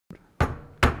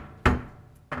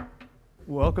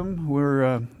Welcome.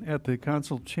 We're at the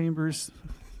Council Chambers,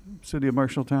 City of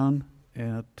Marshalltown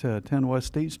at 10 West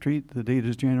State Street. The date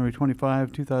is January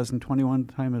 25, 2021.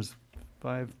 Time is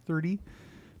 5:30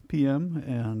 p.m.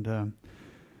 And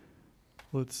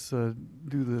let's do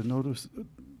the notice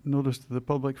to the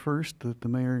public first, that the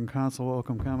mayor and council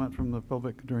welcome comment from the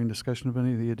public during discussion of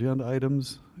any of the agenda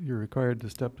items. You're required to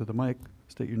step to the mic,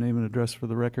 state your name and address for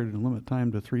the record, and limit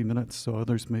time to 3 minutes so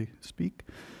others may speak.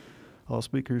 All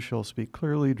speakers shall speak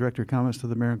clearly, direct your comments to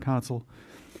the mayor and council,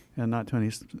 and not to any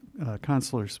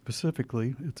councilor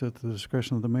specifically. It's at the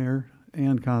discretion of the mayor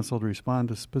and council to respond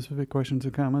to specific questions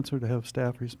and comments, or to have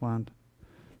staff respond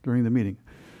during the meeting.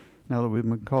 Now that we've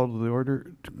been called to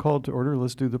order,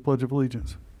 let's do the Pledge of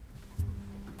Allegiance.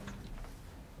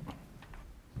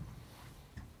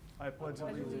 I pledge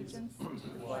allegiance to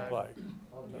the flag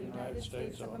of the United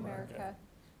States of America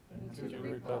and to the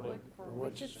republic for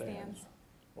which it stands,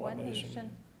 one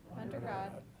nation, under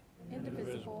God,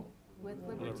 indivisible, with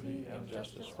liberty and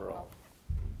justice for all.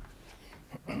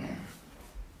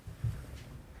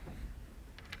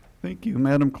 Thank you.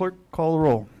 Madam Clerk, call the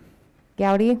roll.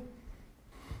 Gowdy.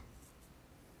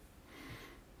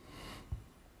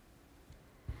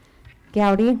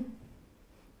 Gowdy.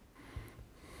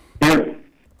 Here.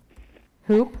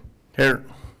 Hoop. Here.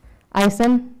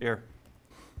 Ison. Here.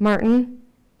 Martin.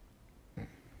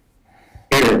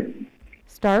 Here.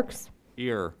 Starks.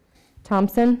 Here.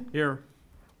 Thompson. Here.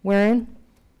 Warren.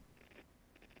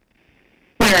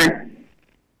 Here.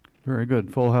 Very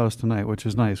good. Full house tonight, which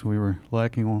is nice. We were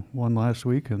lacking one last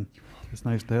week, and it's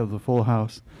nice to have the full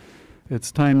house.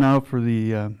 It's time now for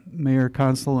the mayor,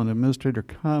 council, and administrator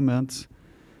comments.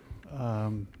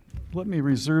 Let me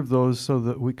reserve those so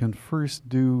that we can first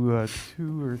do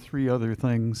 2 or 3 other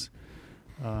things.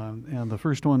 And the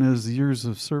first one is years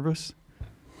of service.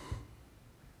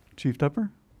 Chief Tupper?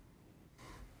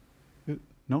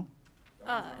 No?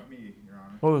 Me, Your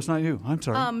Honor. Oh, it's not you. I'm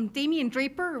sorry. Damian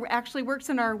Draper actually works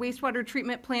in our wastewater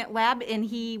treatment plant lab, and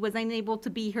he was unable to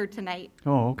be here tonight.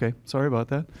 Oh, okay. Sorry about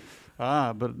that.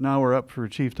 But now we're up for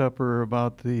Chief Tupper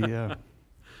about the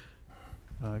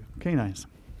canines.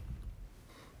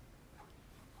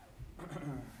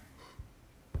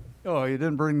 Oh, you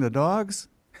didn't bring the dogs?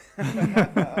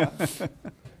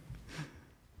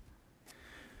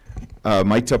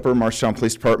 Mike Tupper, Marshalltown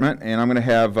Police Department, and I'm going to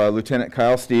have Lieutenant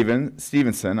Kyle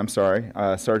Stevenson,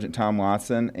 Sergeant Tom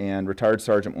Watson, and retired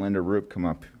Sergeant Melinda Roop come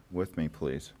up with me,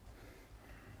 please.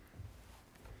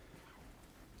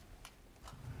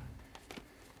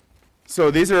 So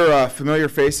these are familiar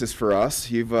faces for us.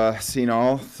 You've seen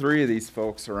all 3 of these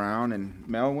folks around. And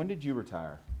Mel, when did you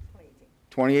retire?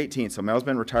 2018. So Mel's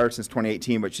been retired since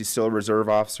 2018, but she's still a reserve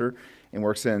officer and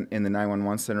works in the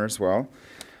 911 center as well.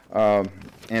 And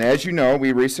as you know,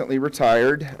 we recently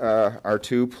retired our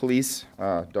 2 police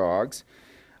dogs,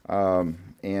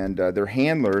 and their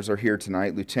handlers are here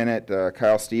tonight. Lieutenant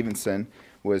Kyle Stevenson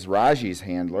was Raji's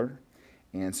handler,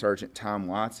 and Sergeant Tom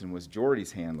Watson was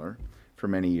Jordy's handler for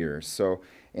many years. So,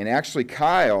 and actually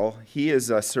Kyle, he has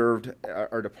served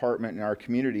our department and our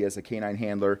community as a canine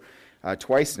handler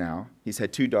twice now. He's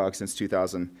had 2 dogs since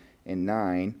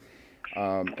 2009.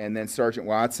 And then Sergeant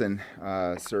Watson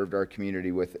served our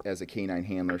community as a canine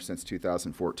handler since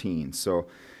 2014. So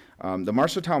the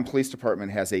Marshalltown Police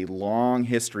Department has a long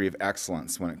history of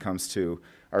excellence when it comes to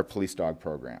our police dog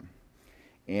program.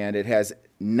 And it has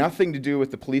nothing to do with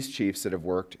the police chiefs that have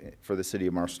worked for the city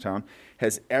of Marshalltown. It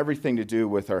has everything to do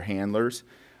with our handlers.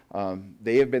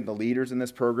 They have been the leaders in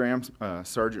this program.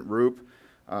 Sergeant Roop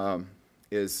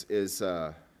is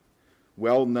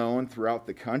well known throughout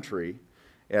the country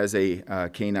as a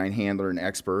canine handler and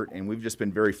expert, and we've just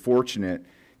been very fortunate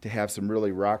to have some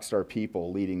really rock star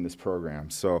people leading this program.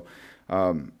 So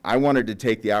I wanted to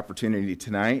take the opportunity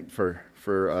tonight for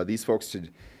these folks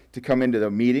to come into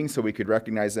the meeting so we could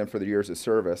recognize them for their years of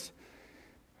service.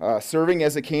 Serving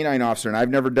as a canine officer, and I've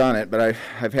never done it, but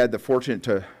I've had the fortune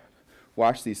to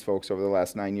watch these folks over the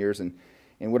last 9 years, and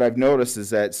what I've noticed is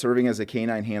that serving as a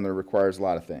canine handler requires a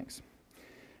lot of things.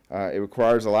 It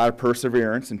requires a lot of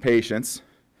perseverance and patience.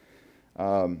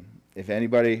 If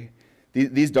anybody,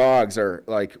 these dogs are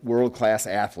like world-class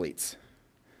athletes.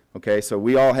 Okay, so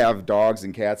we all have dogs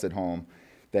and cats at home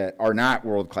that are not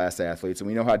world-class athletes, and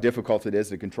we know how difficult it is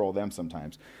to control them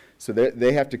sometimes. So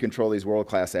they have to control these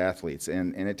world-class athletes,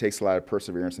 and it takes a lot of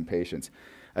perseverance and patience.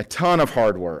 A ton of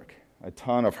hard work, a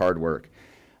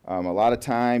lot of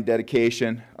time,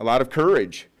 dedication, a lot of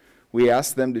courage. We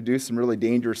ask them to do some really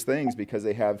dangerous things because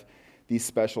they have these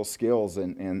special skills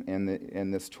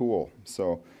in this tool.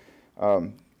 So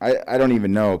I don't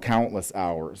even know, countless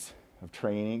hours of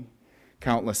training,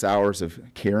 countless hours of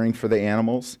caring for the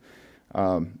animals.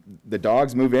 The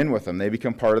dogs move in with them. They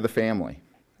become part of the family.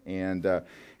 And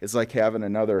it's like having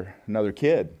another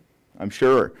kid, I'm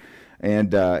sure.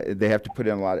 And they have to put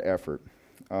in a lot of effort.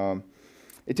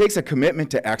 It takes a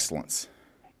commitment to excellence.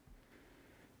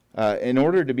 In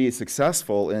order to be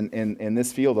successful in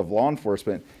this field of law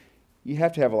enforcement, you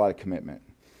have to have a lot of commitment.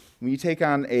 When you take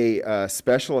on a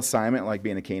special assignment like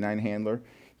being a canine handler,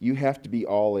 you have to be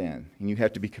all in, and you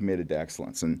have to be committed to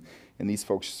excellence, and these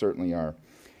folks certainly are.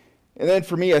 And then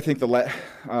for me, I think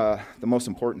the most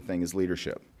important thing is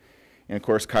leadership. And of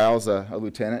course, Kyle's a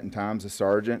lieutenant and Tom's a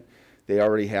sergeant. They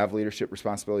already have leadership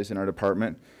responsibilities in our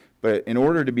department. But in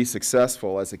order to be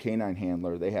successful as a canine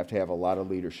handler, they have to have a lot of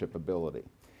leadership ability.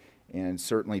 And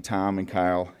certainly Tom and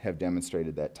Kyle have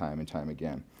demonstrated that time and time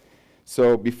again.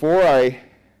 So before I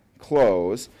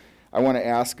close, I want to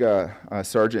ask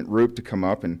Sergeant Roop to come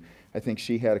up, and I think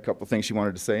she had a couple things she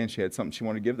wanted to say, and she had something she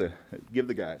wanted to give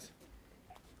the guys.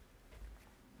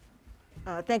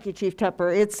 Thank you, Chief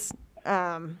Tupper. It's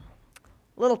a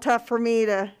little tough for me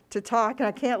to talk, and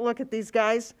I can't look at these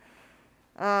guys.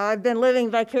 I've been living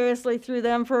vicariously through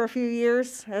them for a few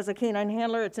years as a canine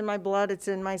handler. It's in my blood, it's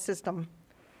in my system.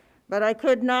 But I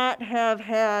could not have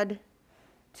had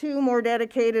two more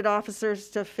dedicated officers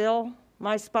to fill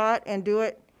my spot and do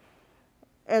it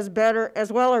as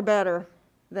well or better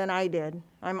than I did.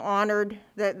 I'm honored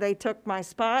that they took my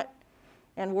spot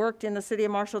and worked in the city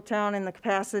of Marshalltown in the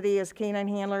capacity as canine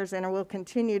handlers, and will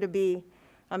continue to be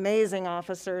amazing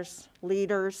officers,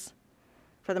 leaders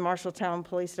for the Marshalltown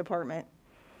Police Department.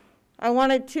 I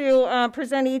wanted to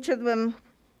present each of them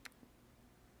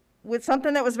with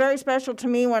something that was very special to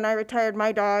me when I retired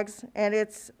my dogs, and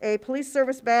it's a police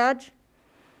service badge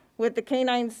with the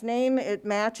canine's name. It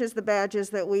matches the badges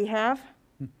that we have.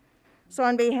 So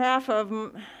on behalf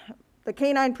of the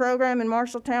canine program in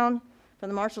Marshalltown, from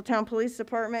the Marshalltown Police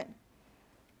Department,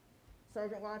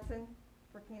 Sergeant Watson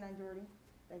for Canine Jordy,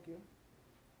 thank you.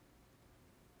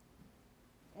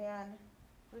 And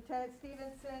Lieutenant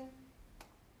Stevenson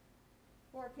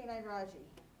for Canine Raji.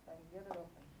 If I can get it open.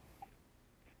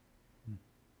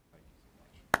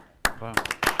 Wow.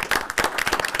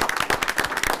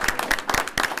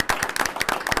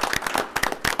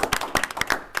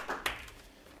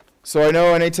 So I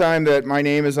know anytime that my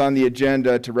name is on the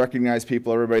agenda to recognize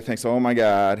people, everybody thinks, oh my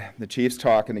God, the chief's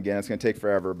talking again, it's going to take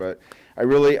forever. But I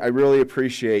really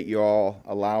appreciate you all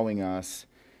allowing us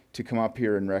to come up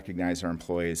here and recognize our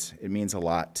employees. It means a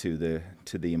lot to the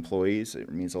employees. It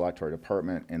means a lot to our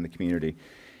department and the community.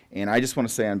 And I just want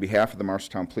to say on behalf of the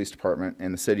Marshalltown Police Department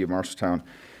and the city of Marshalltown,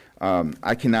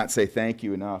 I cannot say thank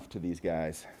you enough to these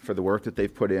guys for the work that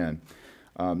they've put in.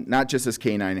 Not just as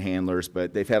canine handlers,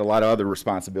 but they've had a lot of other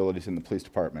responsibilities in the police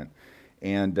department.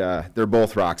 And they're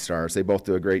both rock stars. They both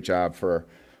do a great job for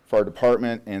our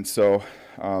department. And so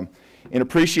in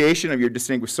appreciation of your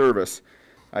distinguished service,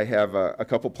 I have a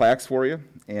couple plaques for you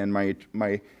and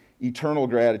my eternal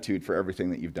gratitude for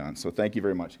everything that you've done. So thank you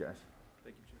very much, guys.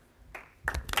 Thank you, Chief.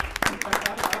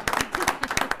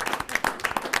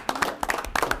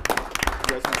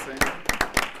 You guys want to say anything?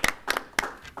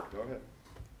 Go ahead.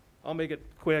 I'll make it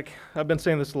quick. I've been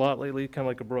saying this a lot lately, kind of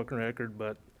like a broken record,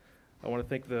 but I want to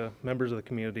thank the members of the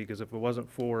community, because if it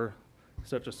wasn't for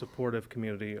such a supportive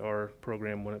community, our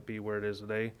program wouldn't be where it is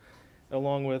today,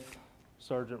 along with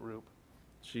Sergeant Roop.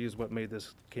 She's what made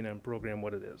this canine program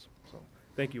what it is. So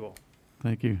thank you all.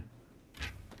 Thank you.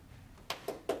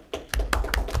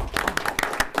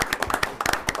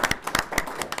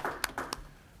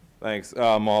 Thanks.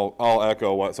 I'll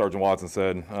echo what Sergeant Watson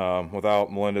said.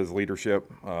 Without Melinda's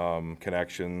leadership,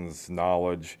 connections,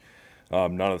 knowledge,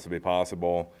 none of this would be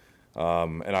possible.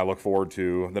 And I look forward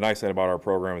to, the nice thing about our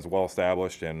program is well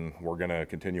established, and we're going to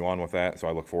continue on with that. So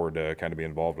I look forward to kind of be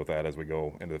involved with that as we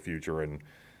go into the future and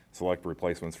select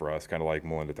replacements for us, kind of like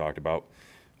Melinda talked about.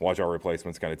 Watch our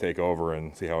replacements kind of take over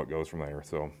and see how it goes from there.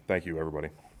 So thank you, everybody.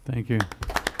 Thank you.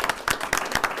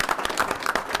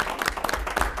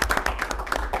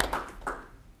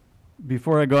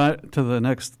 Before I go on to the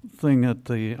next thing on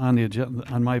the agenda,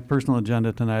 on my personal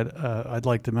agenda tonight, I'd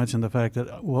like to mention the fact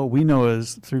that what we know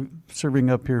is, through serving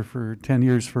up here for 10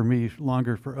 years for me,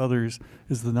 longer for others,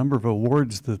 is the number of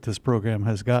awards that this program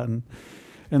has gotten.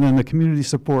 And then the community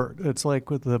support. It's like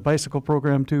with the bicycle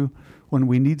program too. When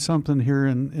we need something here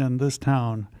in this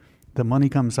town, the money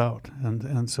comes out.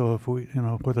 And so if we,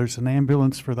 whether it's an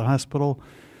ambulance for the hospital,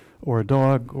 or a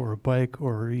dog, or a bike,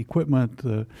 or equipment,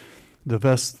 the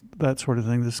vest, that sort of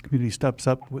thing, this community steps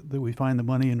up. That we find the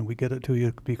money and we get it to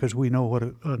you, because we know what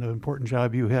an important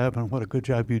job you have and what a good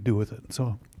job you do with it.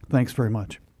 So thanks very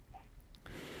much.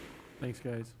 Thanks,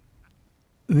 guys.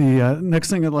 The next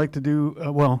thing I'd like to do,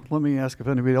 well, let me ask if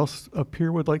anybody else up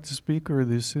here would like to speak, or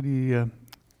the city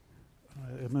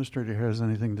administrator has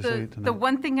anything to say tonight. The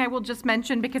one thing I will just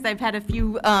mention, because I've had a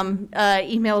few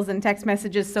emails and text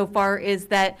messages so far, is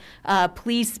that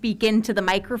please speak into the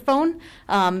microphone,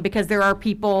 because there are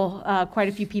people, quite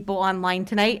a few people online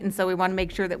tonight, and so we want to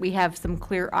make sure that we have some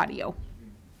clear audio.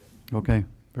 Okay,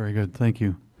 very good, thank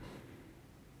you.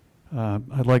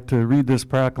 I'd like to read this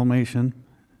proclamation.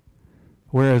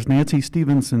 Whereas Nancy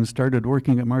Stevenson started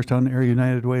working at Marshalltown Area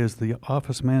United Way as the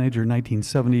office manager in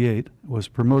 1978, was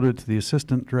promoted to the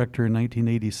assistant director in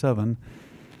 1987,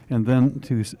 and then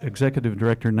to executive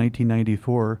director in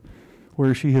 1994,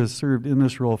 where she has served in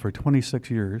this role for 26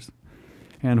 years.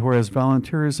 And whereas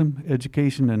volunteerism,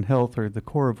 education, and health are the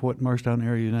core of what Marshalltown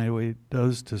Area United Way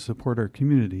does to support our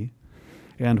community,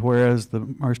 and whereas the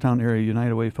Marshalltown Area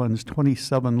United Way funds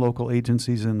 27 local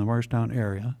agencies in the Marshalltown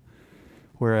area,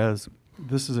 whereas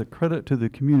this is a credit to the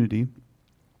community,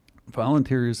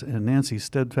 volunteers, and Nancy's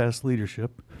steadfast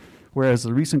leadership, whereas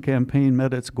the recent campaign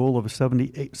met its goal of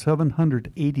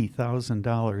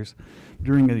 $780,000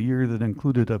 during a year that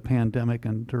included a pandemic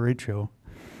and derecho.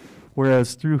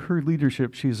 Whereas through her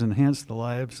leadership, she's enhanced the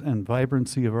lives and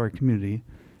vibrancy of our community,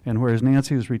 and whereas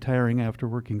Nancy is retiring after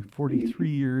working 43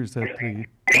 years at the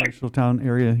Marshalltown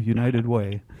Area United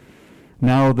Way,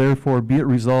 now therefore be it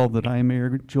resolved that I,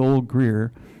 Mayor Joel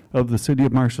Greer, of the City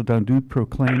of Marshalltown, do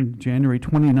proclaim January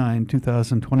 29,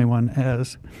 2021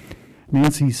 as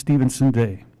Nancy Stevenson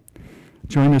Day.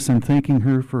 Join us in thanking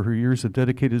her for her years of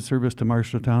dedicated service to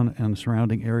Marshalltown and the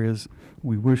surrounding areas.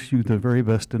 We wish you the very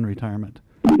best in retirement.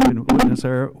 In witness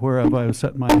whereof I have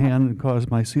set my hand and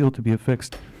caused my seal to be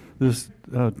affixed this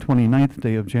 29th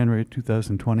day of January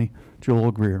 2020,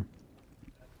 Joel Greer.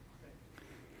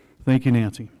 Thank you,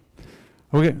 Nancy.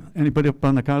 Okay, anybody up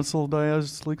on the council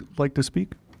dais like to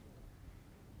speak?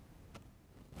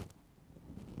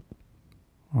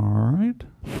 All right,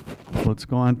 let's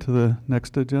go on to the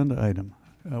next agenda item.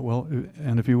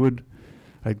 And if you would,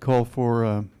 I'd call for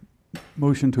a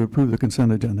motion to approve the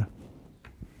consent agenda.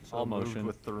 I'll motion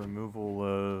with the removal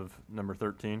of number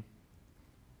 13.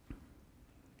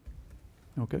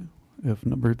 Okay, if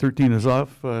number 13 is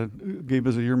off, Gabe,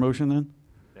 is it your motion then?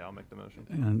 Yeah, I'll make the motion.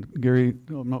 And Gary,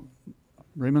 no,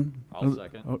 Raymond? I'll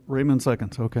second. Oh, Raymond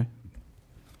seconds, okay.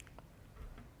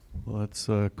 Let's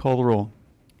call the roll.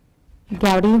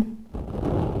 Gowdy,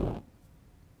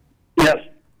 Yes.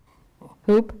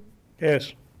 Hoop,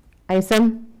 Yes.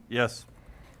 Isom, Yes.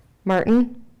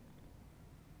 Martin,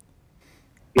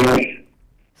 Yes.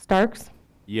 Starks,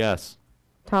 Yes.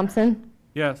 Thompson,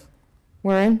 Yes.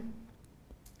 Warren,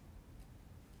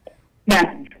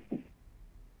 Yes.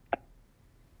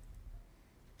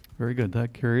 Very good,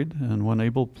 that carried. And when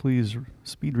able, please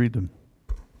speed read them.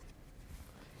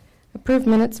 Approved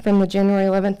minutes from the January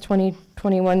 11th,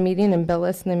 2021 meeting and bill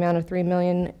list in the amount of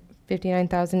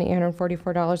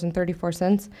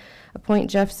 $3,059,844.34. Appoint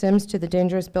Jeff Sims to the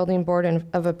Dangerous Building Board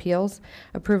of Appeals.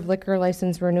 Approve liquor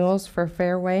license renewals for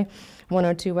Fairway,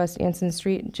 102 West Anson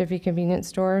Street, Jiffy Convenience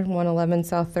Store, 111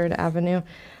 South 3rd Avenue,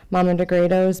 Mama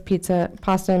DeGrado's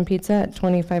Pasta and Pizza at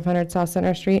 2500 South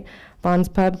Center Street, Vaughn's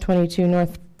Pub, 22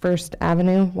 North 1st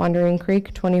Avenue, Wandering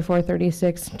Creek,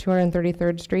 2436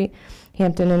 233rd Street,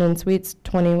 Hampton Inn and Suites,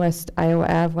 20 West Iowa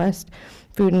Ave West,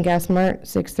 Food and Gas Mart,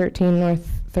 613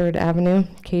 North 3rd Avenue,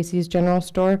 Casey's General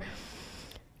Store,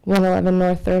 111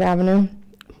 North 3rd Avenue,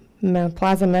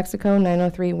 Plaza Mexico,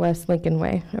 903 West Lincoln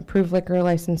Way. Approved liquor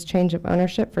license change of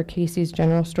ownership for Casey's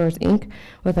General Stores, Inc.,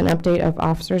 with an update of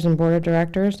officers and board of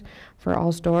directors for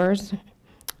all stores,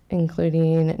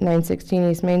 including 916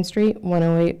 East Main Street,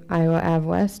 108 Iowa Ave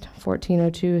West,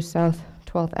 1402 South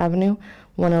 12th Avenue,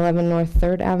 111 North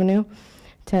 3rd Avenue,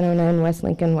 1009 West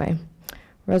Lincoln Way.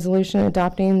 Resolution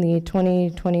adopting the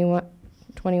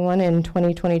 2021 and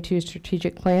 2022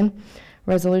 strategic plan.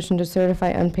 Resolution to certify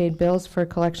unpaid bills for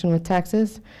collection with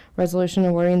taxes. Resolution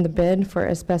awarding the bid for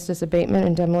asbestos abatement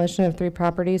and demolition of 3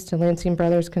 properties to Lansing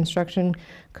Brothers Construction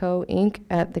Co., Inc.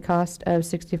 at the cost of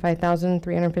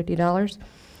 $65,350.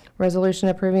 Resolution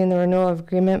approving the renewal of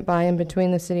agreement by and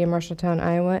between the City of Marshalltown,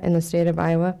 Iowa and the State of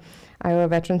Iowa, Iowa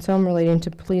Veterans Home relating to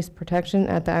police protection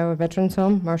at the Iowa Veterans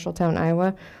Home, Marshalltown,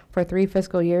 Iowa, for 3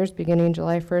 fiscal years beginning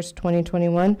July 1st,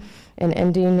 2021 and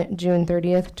ending June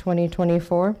 30th,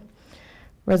 2024.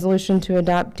 Resolution to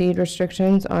adopt deed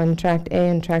restrictions on Tract A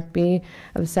and Tract B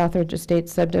of Southridge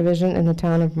Estates subdivision in the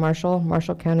town of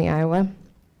Marshall County, Iowa.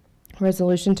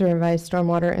 Resolution to revise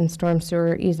stormwater and storm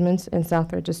sewer easements in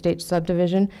Southridge Estates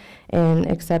subdivision and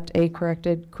accept a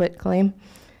corrected quitclaim.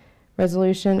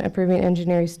 Resolution approving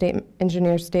engineer's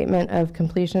statement of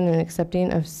completion and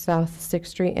accepting of South 6th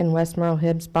Street and West Merle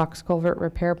Hibbs Box Culvert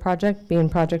Repair Project, being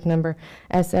project number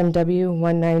SMW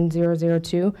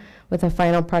 19002, with a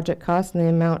final project cost in the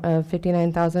amount of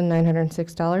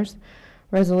 $59,906.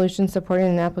 Resolution supporting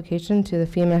an application to the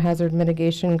FEMA Hazard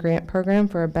Mitigation Grant Program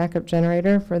for a backup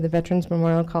generator for the Veterans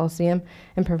Memorial Coliseum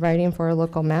and providing for a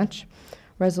local match.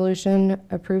 Resolution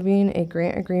approving a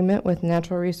grant agreement with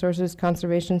Natural Resources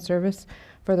Conservation Service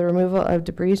for the removal of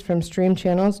debris from stream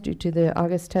channels due to the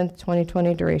August 10th,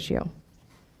 2020 derecho.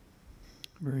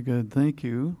 Very good, thank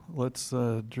you. Let's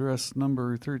address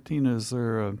number 13. Is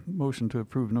there a motion to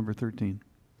approve number 13?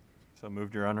 So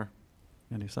moved, Your Honor.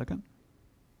 Any second?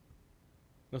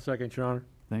 No second, Your Honor.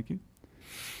 Thank you.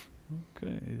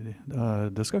 Okay,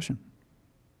 discussion.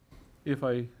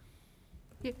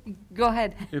 Go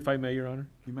ahead. If I may, Your Honor.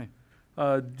 You may.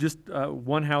 Just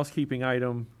one housekeeping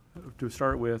item to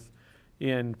start with.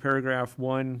 In paragraph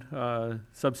 1,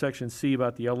 subsection C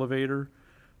about the elevator,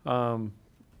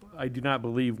 I do not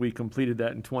believe we completed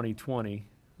that in 2020.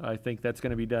 I think that's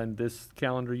going to be done this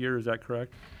calendar year. Is that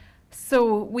correct?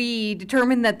 So we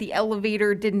determined that the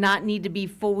elevator did not need to be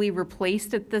fully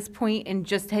replaced at this point and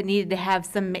just had needed to have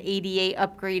some ADA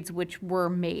upgrades, which were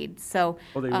made. So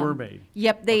Oh, they were made?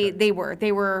 Yep, they were.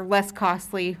 They were less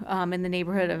costly, in the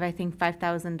neighborhood of, I think,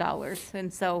 $5,000.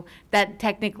 And so that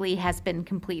technically has been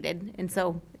completed. And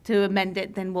so to amend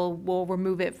it, then we'll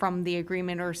remove it from the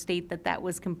agreement or state that that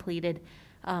was completed,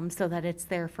 so that it's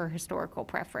there for historical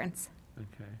preference.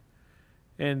 Okay.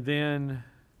 And then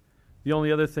the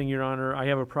only other thing, Your Honor, I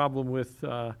have a problem with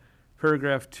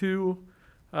paragraph 2,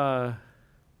 that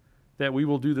we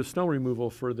will do the snow removal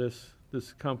for this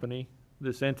company,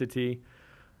 this entity.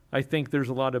 I think there's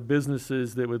a lot of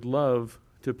businesses that would love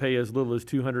to pay as little as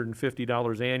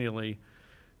 $250 annually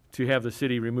to have the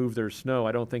city remove their snow.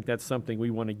 I don't think that's something we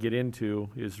want to get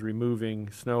into, is removing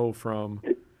snow from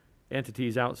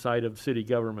entities outside of city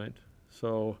government.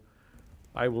 So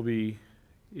I will be,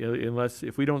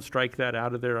 if we don't strike that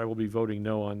out of there, I will be voting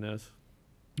no on this.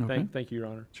 Okay. Thank you, Your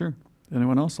Honor. Sure.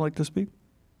 Anyone else like to speak?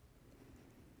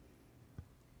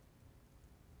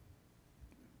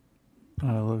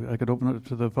 I could open it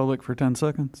to the public for 10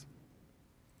 seconds.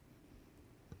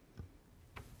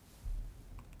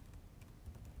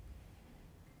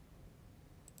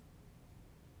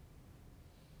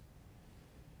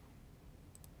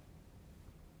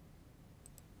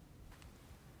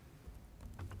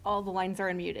 All the lines are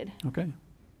unmuted. Okay.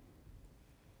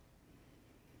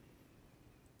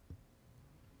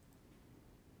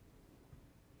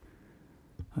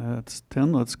 That's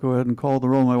 10. Let's go ahead and call the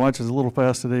roll. My watch is a little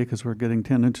fast today because we're getting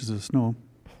 10 inches of snow.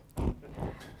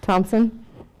 Thompson?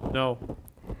 No.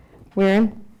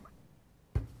 Weirin?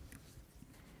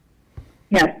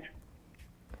 Yes.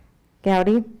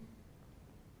 Gowdy?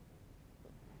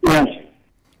 Yes.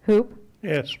 Hoop?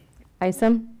 Yes.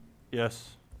 Isom?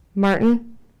 Yes.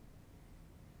 Martin?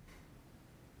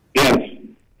 Yes.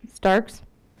 Starks?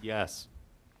 Yes.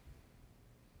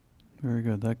 Very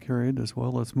good. That carried as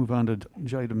well. Let's move on to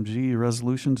item G,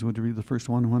 resolutions. Would you read the first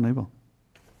one when able?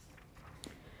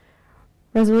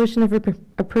 Resolution of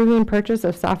approving purchase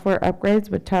of software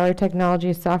upgrades with Tyler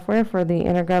Technologies software for the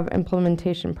InterGov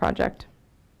implementation project.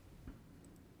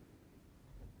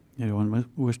 Anyone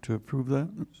wish to approve that?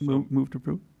 Move to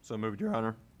approve? So moved, Your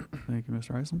Honor. Thank you,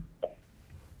 Mr. Isom.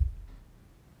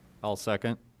 I'll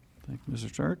second. Thank you,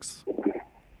 Mr. Starks.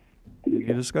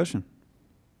 Any discussion?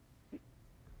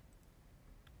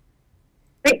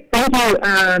 Great, thank you.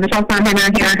 Michelle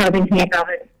Sondheim here, Housing Community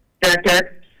Development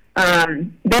Director.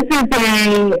 This is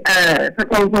a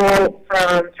proposal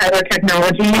from Tyler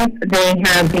Technologies. They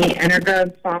have the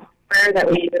InterGov software that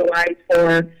we utilize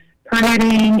for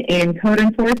permitting and code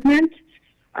enforcement.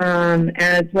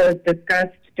 As was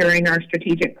discussed during our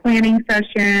strategic planning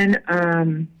session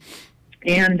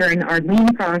and during our lean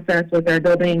process with our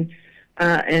building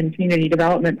and community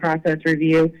development process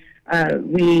review,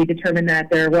 we determined that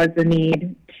there was a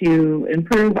need to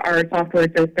improve our software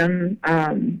system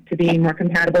to be more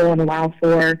compatible and allow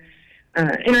for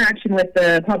interaction with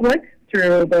the public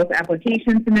through both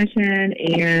application submission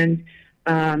and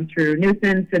through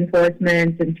nuisance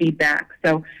enforcement and feedback.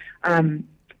 So in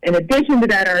addition to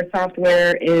that, our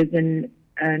software is a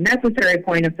necessary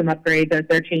point of some upgrades as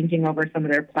they're changing over some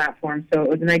of their platforms. So it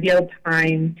was an ideal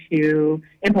time to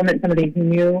implement some of these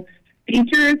new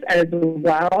features as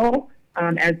well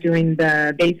as doing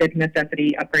the basic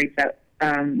necessity upgrades that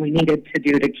we needed to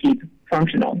do to keep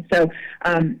functional. So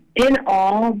in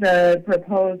all, the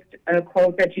proposed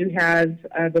quote that you have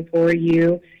before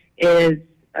you is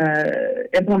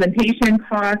implementation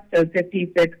cost of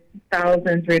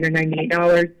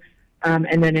 $56,398,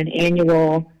 and then an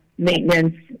annual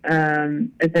maintenance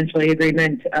essentially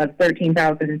agreement of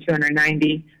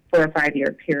 $13,290 for a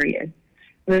 5-year period.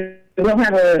 We will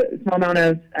have a small amount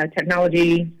of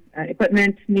technology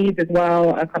equipment needs as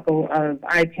well, a couple of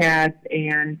iPads,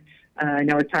 and I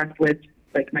know I've talked with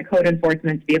like my code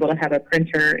enforcement to be able to have a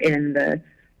printer in the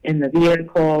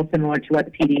vehicle similar to what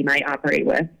the PD might operate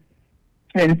with.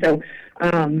 And so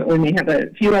we may have a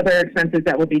few other expenses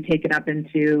that will be taken up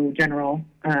into general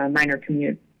minor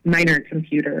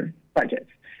computer budgets.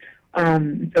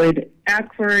 So I'd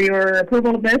ask for your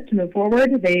approval of this to move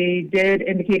forward. They did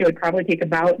indicate it would probably take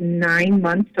about 9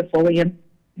 months to fully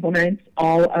implement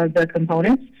all of the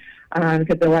components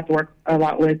because they'll have to work a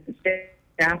lot with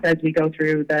staff as we go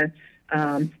through the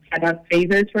setup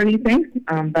phases for these things.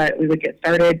 But we would get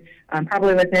started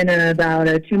probably within about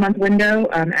a 2-month window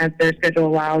as their schedule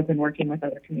allows and working with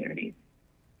other communities.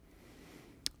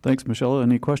 Thanks, Michelle.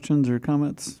 Any questions or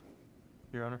comments?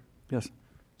 Your Honor? Yes.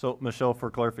 So, Michelle, for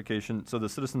clarification, so the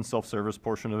citizen self-service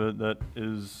portion of it, that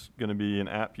is going to be an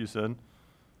app, you said?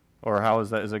 Or how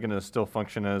is that? Is it going to still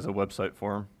function as a website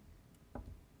form?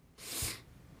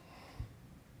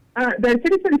 The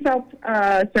citizen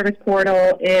self-service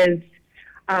portal is,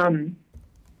 I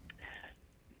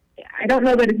don't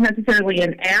know that it's necessarily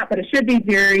an app, but it should be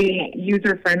very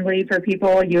user-friendly for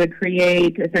people. You would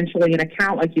create essentially an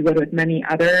account like you would with many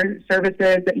other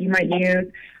services that you might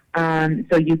use.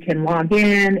 So you can log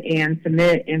in and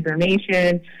submit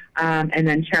information and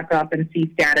then check up and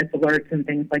see status alerts and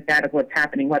things like that of what's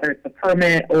happening, whether it's a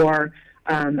permit or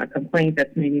a complaint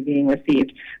that's maybe being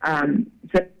received.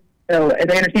 So as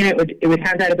I understand it, it would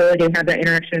have that ability to have that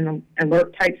interaction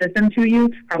alert type system to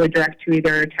you, probably direct to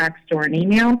either a text or an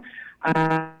email.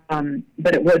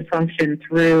 But it would function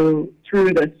through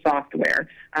the software.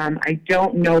 I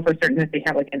don't know for certain if they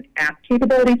have like an app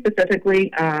capability specifically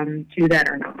to that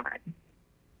or not.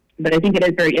 But I think it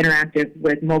is very interactive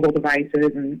with mobile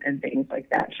devices and things like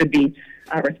that. Should be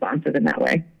responsive in that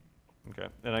way. Okay.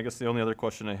 And I guess the only other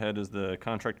question I had is the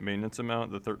contract maintenance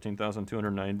amount, the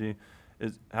 $13,290.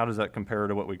 How does that compare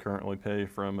to what we currently pay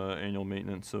from annual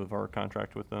maintenance of our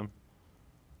contract with them?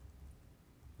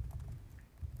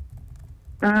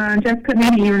 Jessica,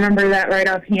 maybe you remember that right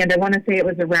offhand. I want to say it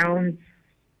was around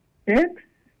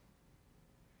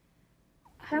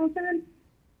 6,000.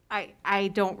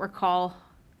 I don't recall.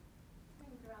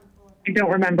 I don't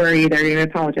remember either. I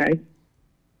apologize.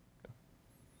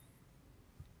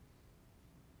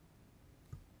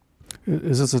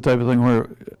 Is this the type of thing where,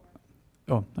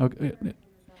 oh, okay.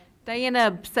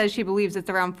 Diana says she believes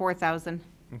it's around 4,000.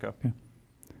 Okay.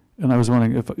 And I was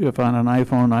wondering if on an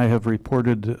iPhone I have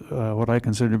reported what I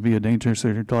consider to be a dangerous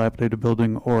or dilapidated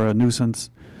building or a nuisance,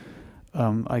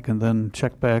 I can then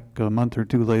check back a month or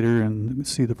two later and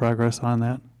see the progress on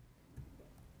that?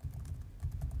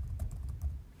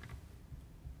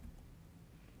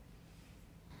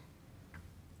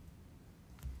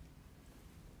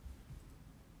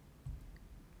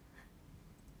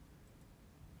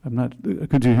 I'm not,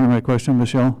 could you hear my question,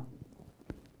 Michelle?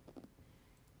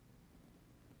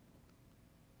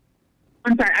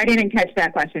 I'm sorry, I didn't catch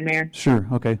that question, Mayor. Sure,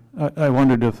 okay. I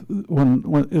wondered if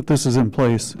if this is in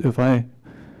place, if I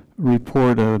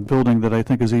report a building that I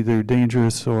think is either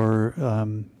dangerous or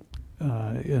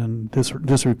in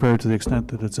disrepair to the extent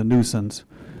that it's a nuisance,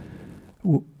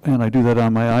 and I do that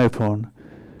on my iPhone,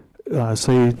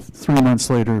 say 3 months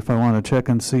later, if I want to check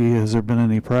and see has there been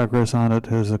any progress on it,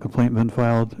 has a complaint been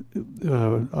filed,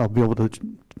 I'll be able to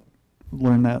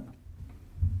learn that.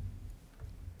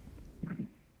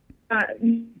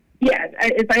 Yes,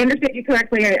 if I understand you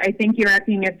correctly, I think you're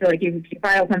asking if, like, if you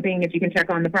file something, if you can check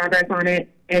on the progress on it.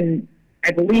 And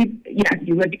I believe, yes,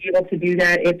 you would be able to do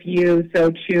that if you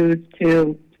so choose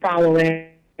to follow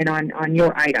it on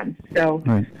your items. So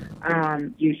Right.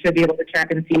 You should be able to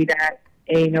check and see that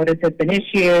a notice has been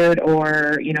issued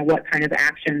or, you know, what kind of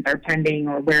actions are pending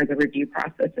or where the review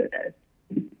process is.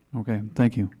 Okay,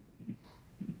 thank you.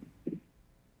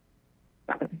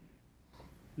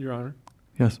 Your Honor.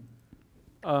 Yes.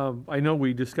 I know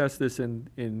we discussed this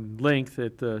in length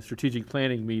at the strategic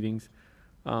planning meetings.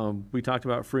 We talked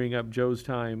about freeing up Joe's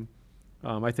time.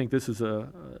 I think this is a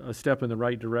step in the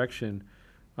right direction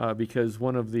because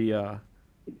one of the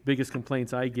biggest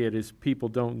complaints I get is people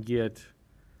don't get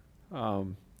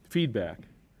feedback.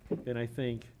 And I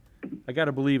think, I got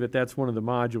to believe that that's one of the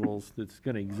modules that's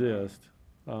going to exist.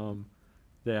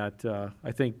 That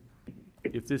I think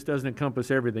if this doesn't encompass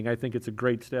everything, I think it's a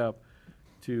great step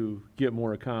to get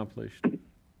more accomplished.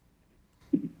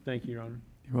 Thank you, Your Honor.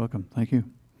 You're welcome. Thank you.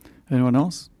 Anyone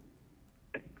else?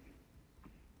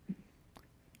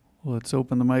 Let's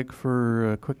open the mic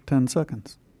for a quick 10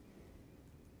 seconds.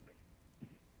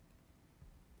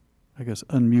 I guess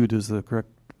unmute is the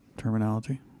correct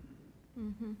terminology.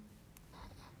 Mm-hmm.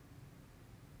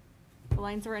 The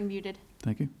lines are unmuted.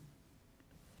 Thank you.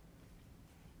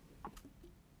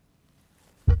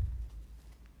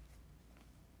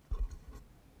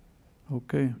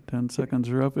 Okay, 10 seconds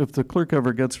are up. If the clerk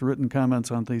ever gets written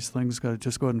comments on these things,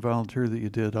 just go ahead and volunteer that you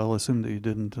did. I'll assume that you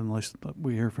didn't unless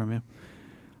we hear from you.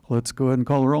 Let's go ahead and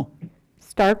call the roll.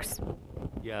 Starks,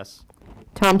 Yes.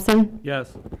 Thompson,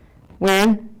 Yes.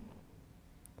 Weirin,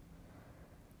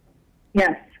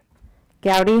 Yes.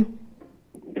 Gowdy,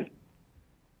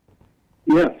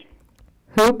 Yes.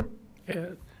 Hoop,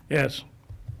 Yes.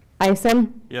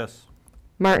 Isom, Yes.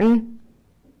 Martin,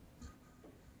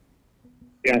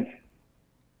 Yes.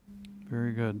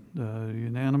 Very good.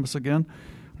 Unanimous again.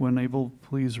 When able,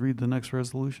 please read the next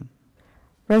resolution.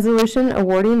 Resolution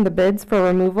awarding the bids for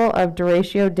removal of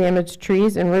derecho damaged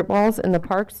trees and root balls in the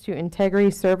parks to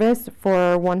Integrity Service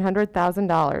for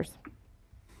 $100,000.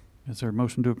 Is there a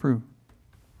motion to approve?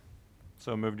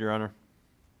 So moved, Your Honor.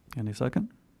 Any second?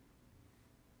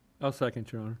 I'll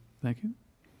second, Your Honor. Thank you.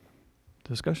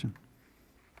 Discussion.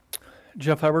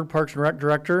 Jeff Hubbard, Parks and Rec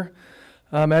Director.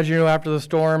 As you know, after the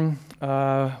storm,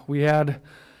 we had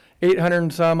 800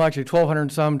 and some, actually 1,200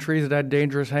 and some trees that had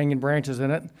dangerous hanging branches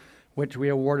in it, which we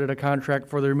awarded a contract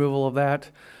for the removal of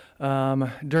that.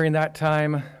 During that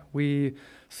time, we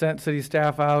sent city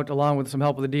staff out along with some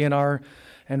help with the DNR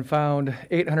and found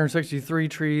 863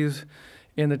 trees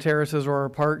in the terraces or our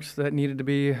parks that needed to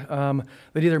be, that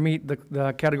either meet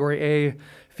the category A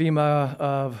FEMA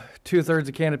of 2/3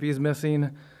 of canopies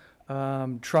missing,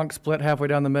 trunk split halfway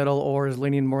down the middle, or is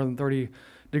leaning more than 30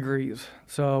 degrees.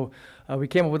 So we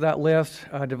came up with that list,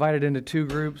 divided into two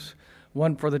groups,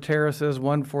 one for the terraces,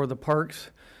 one for the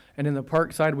parks. And in the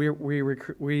park side, we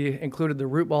included the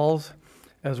root balls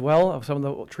as well of some of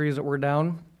the trees that were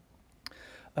down.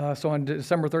 So on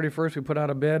December 31st, we put out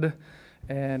a bid,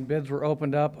 and bids were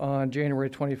opened up on January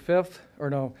 25th,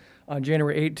 on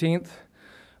January 18th.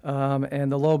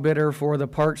 And the low bidder for the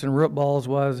parks and root balls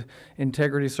was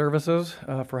Integrity Services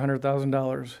for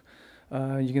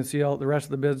 $100,000. You can see all the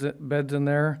rest of the bids in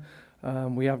there.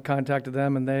 We have contacted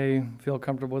them, and they feel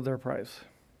comfortable with their price.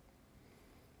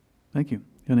 Thank you.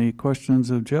 Any questions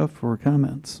of Jeff or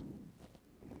comments?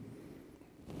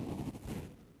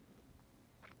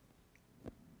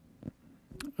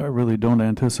 I really don't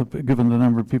anticipate, given the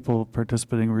number of people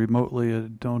participating remotely, I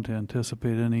don't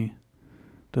anticipate any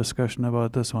discussion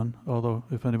about this one, although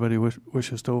if anybody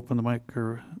wishes to open the mic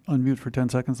or unmute for 10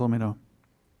 seconds, let me know.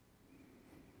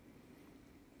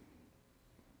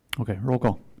 Okay, roll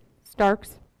call.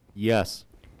 Starks? Yes.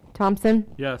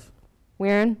 Thompson, Yes.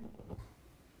 Weirin,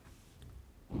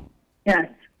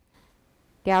 Yes.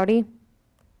 Gowdy,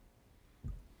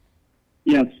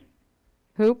 Yes.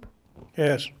 Hoop,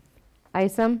 Yes.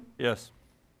 Isom, Yes.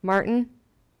 Martin,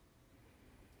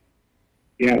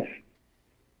 Yes.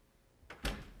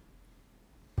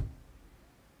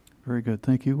 Very good,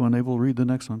 thank you. When able, read the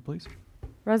next one, please.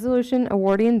 Resolution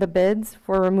awarding the bids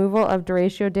for removal of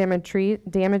derecho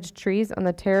damaged trees on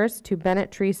the terrace to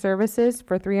Bennett Tree Services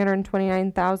for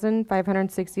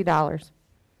 $329,560.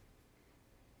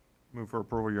 Move for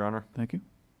approval, Your Honor. Thank you.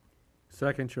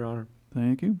 Second, Your Honor.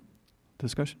 Thank you.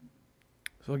 Discussion.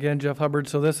 So again, Jeff Hubbard,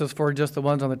 so this is for just the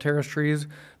ones on the terrace trees,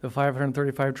 the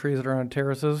 535 trees that are on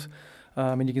terraces.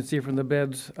 And you can see from the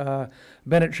bids,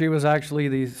 Bennett Tree was actually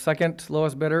the second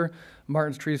lowest bidder.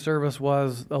 Martin's Tree Service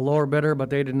was a lower bidder, but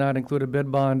they did not include a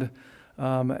bid bond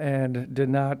and did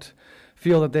not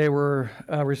feel that they were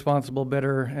a responsible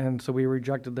bidder, and so we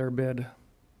rejected their bid.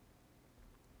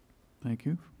 Thank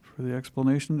you for the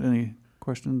explanation. Any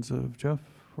questions of Jeff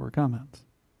or comments?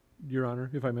 Your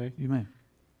Honor, if I may. You may.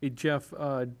 Hey, Jeff,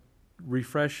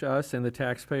 refresh us and the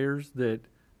taxpayers that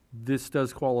this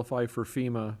does qualify for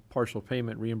FEMA partial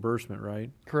payment reimbursement,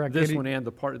 right? Correct. This one and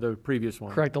the previous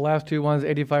one. Correct. The last two ones,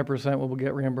 85% will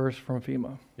get reimbursed from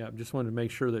FEMA. Yeah, just wanted to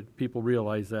make sure that people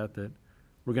realize that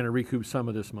we're going to recoup some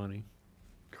of this money.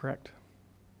 Correct.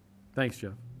 Thanks,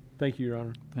 Jeff. Thank you, Your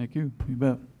Honor. Thank you. You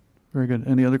bet. Very good.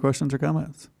 Any other questions or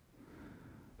comments?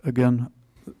 Again,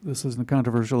 this isn't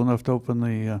controversial enough to open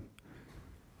the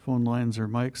phone lines or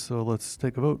mics, so let's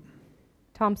take a vote.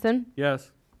 Thompson,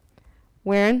 Yes.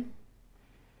 Weirin,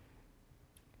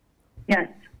 Yes.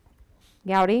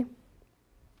 Gowdy,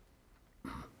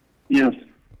 Yes.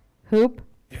 Hoop,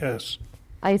 Yes.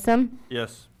 Isom,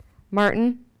 Yes.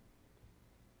 Martin,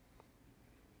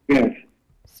 Yes.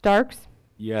 Starks,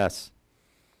 Yes.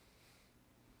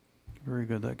 Very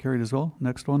good. That carried as well.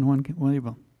 Next one, when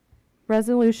able.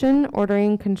 Resolution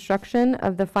ordering construction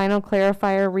of the final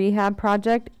clarifier rehab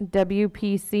project,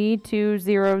 WPC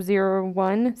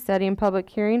 2001, setting public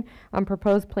hearing on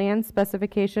proposed plans,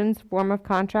 specifications, form of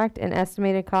contract, and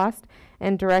estimated cost,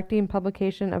 and directing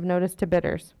publication of notice to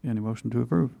bidders. Any motion to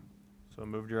approve? So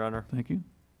moved, Your Honor. Thank you.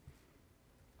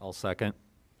 I'll second.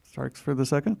 Starks for the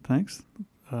second, thanks.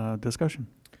 Discussion.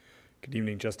 Good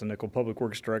evening, Justin Nickel, Public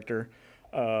Works Director.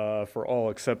 For all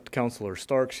except Councilor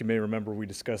Starks, you may remember we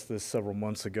discussed this several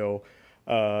months ago.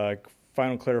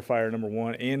 Final clarifier number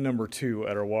 1 and number 2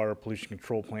 at our water pollution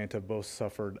control plant have both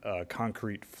suffered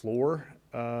concrete floor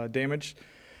damage,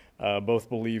 both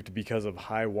believed because of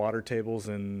high water tables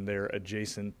in their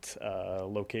adjacent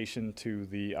location to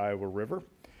the Iowa River.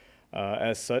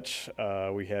 As such,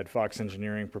 we had Fox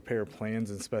Engineering prepare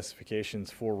plans and specifications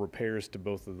for repairs to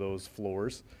both of those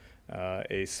floors.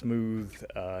 A smooth,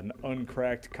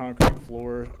 uncracked concrete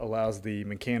floor allows the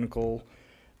mechanical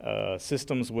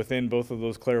systems within both of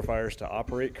those clarifiers to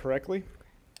operate correctly.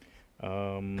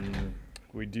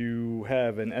 We do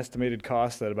have an estimated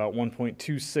cost at about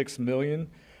 $1.26 million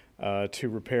to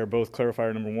repair both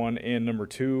clarifier number 1 and number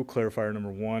 2. Clarifier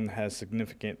number 1 has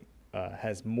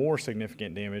more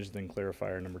significant damage than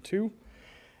clarifier number 2.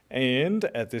 And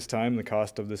at this time, the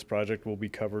cost of this project will be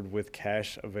covered with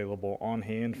cash available on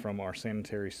hand from our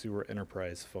sanitary sewer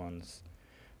enterprise funds.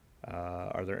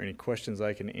 Are there any questions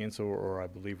I can answer, or I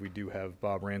believe we do have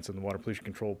Bob Ransom, the Water Pollution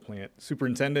Control Plant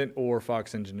Superintendent, or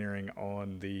Fox Engineering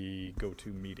on the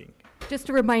go-to meeting. Just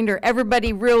a reminder,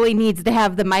 everybody really needs to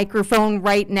have the microphone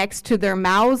right next to their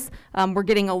mouths. We're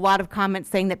getting a lot of comments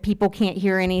saying that people can't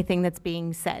hear anything that's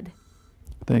being said.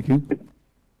 Thank you.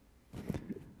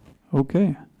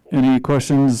 Okay. Any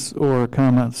questions or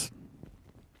comments?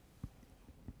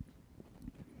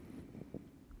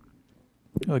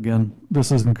 Again,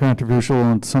 this isn't controversial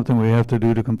and it's something we have to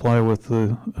do to comply with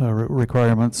the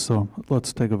requirements, so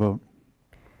let's take a vote.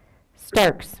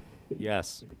 Starks.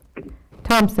 Yes.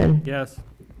 Thompson. Yes.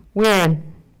 Weirin.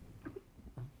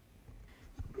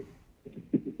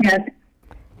 Yes.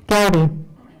 Gowdy.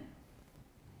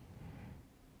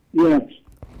 Yes.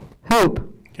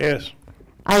 Hope. Yes.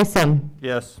 Isom.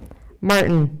 Yes.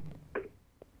 Martin.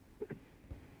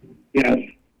 Yes.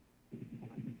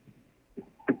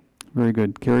 Very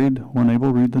good. Carried. One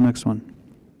able. Read the next one.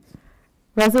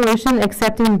 Resolution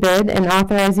accepting bid and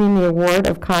authorizing the award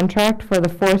of contract for the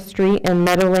 4th Street and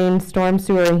Meadow Lane Storm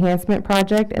Sewer Enhancement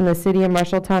Project in the city of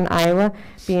Marshalltown, Iowa,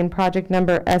 being project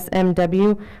number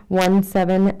SMW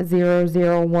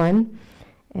 17001.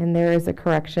 And there is a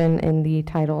correction in the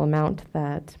title amount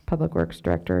that Public Works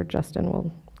Director Justin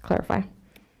will clarify.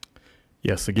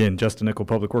 Yes, again, Justin Nickel,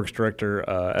 Public Works Director.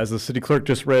 As the city clerk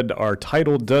just read, our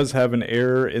title does have an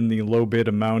error in the low bid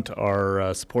amount.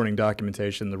 Our supporting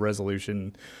documentation, the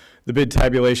resolution, the bid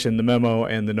tabulation, the memo,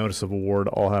 and the notice of award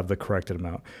all have the corrected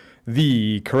amount.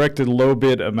 The corrected low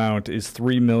bid amount is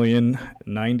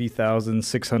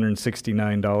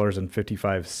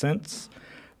 $3,090,669.55.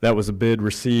 That was a bid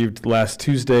received last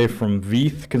Tuesday from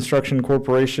Veith Construction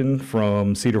Corporation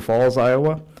from Cedar Falls,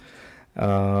 Iowa.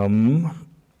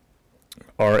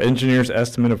 Our engineer's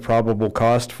estimate of probable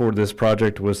cost for this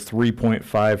project was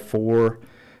 $3.54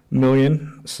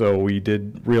 million, so we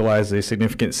did realize a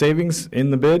significant savings in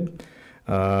the bid.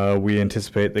 We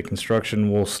anticipate that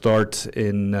construction will start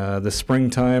in the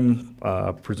springtime,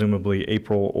 presumably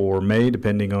April or May,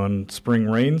 depending on spring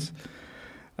rains.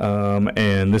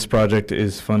 And this project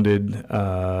is funded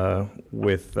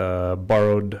with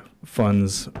borrowed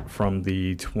funds from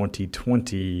the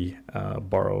 2020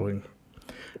 borrowing.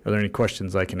 Are there any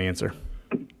questions I can answer?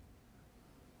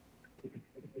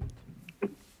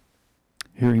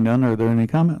 Hearing none, are there any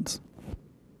comments?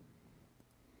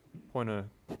 Point of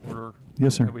order.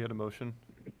 Yes, sir. Have we had a motion?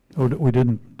 Oh, we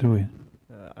didn't, do we?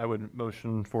 I would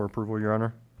motion for approval, Your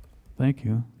Honor. Thank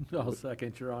you. I'll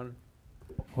second, Your Honor.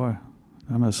 Boy,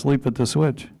 I'm asleep at the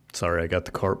switch. Sorry, I got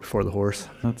the cart before the horse.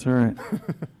 That's all right.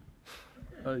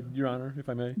 Your Honor, if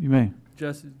I may. You may.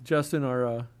 Justin,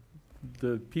 are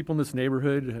the people in this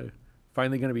neighborhood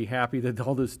finally going to be happy that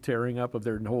all this tearing up of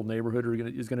their whole neighborhood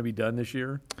is going to be done this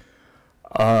year?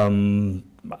 I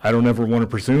don't ever want to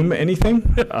presume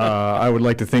anything. I would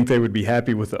like to think they would be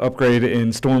happy with the upgrade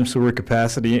in storm sewer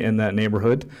capacity in that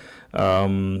neighborhood.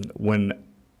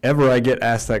 Whenever I get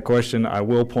asked that question, I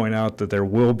will point out that there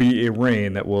will be a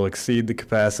rain that will exceed the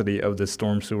capacity of the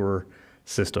storm sewer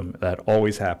system. That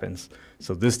always happens.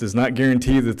 So this does not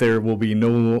guarantee that there will be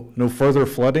no further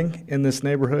flooding in this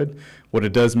neighborhood. What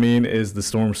it does mean is the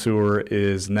storm sewer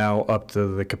is now up to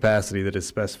the capacity that is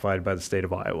specified by the state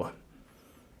of Iowa.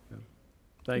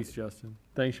 Thanks, Justin.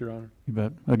 Thanks, Your Honor. You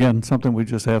bet. Again, something we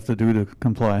just have to do to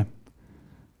comply.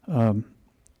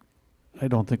 I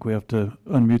don't think we have to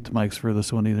unmute the mics for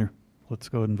this one either. Let's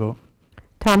go ahead and vote.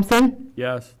 Thompson,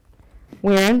 Yes.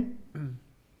 Weirin,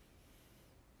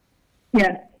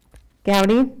 Yes.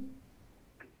 Gowdy,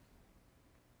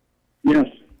 Yes.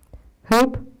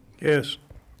 Hoop, Yes.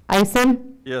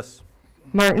 Isom, Yes.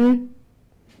 Martin,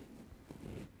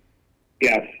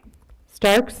 Yes.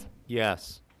 Starks,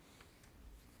 Yes.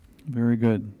 Very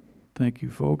good. Thank you,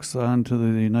 folks. On to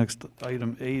the next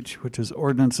item H, which is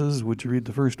ordinances. Would you read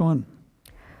the first one?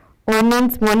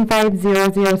 Ordinance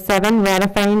 15007,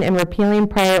 ratifying and repealing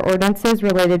prior ordinances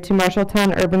related to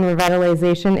Marshalltown Urban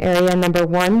Revitalization Area Number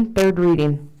 1, third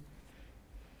reading.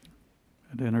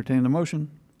 I'd entertain the motion.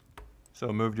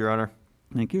 So moved, Your Honor.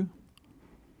 Thank you.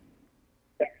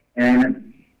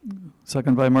 And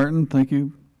Second by Martin. Thank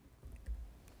you.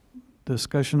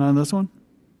 Discussion on this one?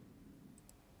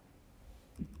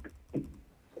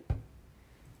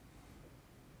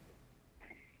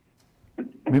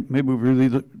 Maybe we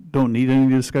really don't need any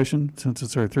discussion since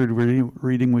it's our third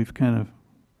reading. We've kind of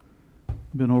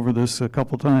been over this a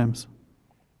couple times.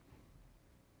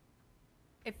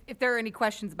 If there are any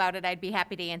questions about it, I'd be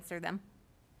happy to answer them.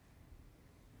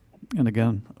 And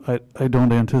again, I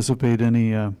don't anticipate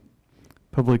any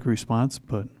public response,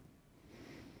 but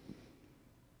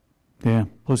yeah,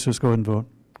 let's just go ahead and vote.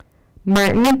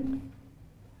 Martin,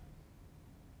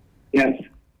 yes.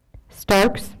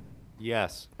 Starks,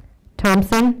 Yes.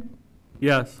 Thompson,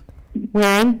 Yes.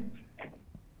 Weirin,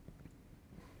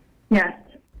 Yes.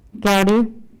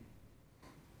 Gowdy,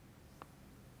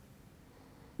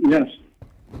 Yes.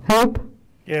 Hope,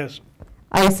 Yes.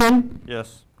 Isom,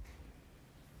 Yes.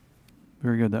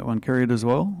 Very good. That one carried as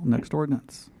well. Next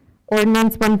ordinance.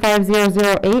 Ordinance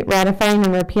 15008, ratifying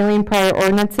and repealing prior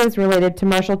ordinances related to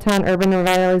Marshalltown Urban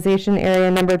Revitalization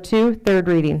Area Number 2, third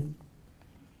reading.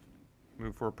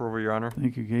 Move for approval, Your Honor.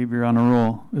 Thank you, Gabe. You're on a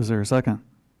roll. Is there a second?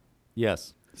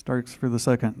 Yes. Starks for the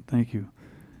second. Thank you.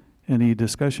 Any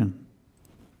discussion?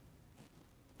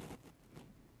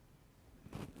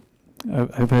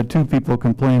 I've had two people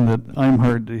complain that I'm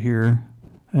hard to hear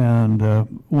and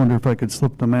wonder if I could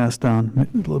slip the mask down.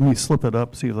 Let me slip it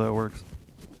up, see if that works.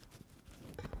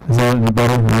 Is that any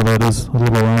better? No, that is a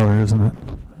little louder, isn't it?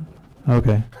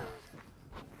 Okay.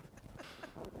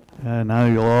 And now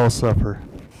you'll all suffer.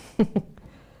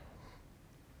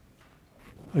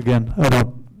 Again, I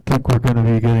don't think we're going to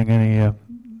be getting any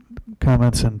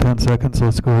comments in 10 seconds.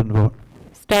 Let's go ahead and vote.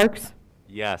 Starks,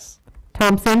 Yes.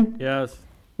 Thompson, Yes.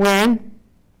 Weirin,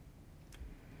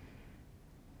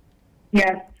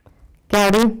 Yes.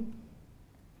 Gowdy,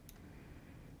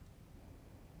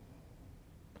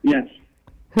 Yes.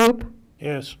 Hoop,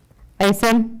 Yes.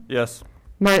 Isom, Yes.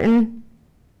 Martin,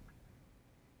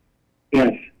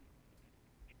 Yes.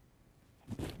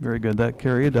 Very good. That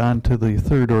carried. On to the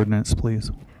third ordinance,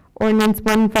 please. Ordinance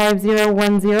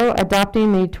 15010,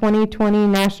 adopting the 2020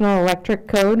 National Electric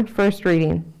Code, first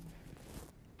reading.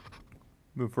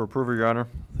 Move for approval, Your Honor.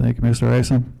 Thank you, Mr.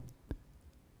 Isom.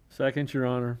 Second, Your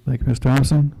Honor. Thank you, Mr.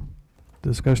 Thompson.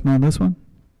 Discussion on this one?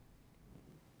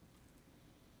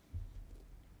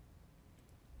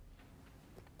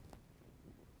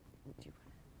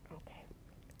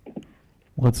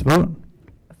 Let's vote.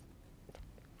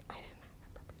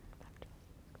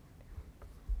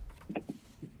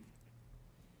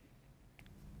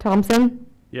 Thompson,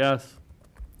 Yes.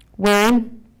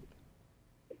 Weirin,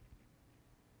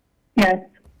 Yes.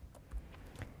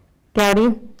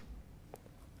 Gowdy,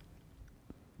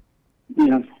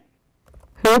 Yes.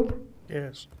 Hoop,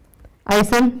 Yes.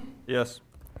 Isom, Yes.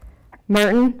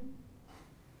 Martin,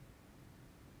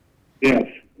 Yes.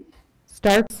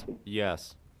 Starks,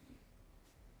 Yes.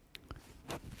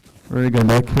 Very good.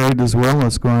 That carried as well.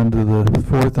 Let's go on to the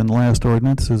fourth and last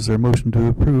ordinance. Is there a motion to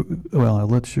approve? Well, I'll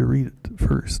let you read it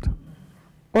first.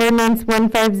 Ordinance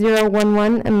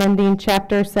 15011, amending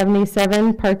Chapter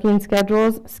 77, parking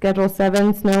schedules, Schedule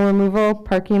 7, snow removal,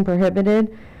 parking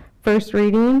prohibited, first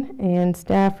reading, and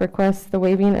staff requests the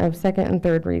waiving of second and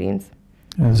third readings.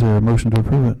 Is there a motion to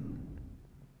approve it?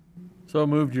 So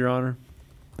moved, Your Honor.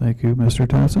 Thank you, Mr.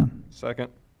 Thompson. Second.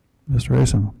 Mr.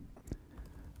 Isom.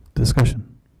 Discussion.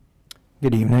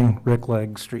 Good evening, Rick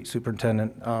Legg, Street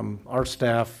Superintendent. Our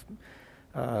staff,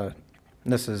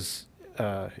 this is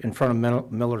in front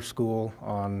of Miller School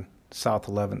on South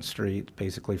 11th Street,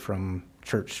 basically from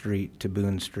Church Street to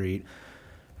Boone Street.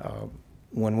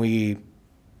 When we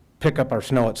pick up our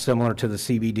snow, it's similar to the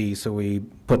CBD, so we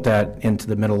put that into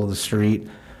the middle of the street.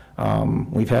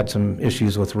 We've had some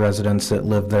issues with residents that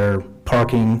live there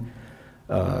parking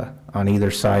on either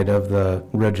side of the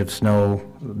ridge of snow,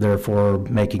 therefore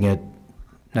making it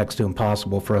next to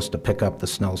impossible for us to pick up the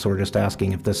snow. So we're just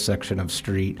asking if this section of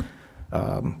street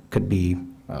could be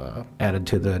added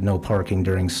to the no parking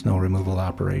during snow removal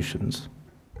operations.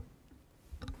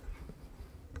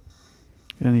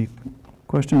 Any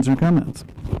questions or comments?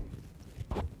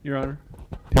 Your Honor.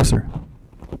 Yes, sir.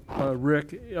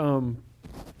 Rick,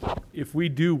 if we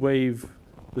do waive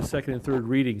the second and third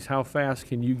readings, how fast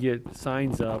can you get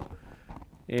signs up?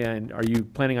 And are you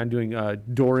planning on doing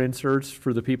door inserts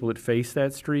for the people that face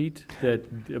that street that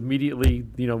immediately,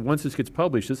 you know, once this gets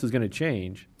published, this is going to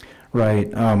change?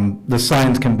 Right. The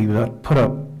signs can be put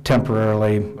up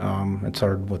temporarily. It's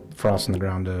hard with frost on the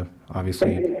ground to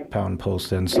obviously pound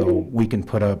posts in, so we can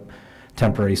put up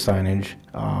temporary signage.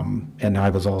 And I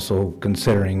was also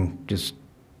considering, just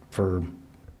for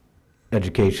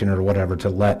education or whatever, to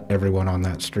let everyone on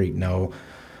that street know.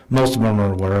 Most of them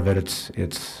are aware of it.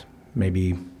 It's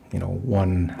maybe, you know,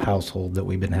 one household that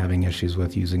we've been having issues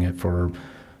with using it for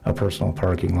a personal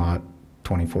parking lot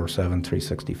 24/7,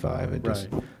 365. It just,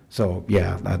 Right. So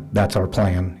yeah, that's our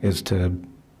plan, is to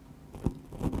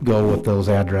go with those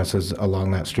addresses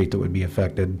along that street that would be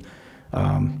affected,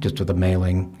 just with a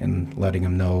mailing and letting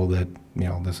them know that, you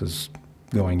know, this is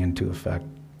going into effect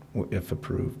if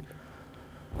approved.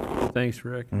 Thanks,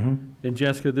 Rick. Mm-hmm. And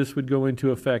Jessica, this would go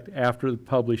into effect after it's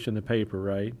published in the paper,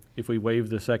 right? If we waive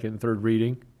the second and third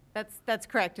reading? That's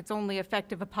correct. It's only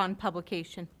effective upon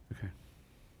publication. Okay.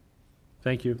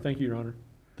 Thank you. Thank you, Your Honor.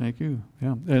 Thank you.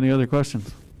 Yeah. Any other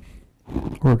questions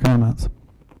or comments?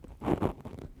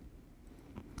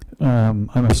 I'm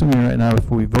assuming right now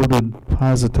if we voted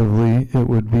positively, it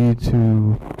would be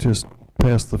to just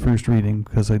pass the first reading,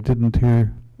 because I didn't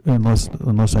hear, unless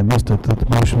I missed it, that the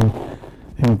motion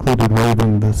included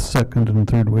waiving the second and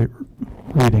third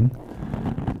reading.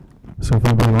 So if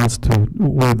anybody wants to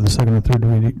waive the second and third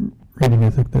reading, I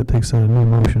think that takes a new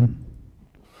motion.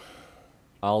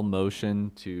 I'll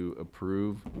motion to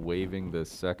approve waiving the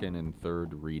second and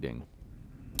third reading.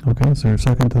 Okay, is there a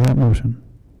second to that motion?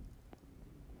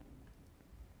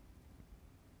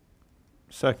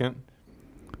 Second.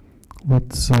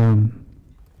 Let's, well,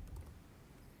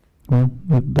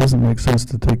 it doesn't make sense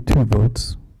to take two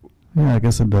votes. Yeah, I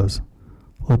guess it does.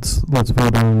 Let's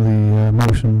vote on the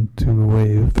motion to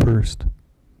waive first.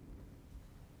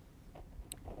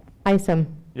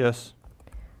 Isom. Yes.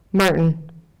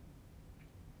 Martin.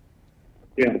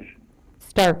 Yes.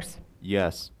 Starks.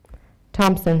 Yes.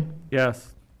 Thompson.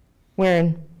 Yes.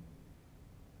 Weirin.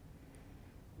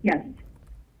 Yes.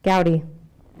 Gowdy.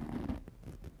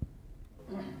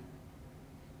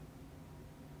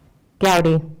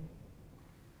 Gowdy.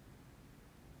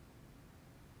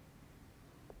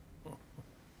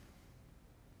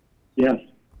 Yes.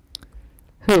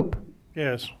 Hoop.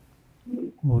 Yes.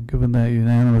 Well, given that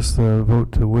unanimous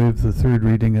vote to waive the third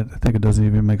reading, I think it doesn't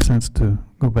even make sense to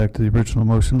go back to the original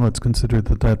motion. Let's consider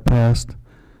that passed,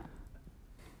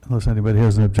 unless anybody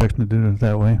has an objection to doing it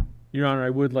that way. Your Honor, I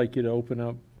would like you to open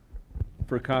up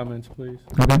for comments, please.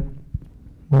 Okay.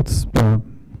 Let's,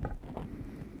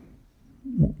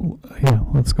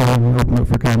 let's go ahead and open up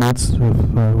for comments. If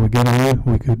we get any,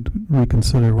 we could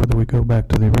reconsider whether we go back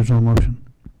to the original motion.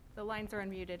 The lines are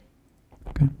unmuted.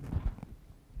 Okay.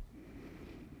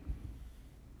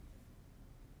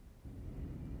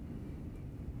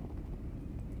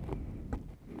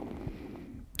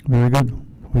 Very good.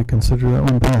 We consider that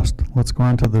one passed. Let's go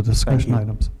on to the discussion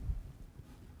items.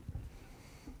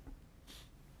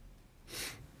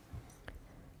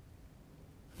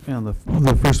 And the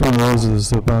first one of those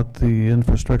is about the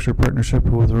infrastructure partnership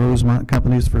with Rosemont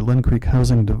Companies for Lynn Creek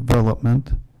Housing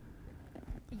Development.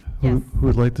 Yes. Who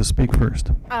would like to speak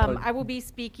first? I will be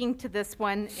speaking to this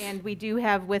one, and we do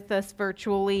have with us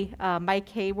virtually Mike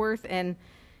Hayworth and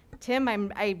Tim.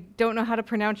 I don't know how to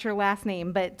pronounce your last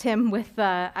name, but Tim with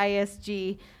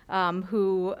ISG,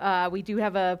 who we do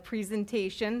have a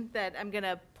presentation that I'm going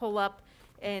to pull up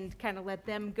and kind of let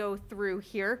them go through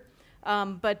here.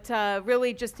 But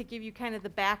really, just to give you kind of the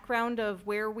background of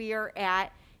where we are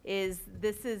at, is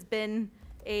this has been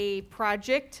a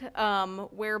project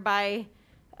whereby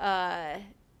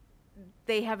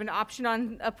they have an option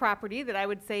on a property that I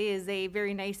would say is a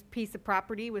very nice piece of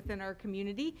property within our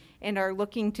community, and are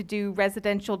looking to do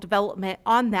residential development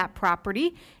on that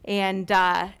property, and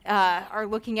are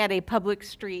looking at a public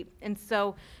street. And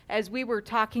so as we were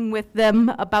talking with them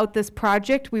about this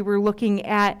project, we were looking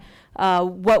at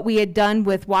what we had done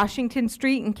with Washington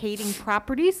Street and Kading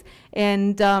Properties,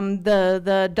 and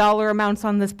the dollar amounts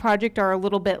on this project are a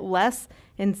little bit less.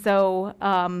 And so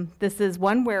this is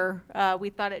one where we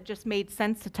thought it just made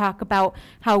sense to talk about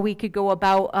how we could go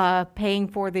about paying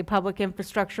for the public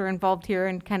infrastructure involved here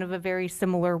in kind of a very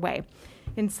similar way.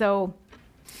 And so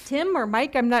Tim or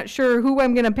Mike, I'm not sure who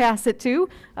I'm going to pass it to,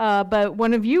 but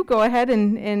one of you go ahead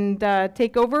and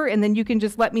take over, and then you can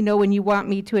just let me know when you want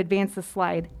me to advance the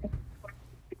slide.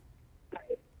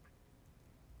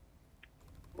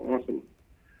 Awesome.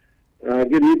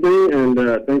 Good evening,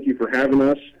 and thank you for having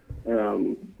us.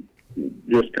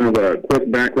 Just kind of a quick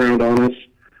background on us.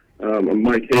 I'm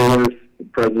Mike Hayworth,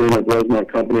 president of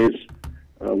Rosemont Companies,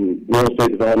 real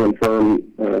estate development firm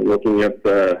looking at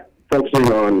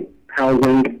focusing on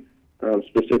housing,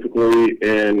 specifically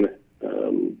in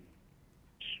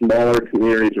smaller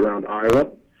communities around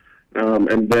Iowa.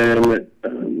 And then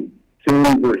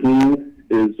Tim Verheen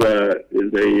is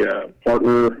a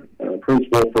partner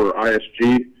principal for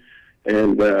ISG,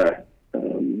 and they're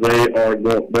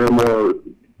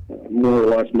more or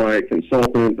less my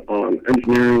consultant on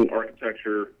engineering,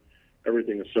 architecture,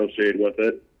 everything associated with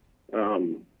it.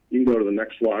 You can go to the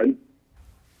next slide.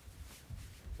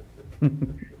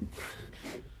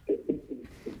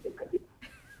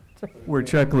 We're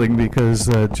chuckling because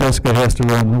Jessica has to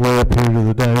run way up here to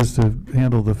the dais to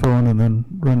handle the phone and then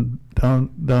run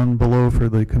down below for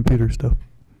the computer stuff.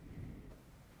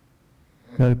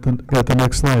 Got the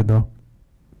next slide, though.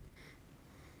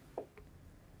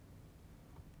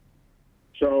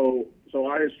 So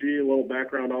ISG, a little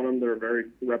background on them. They're a very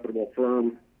reputable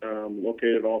firm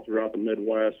located all throughout the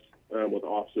Midwest with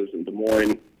offices in Des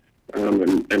Moines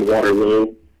and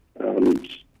Waterloo and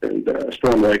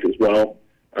Storm Lake as well.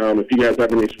 If you guys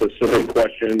have any specific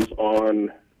questions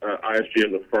on ISG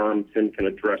as a firm, Tim can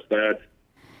address that.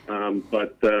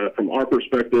 But from our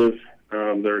perspective,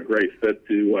 they're a great fit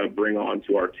to bring on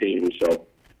to our team. So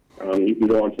you can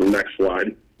go on to the next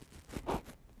slide.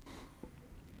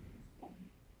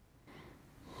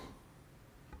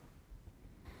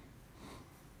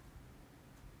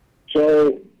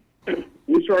 So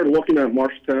we started looking at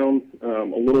Marshalltown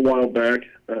a little while back,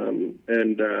 and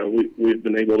we've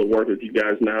been able to work with you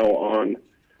guys now on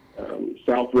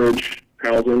Southridge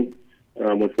housing,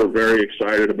 which we're very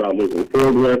excited about moving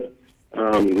forward with.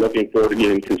 Looking forward to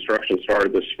getting construction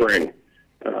started this spring.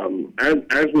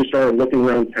 As we started looking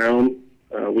around town,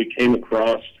 we came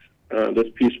across this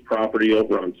piece of property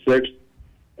over on 6th.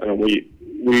 We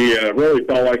really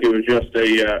felt like it was just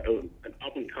an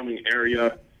up-and-coming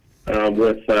area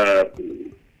with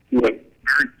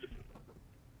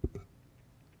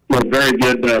very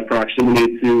good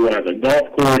proximity to the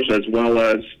golf course as well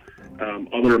as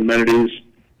other amenities.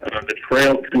 The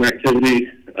trail connectivity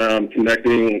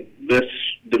connecting this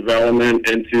development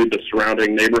into the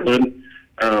surrounding neighborhood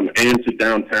and to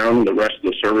downtown and the rest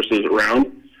of the services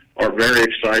around are very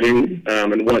exciting,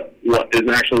 and what is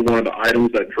actually one of the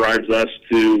items that drives us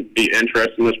to be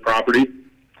interested in this property.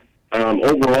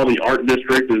 Overall, the art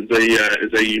district is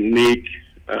a unique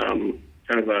kind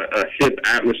of a hip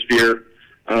atmosphere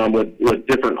with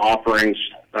different offerings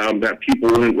that people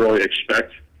wouldn't really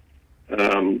expect.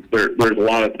 There's a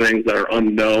lot of things that are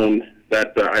unknown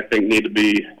that I think need to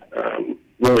be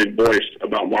really voiced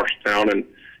about Marshalltown,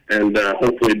 and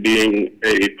hopefully being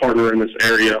a partner in this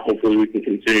area, hopefully we can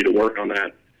continue to work on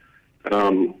that.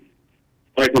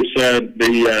 Like we said,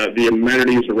 the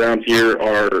amenities around here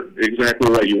are exactly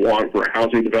what you want for a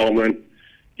housing development.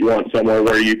 You want somewhere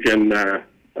where you can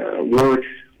work,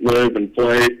 live, and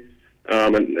play,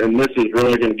 and this is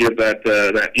really going to give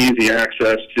that easy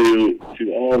access to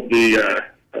all of the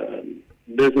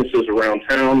businesses around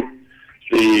town,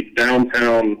 the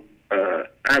downtown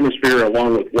atmosphere,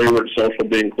 along with Wayward Social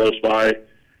being close by,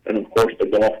 and of course the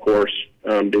golf course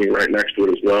being right next to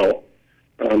it as well.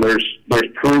 There's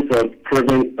proof of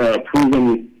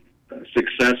proven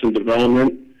success and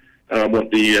development with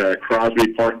the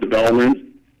Crosby Park development.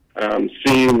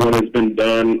 Seeing what has been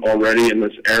done already in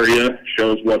this area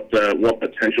shows what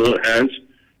potential it has,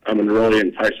 and really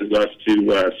entices us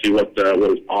to see what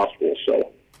is possible.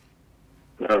 So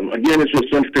again, it's just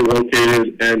centrally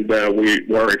located, and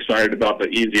we're excited about the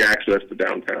easy access to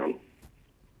downtown.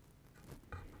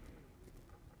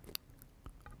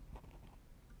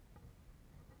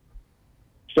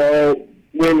 So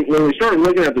when we started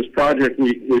looking at this project,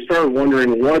 we started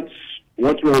wondering what's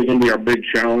really going to be our big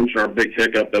challenge, our big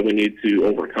hiccup that we need to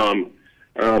overcome.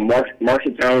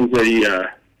 Marshalltown is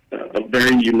a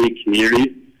very unique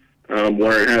community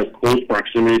where it has close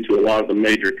proximity to a lot of the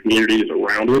major communities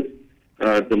around it.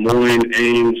 Des Moines,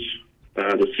 Ames,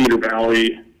 the Cedar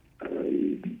Valley,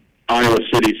 Iowa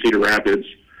City, Cedar Rapids.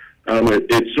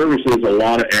 It services a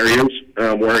lot of areas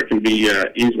where it can be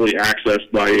easily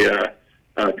accessed by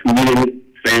commuting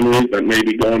families that may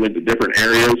be going into different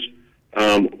areas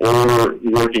or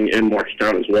working in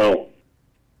Marshalltown as well.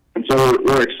 And so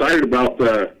we're excited about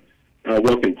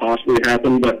what can possibly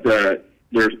happen, but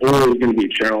there's always going to be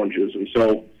challenges. And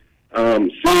so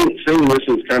seeing this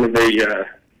as kind of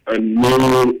a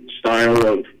new style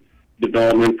of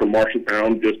development for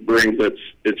Marshalltown just brings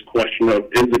its question of,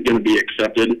 is it going to be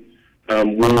accepted?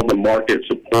 Will the market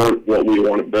support what we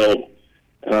want to build?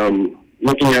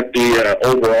 Looking at the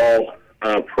overall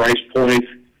price point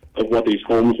of what these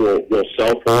homes will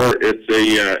sell for,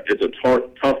 it's a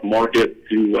tough market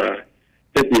to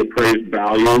hit the appraised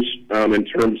values in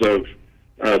terms of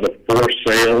the for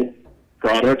sale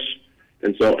products.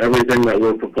 And so everything that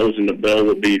we're proposing to build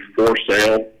would be for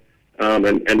sale.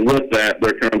 And with that,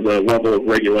 there comes a level of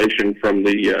regulation from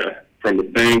the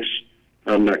banks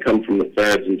that comes from the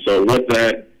feds. And so with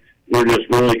that, we're just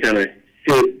really kind of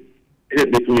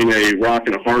hit between a rock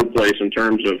and a hard place in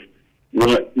terms of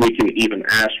what we can even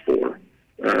ask for.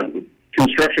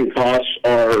 Construction costs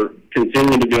are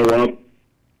continuing to go up.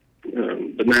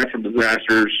 The natural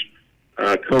disasters,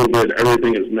 COVID,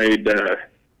 everything has made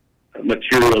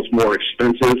materials more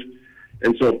expensive.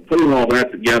 And so putting all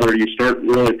that together, you start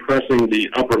really pressing the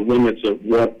upper limits of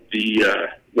what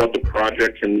the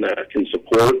project can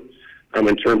support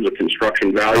in terms of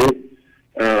construction value.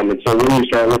 And so when you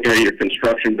start looking at your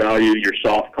construction value, your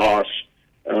soft costs,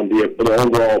 the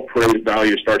overall appraised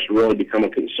value starts to really become a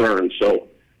concern. So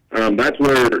that's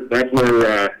where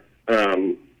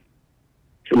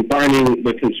combining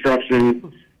the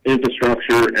construction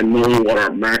infrastructure and knowing what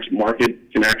our max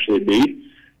market can actually be,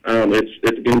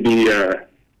 it's going to be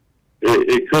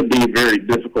it could be very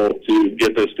difficult to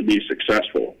get this to be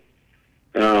successful.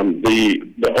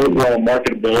 The overall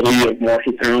marketability of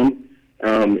Marshalltown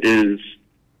is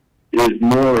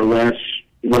more or less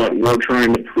what we're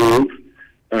trying to prove.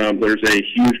 There's a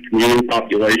huge commuting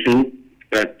population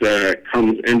that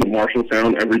comes into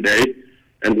Marshalltown every day,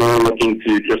 and we're looking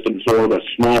to just absorb a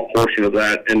small portion of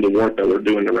that into work that we're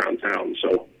doing around town.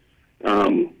 So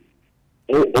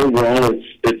overall,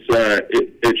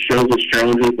 it shows us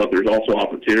challenges, but there's also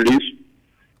opportunities.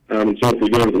 So if we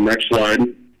go to the next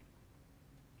slide.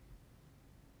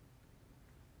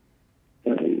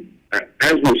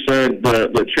 As we said,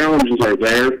 the challenges are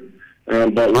there,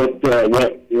 but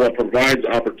what provides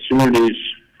opportunities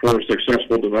for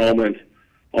successful development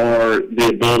are the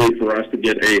ability for us to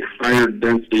get a higher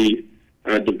density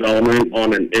development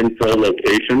on an infill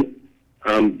location.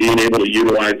 Being able to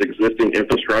utilize existing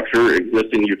infrastructure,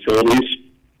 existing utilities,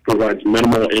 provides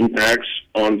minimal impacts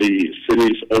on the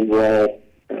city's overall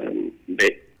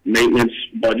maintenance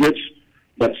budgets,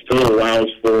 but still allows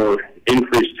for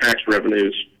increased tax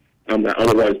revenues that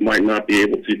otherwise might not be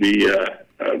able to be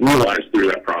realized through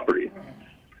that property.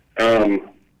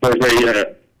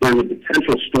 There's a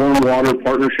potential stormwater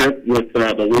partnership with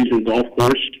the Legion Golf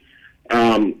Course.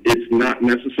 It's not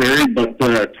necessary, but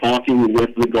talking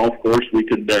with the golf course, we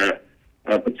could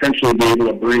potentially be able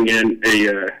to bring in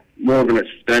a more of an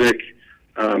aesthetic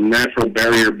natural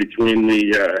barrier between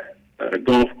the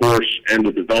golf course and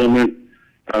the development,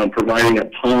 providing a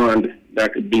pond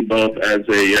that could be both as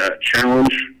a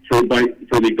challenge for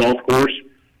the golf course,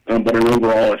 but an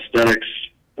overall aesthetics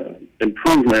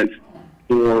improvement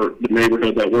for the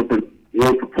neighborhood that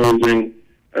we're proposing,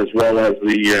 as well as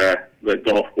the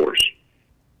golf course.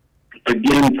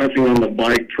 Again, touching on the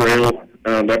bike trail,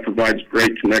 that provides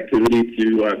great connectivity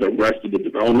to the rest of the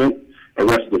development, the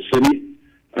rest of the city.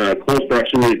 Close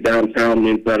proximity to downtown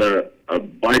means that a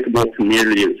bikeable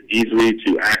community is easy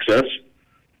to access.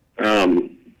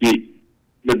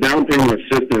 The down payment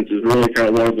assistance is really kind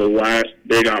of one of the last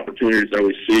big opportunities that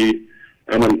we see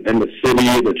in the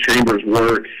city, the chamber's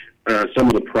work, some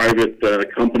of the private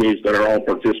companies that are all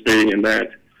participating in that.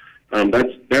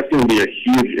 That's going to be a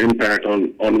huge impact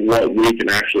on what we can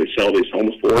actually sell these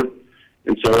homes for.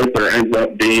 And so if there ends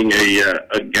up being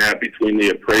a gap between the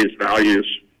appraised values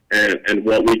and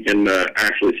what we can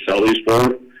actually sell these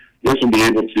for, this will be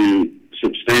able to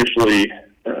substantially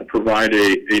provide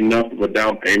enough of a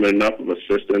down payment, enough of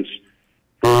assistance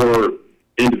for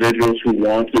individuals who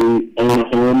want to own a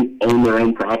home, own their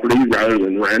own property rather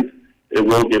than rent. It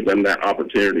will give them that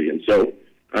opportunity. And so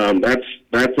that's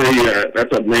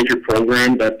a major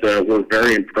program that we're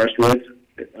very impressed with.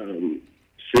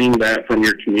 Seeing that from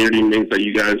your community means that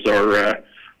you guys are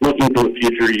looking for the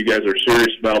future. You guys are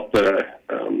serious about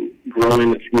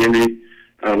growing the community,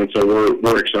 and so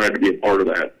we're excited to be a part of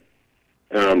that.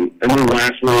 And then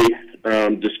lastly,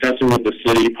 discussing with the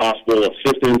city possible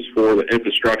assistance for the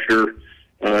infrastructure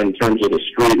in terms of the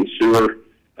street and sewer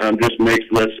just makes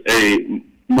this a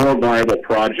more viable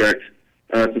project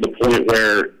to the point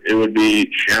where it would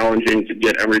be challenging to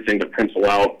get everything to pencil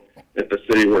out if the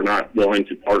city were not willing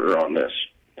to partner on this.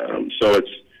 So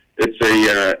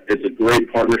it's a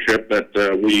great partnership that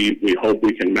we hope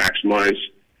we can maximize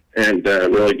and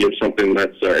really give something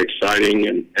that's exciting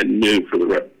and new for the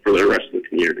rest of the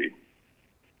community.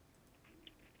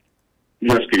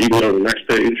 Jessica, you go to the next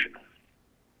page.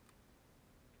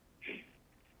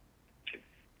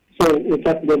 So we'll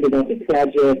talk a little bit about the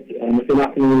project. If you're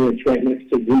not familiar, it's right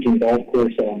next to Region Golf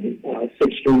Course on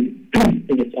 6th Street. I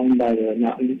think it's owned by the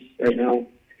Mountains right now.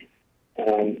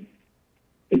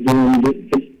 Again,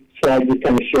 this slide just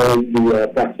kind of shows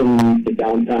the proximity to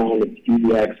downtown, its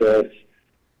easy access.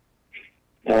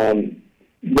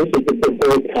 This is the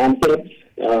proposed concepts.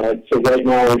 So right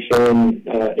now we're showing 8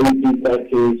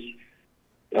 duplexes,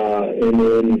 and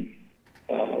then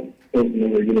those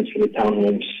number of units for the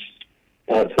townhomes.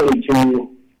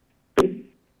 22.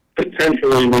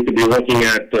 Potentially, we could be looking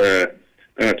at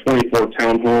 24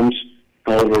 townhomes.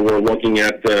 However, we're looking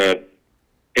at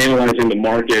analyzing the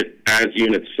market as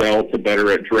units sell to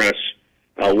better address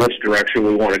which direction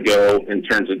we want to go in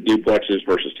terms of duplexes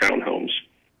versus townhomes.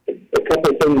 A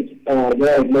couple of things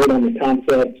that I've made on the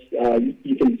concepts.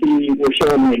 You can see we're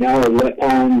showing right now a wet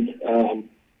pond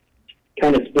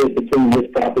kind of split between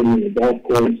this property and the golf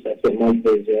course. That's what Mike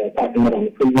was talking about on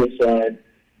the previous slide.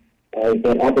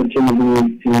 That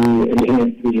opportunity to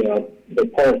enhance the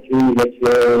part 3 that's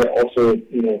there. Also,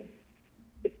 you know,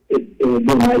 it would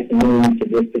be nice and new to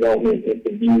this development with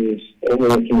the views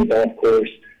overlooking the golf course.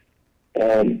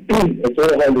 It's a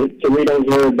little hard to read on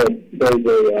here, but there's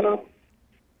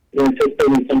we're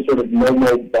anticipating some sort of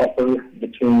no buffer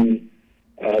between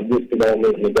this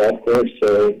development and the golf course.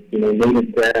 So, you know,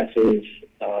 native grasses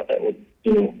that would,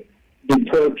 you know,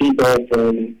 deter people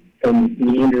from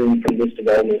meandering from this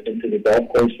development into the golf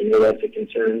course. We know that's a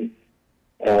concern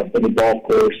for the golf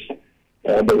course.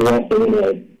 But we also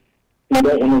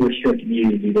don't want to restrict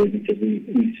views either, because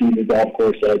we see the golf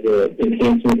course as an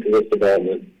enhancement to this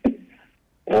development.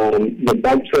 The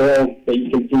bike trail that you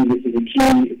can see, this is a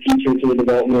key feature to the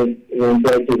development. Runs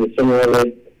right through the center of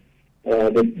it.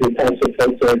 The types of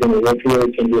folks that are going to work here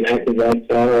can be an active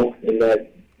lifestyle, and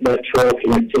that trail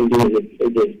connectivity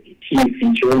is a key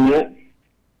feature in that.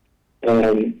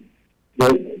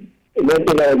 One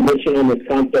thing I would mention on this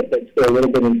concept that's still a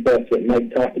little bit in flux that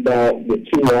Mike talked about, the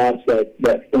 2 lots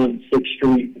that front 6th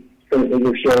Street, currently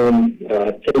we're showing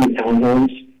 10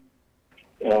 townhomes.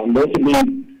 Those would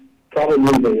be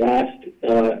probably the last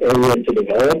area to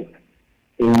develop.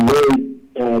 And really,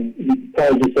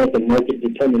 probably just let the market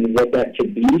determine what that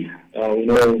could be. We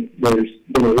know there's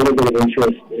been a little bit of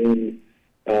interest in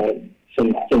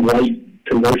some light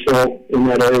commercial in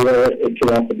that area. It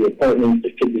could also be apartments,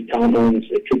 it could be townhomes,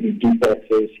 it could be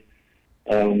duplexes.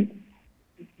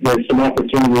 There's some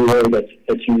opportunity there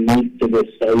that's unique to this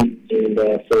site, and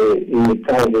so we would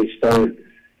probably start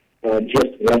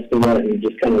just west of that and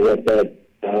just kind of let that,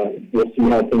 we'll see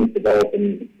how things develop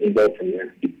and go from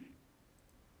there.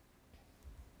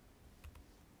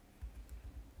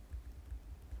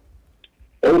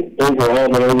 Overall,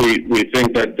 though, we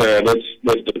think that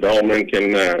this development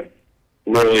can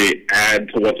really add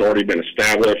to what's already been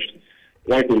established.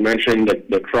 Like we mentioned,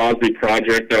 the Crosby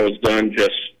project that was done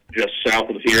just south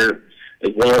of here, as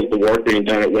well as the work being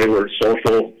done at Wayward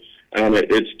Social.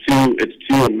 It's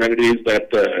two amenities that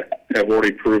have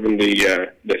already proven the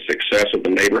success of the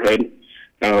neighborhood,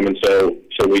 and so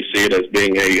we see it as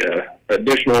being a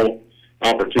additional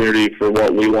opportunity for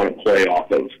what we want to play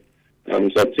off of.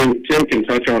 So Tim can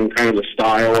touch on kind of the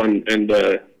style and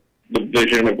the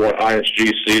vision of what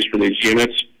ISG sees for these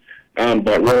units,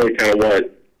 but really kind of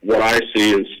what I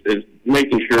see is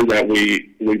making sure that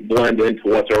we blend into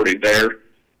what's already there,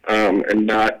 and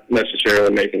not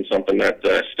necessarily making something that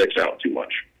sticks out too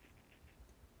much.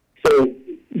 So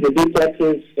the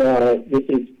duplexes, this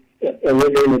is a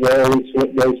rendering of those,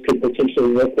 what those could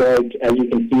potentially look like. As you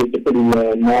can see, it's a pretty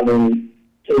modern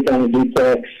take on a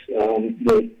duplex.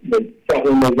 The front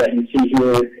windows that you see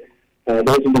here,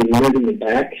 those will be mirrored in the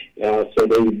back, so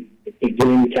they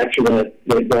again capture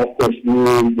the golf course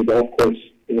view, the golf course,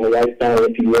 you know, lifestyle,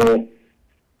 if you will.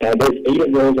 There's 8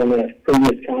 of those on the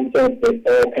previous concept that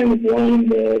all kind of line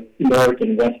the north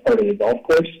and west part of the golf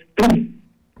course.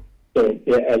 So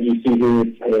yeah, as you see here,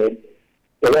 it's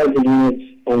the larger units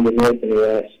on the north and the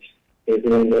west. There's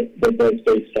one that does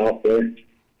face south there.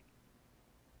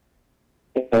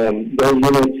 Those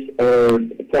units are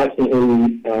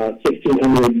approximately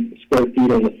 1,600 square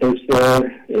feet on the first floor,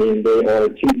 and they are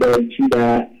 2-bed,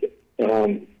 2-bath,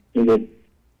 and we'll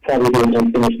probably do an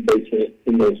unfinished basement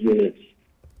in those units.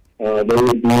 They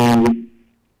would be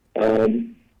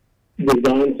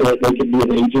designed so that they could be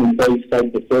an aging place type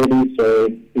facility, so,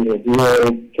 you know, zero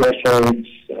thresholds,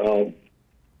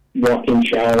 walk-in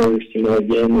showers,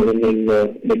 again, limiting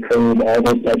the curb, all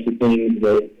those types of things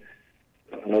that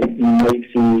you might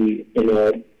see in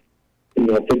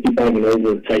a 55 and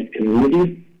over type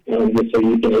community, just so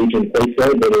you can age in place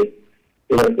there. But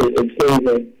it's things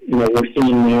that we're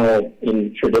seeing now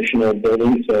in traditional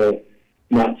buildings, so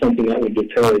not something that would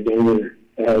deter a younger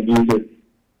user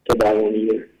to buy one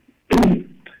either.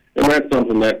 And that's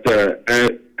something that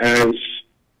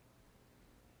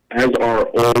as our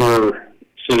older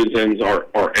citizens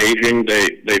are aging,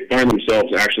 they find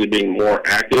themselves actually being more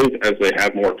active as they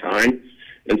have more time.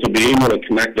 And so being able to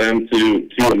connect them to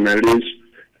amenities,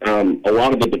 a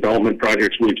lot of the development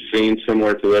projects we've seen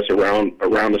similar to this around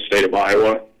the state of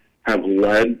Iowa have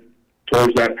led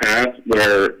towards that path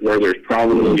where there's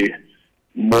probably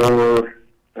more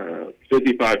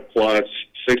 55 plus,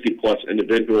 60 plus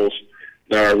individuals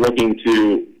that are looking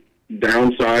to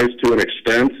downsize to an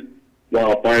extent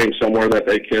while finding somewhere that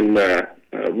they can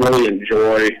really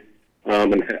enjoy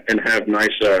and have nice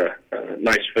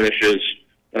finishes,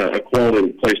 a quality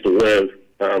place to live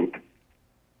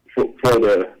for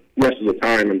the rest of the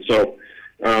time. And so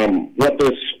what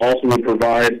this also would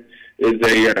provide is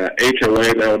a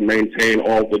HOA that would maintain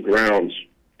all the grounds.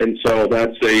 And so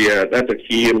that's a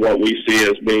key in what we see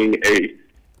as being a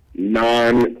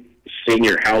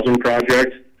non-senior housing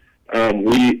project.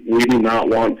 We do not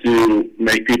want to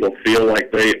make people feel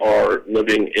like they are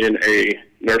living in a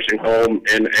nursing home,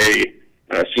 in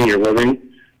a senior living.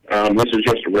 This is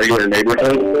just a regular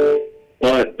neighborhood,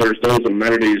 but there's those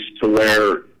amenities to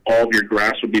where all of your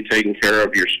grass would be taken care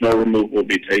of, your snow removal will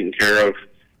be taken care of,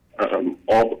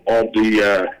 all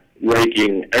the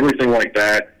raking, everything like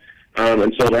that.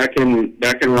 And so that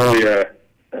can really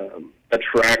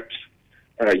attract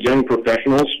young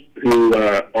professionals who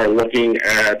are looking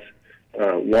at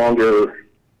longer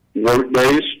work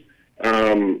days,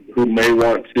 who may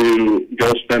want to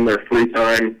go spend their free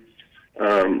time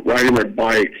riding their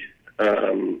bike,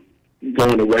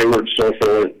 going to Wayward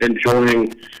Social,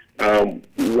 enjoying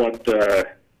what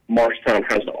Marshalltown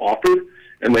has to offer,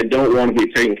 and they don't want to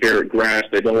be taking care of grass,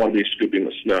 they don't want to be scooping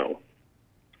the snow.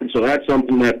 And so that's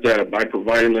something that by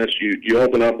providing this, you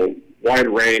open up a wide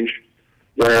range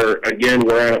where, again,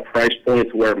 we're at a price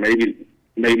point where maybe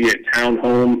a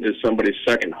townhome is somebody's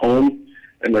second home,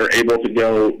 and they're able to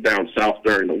go down south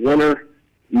during the winter,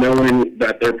 knowing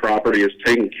that their property is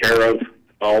taken care of,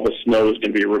 all the snow is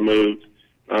going to be removed,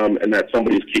 and that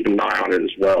somebody's keeping an eye on it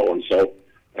as well. And so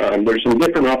there's some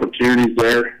different opportunities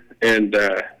there, and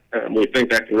we think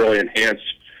that can really enhance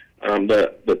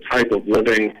the type of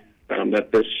living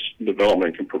that this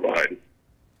development can provide.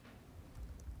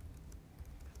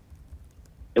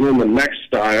 And then the next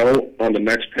style on the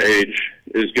next page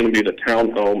is going to be the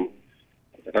townhome.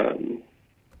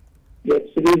 Yep,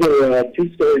 so these are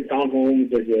two-story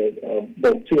townhomes. There's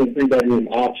both 2 and 3 bedroom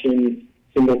options,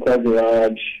 single-car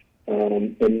garage,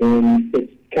 and then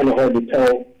it's kind of hard to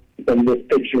tell from this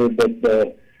picture, but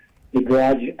the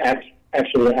garage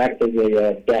actually acts as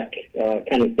a deck,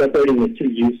 kind of separating the 2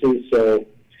 uses. So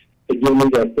again,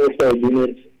 these are 4-star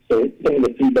units. So some of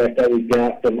the feedback that we've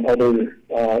got from other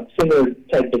similar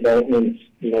type developments,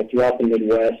 throughout the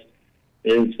Midwest,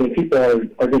 is when people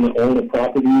are going to own a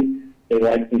property, they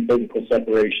like some physical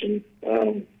separation.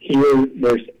 Here,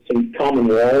 there's some common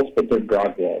walls, but they're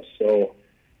garage walls. So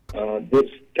this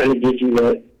kind of gives you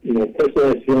that,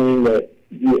 personalized feeling that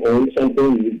you own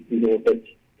something. That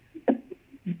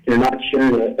you're not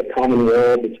sharing a common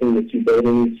wall between the 2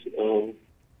 buildings.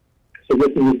 So this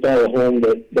is the style of home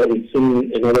that we've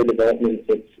seen in other developments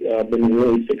that's been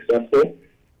really successful.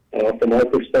 From our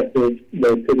perspective,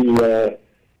 they're pretty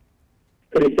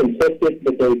simplistic,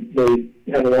 but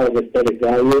they have a lot of aesthetic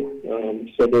value.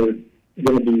 So they're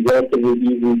going to be relatively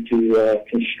easy to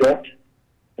construct,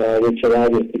 which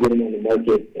allows us to get them on the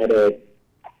market at a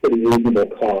pretty reasonable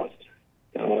cost.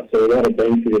 So a lot of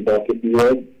bang for your buck, if you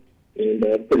would,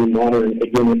 and pretty modern,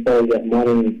 again, as far as that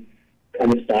modern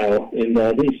kind of style. And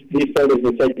these photos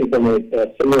were taken from a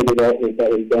similar development that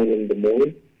was done in Des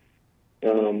Moines.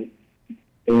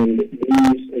 And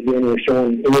these, again, we're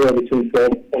showing anywhere between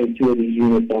 12.2 of these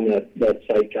units on that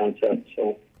site concept.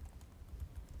 So.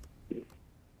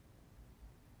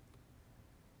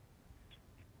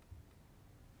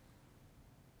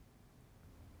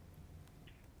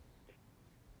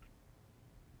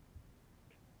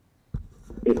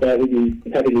 With that, we'd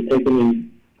be happy to take any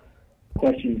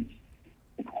questions.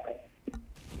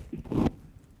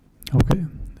 Okay,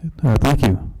 thank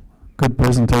you. Good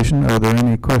presentation. Are there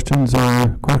any questions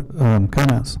or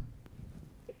comments?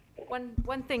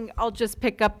 One thing I'll just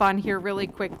pick up on here really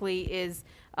quickly is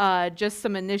just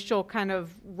some initial kind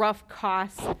of rough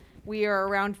costs we are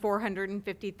around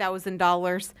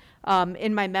 $450,000.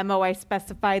 In my memo, I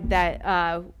specified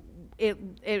that it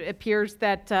appears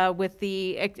that with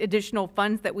the additional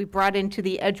funds that we brought into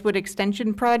the Edgewood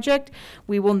Extension project,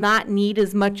 we will not need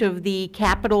as much of the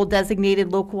capital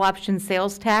designated local option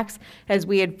sales tax as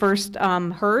we had first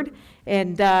heard.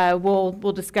 And we'll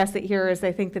discuss it here as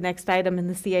I think the next item in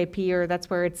the CIP, or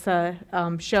that's where it's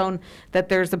shown that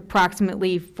there's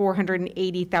approximately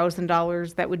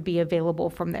 $480,000 that would be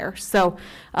available from there. So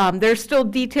there's still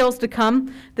details to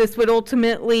come. This would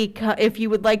ultimately, if you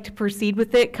would like to proceed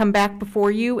with it, come back before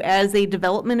you as a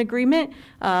development agreement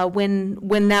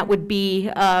when that would be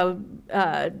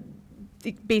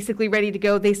basically ready to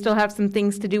go. They still have some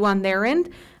things to do on their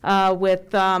end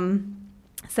with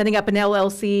setting up an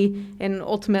LLC and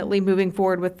ultimately moving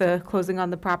forward with the closing on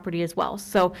the property as well.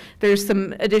 So there's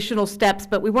some additional steps,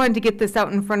 but we wanted to get this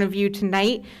out in front of you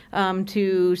tonight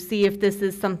to see if this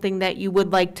is something that you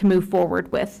would like to move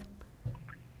forward with.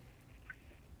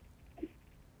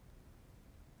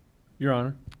 Your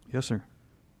Honor. Yes, sir.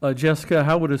 Jessica,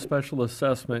 how would a special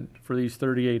assessment for these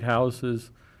 38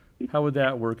 houses, how would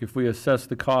that work if we assess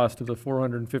the cost of the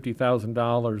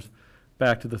 $450,000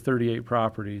 back to the 38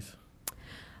 properties?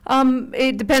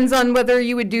 It depends on whether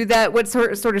you would do that, what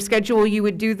sort of schedule you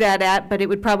would do that at, but it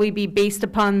would probably be based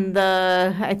upon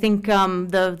the, I think,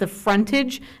 the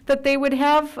frontage that they would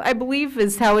have, I believe,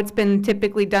 is how it's been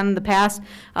typically done in the past.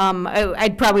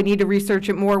 I'd probably need to research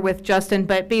it more with Justin,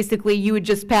 but basically you would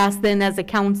just pass then as a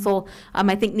council,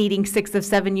 I think needing six of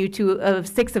seven of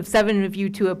you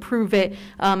to approve it,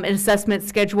 an assessment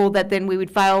schedule that then we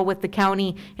would file with the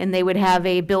county, and they would have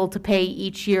a bill to pay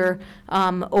each year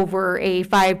over a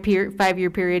 5-year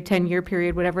period, 10-year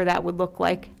period, whatever that would look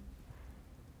like.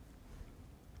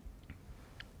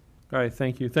 All right,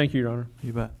 thank you. Thank you, Your Honor.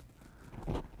 You bet.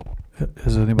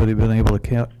 Has anybody been able to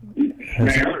count?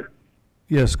 Mayor?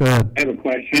 Yes, go ahead. I have a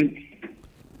question.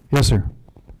 Yes, sir.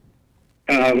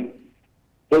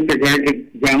 With regard to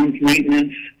grounds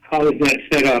maintenance, how is that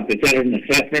set up? Is that an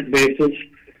assessment basis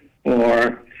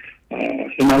or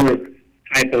some other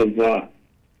type of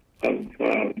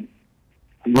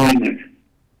agreement?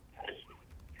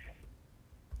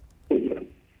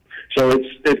 So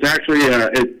it's actually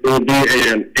it will be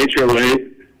an HOA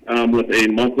with a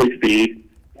monthly fee,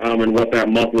 and what that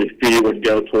monthly fee would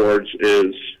go towards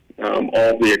is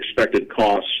all the expected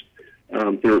costs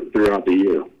throughout the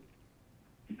year.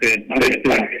 Okay.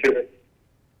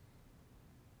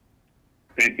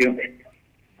 Thank you.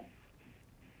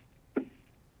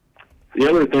 The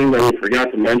other thing that we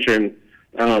forgot to mention,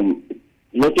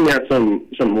 looking at some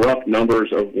rough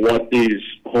numbers of what these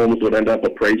homes would end up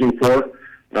appraising for,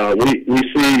 we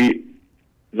see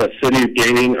the city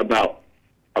gaining about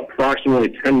approximately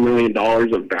 $10 million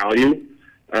of value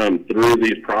through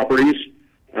these properties,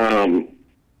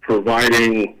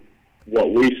 providing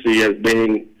what we see as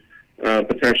being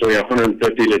potentially $150,000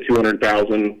 to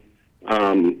 $200,000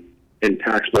 in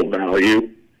taxable value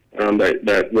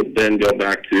that would then go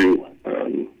back to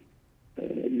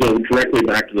go directly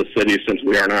back to the city, since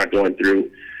we are not going through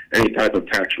any type of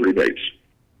tax rebates.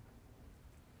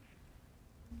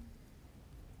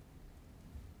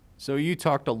 So you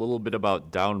talked a little bit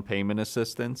about down payment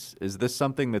assistance. Is this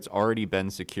something that's already been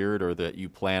secured or that you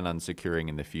plan on securing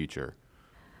in the future?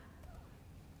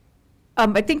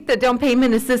 I think the down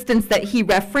payment assistance that he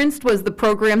referenced was the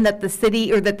program that the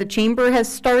city or that the chamber has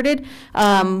started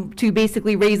to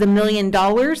basically raise $1 million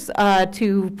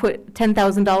to put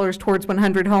 $10,000 towards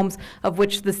 100 homes, of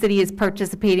which the city is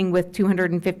participating with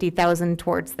 $250,000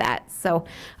 towards that. So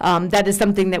that is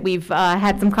something that we've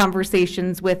had some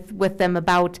conversations with them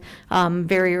about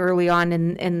very early on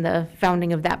in the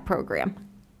founding of that program.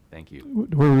 Thank you.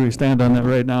 Where do we stand on that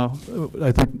right now?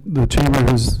 I think the chamber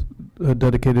has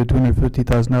dedicated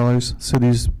 $250,000.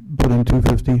 Cities put in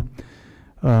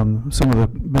 $250,000. Some of the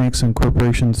banks and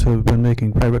corporations have been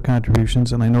making private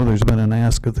contributions, and I know there's been an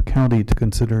ask of the county to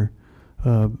consider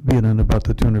being in about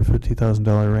the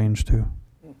 $250,000 range too.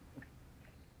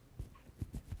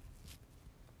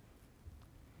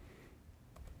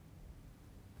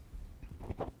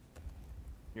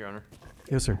 Your Honor.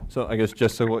 Yes, sir. So I guess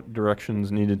just so what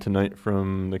directions needed tonight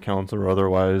from the council or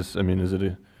otherwise? I mean, is it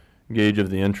a gauge of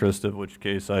the interest, of which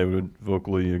case I would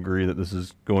vocally agree that this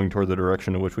is going toward the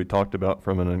direction of which we talked about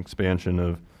from an expansion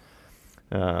of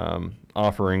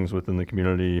offerings within the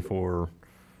community for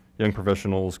young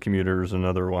professionals, commuters, and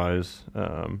otherwise.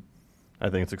 I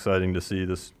think it's exciting to see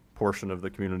this portion of the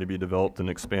community be developed and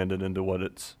expanded into what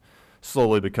it's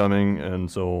slowly becoming.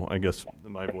 And so I guess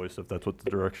my voice, if that's what the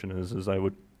direction is I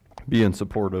would be in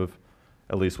support of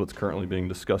at least what's currently being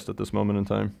discussed at this moment in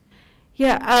time.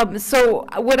 Yeah, so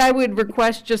what I would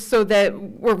request, just so that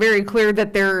we're very clear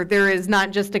that there is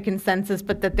not just a consensus,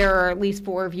 but that there are at least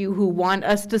 4 of you who want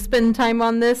us to spend time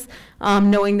on this,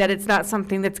 knowing that it's not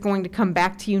something that's going to come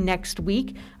back to you next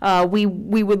week. We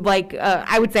would like,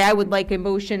 I would say I would like a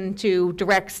motion to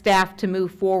direct staff to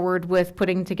move forward with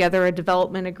putting together a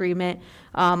development agreement.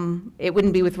 It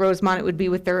wouldn't be with Rosemont, it would be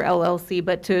with their LLC,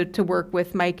 but to work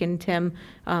with Mike and Tim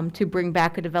to bring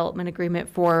back a development agreement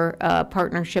for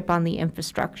partnership on the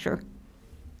infrastructure.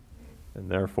 And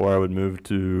therefore, I would move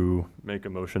to make a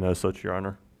motion as such, Your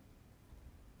Honor.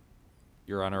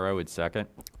 Your Honor, I would second.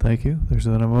 Thank you. There's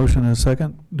a motion and a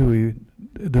second.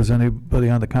 Does anybody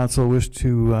on the council wish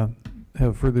to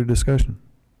have further discussion?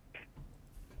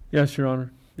 Yes, Your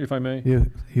Honor, if I may.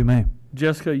 You may.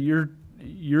 Jessica,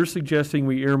 you're suggesting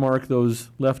we earmark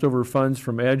those leftover funds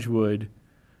from Edgewood.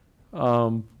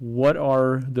 What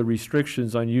are the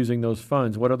restrictions on using those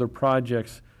funds? What other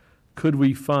projects could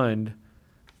we fund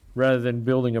rather than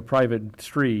building a private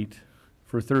street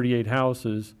for 38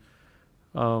 houses?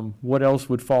 What else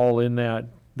would fall in that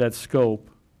scope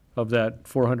of that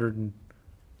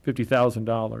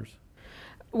 $450,000?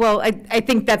 Well, I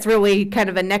think that's really kind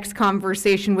of a next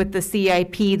conversation with the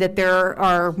CIP, that there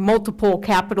are multiple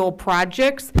capital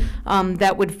projects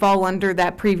that would fall under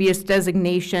that previous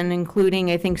designation,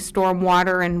 including, I think,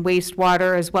 stormwater and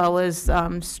wastewater, as well as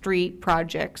street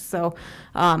projects. So,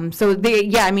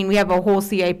 yeah, I mean, we have a whole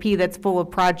CIP that's full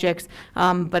of projects,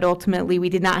 but ultimately we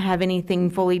did not have anything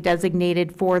fully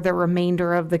designated for the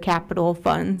remainder of the capital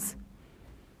funds.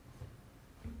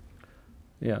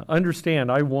 Yeah,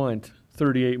 understand, I want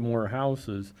 38 more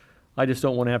houses. I just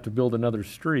don't want to have to build another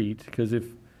street, because if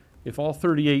all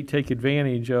 38 take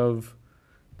advantage of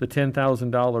the $10,000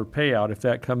 payout, if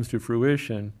that comes to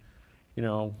fruition, you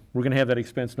know, we're going to have that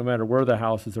expense no matter where the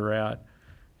houses are at.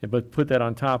 But put that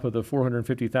on top of the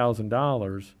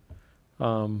 $450,000,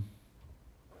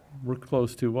 we're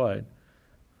close to what?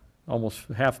 Almost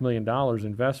 $500,000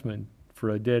 investment for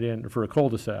a dead end, for a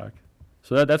cul-de-sac.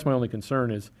 So that's my only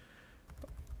concern is,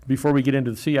 before we get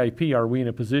into the CIP, are we in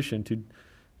a position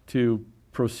to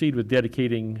proceed with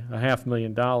dedicating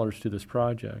 $500,000 to this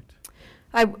project?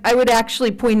 I would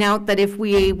actually point out that if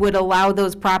we would allow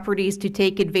those properties to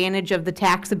take advantage of the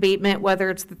tax abatement, whether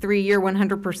it's the 3-year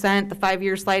 100%, the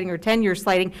 5-year sliding, or 10-year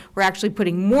sliding, we're actually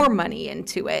putting more money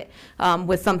into it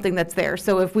with something that's there.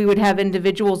 So if we would have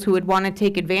individuals who would want to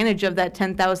take advantage of that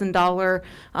 $10,000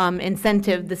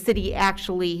 incentive, the city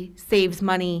actually saves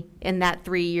money in that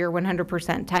 3-year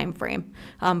 100% time frame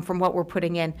from what we're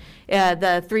putting in.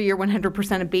 The 3-year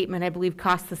 100% abatement, I believe,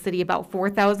 costs the city about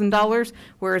 $4,000,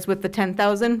 whereas with the $10,000,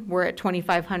 we're at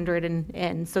 $2,500,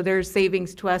 and so there's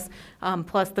savings to us,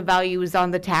 plus the value is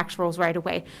on the tax rolls right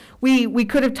away. We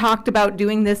could have talked about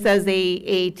doing this as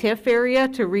a TIF area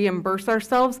to reimburse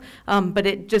ourselves, but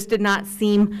it just did not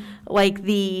seem like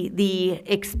the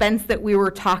expense that we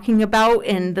were talking about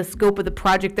and the scope of the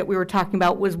project that we were talking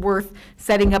about was worth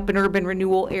setting up an urban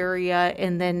renewal area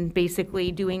and then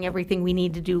basically doing everything we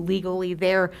need to do legally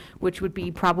there, which would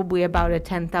be probably about a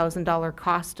 $10,000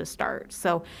 cost to start.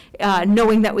 So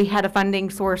knowing that we had a funding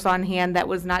source on hand that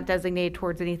was not designated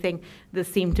towards anything,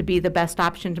 this seemed to be the best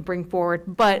option to bring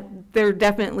forward. But there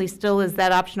definitely still is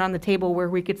that option on the table where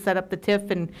we could set up the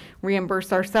TIF and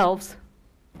reimburse ourselves.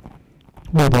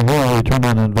 Well, the real return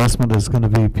on investment is going to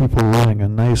be people living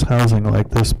in nice housing like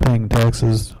this, paying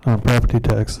taxes on property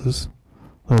taxes.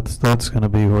 That's going to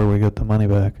be where we get the money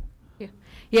back.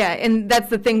 Yeah, and that's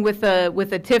the thing with a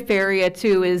TIF area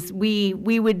too, is we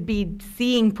would be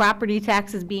seeing property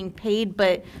taxes being paid,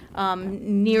 but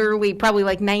nearly, probably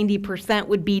like 90%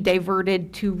 would be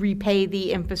diverted to repay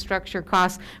the infrastructure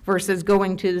costs versus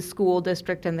going to the school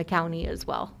district and the county as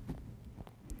well.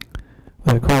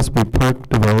 The Crosby Park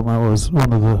development was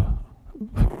one of the,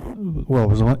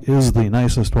 is the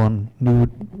nicest one, new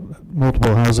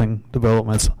multiple housing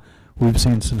developments we've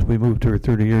seen since we moved here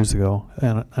 30 years ago,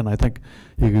 and I think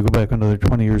you could go back another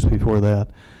 20 years before that,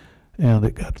 and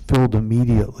it got filled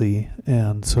immediately,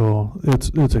 and so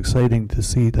it's exciting to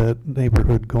see that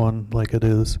neighborhood going like it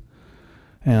is.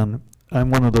 And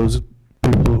I'm one of those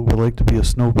people who would like to be a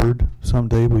snowbird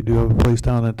someday. We do have a place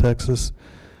down in Texas.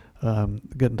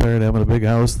 Getting tired of having a big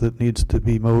house that needs to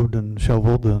be mowed and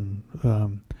shoveled, and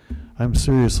I'm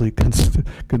seriously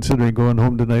considering going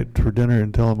home tonight for dinner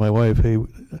and telling my wife, hey,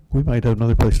 we might have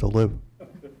another place to live.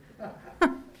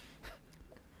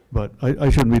 But I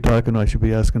shouldn't be talking, I should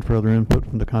be asking for other input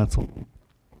from the council.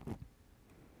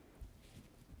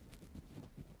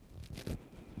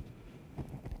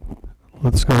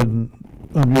 Let's go ahead and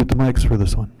unmute the mics for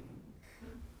this one.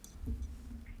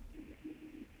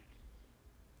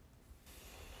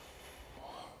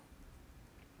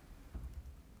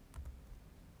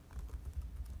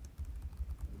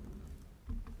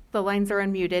 The lines are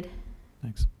unmuted.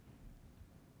 Thanks.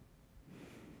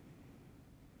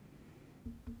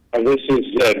 This is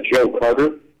Joe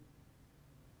Carter.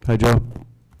 Hi, Joe.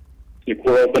 If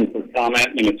we're open for comment,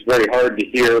 and it's very hard to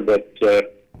hear, but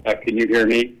can you hear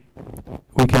me?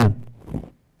 We can.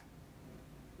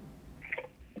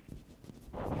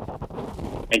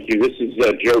 Thank you. This is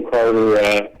Joe Carter,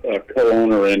 a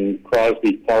co-owner in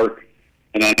Crosby Park,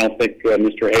 and I don't think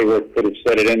Mr. Hayward could have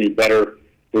said it any better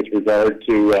with regard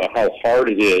to how hard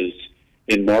it is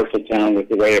in Marshalltown with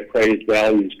the way appraised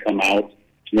values come out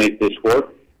to make this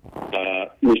work.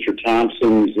 Mr.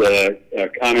 Thompson's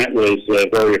comment was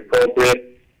very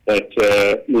appropriate, but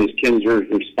Ms. Kinzer's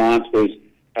response was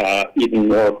even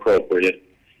more appropriate.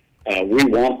 We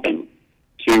want them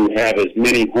to have as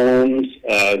many homes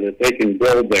that they can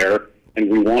build there, and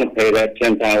we want to pay that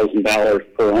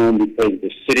 $10,000 per home because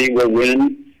the city will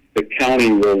win, the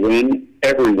county will win,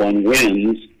 everyone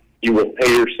wins. You will pay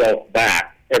yourself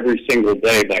back every single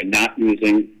day by not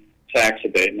using tax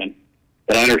abatement.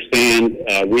 But I understand,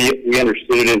 we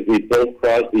understood it as we built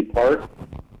Crosby Park.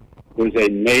 It was a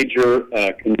major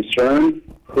concern.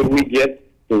 Could we get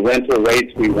the rental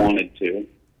rates we wanted to?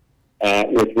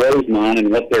 With Rosemont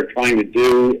and what they're trying to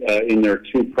do in their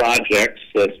two projects,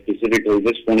 specifically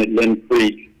this one at Lynn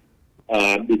Creek,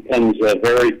 becomes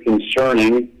very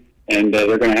concerning, and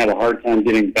they're going to have a hard time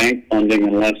getting bank funding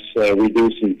unless we do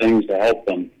some things to help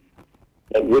them.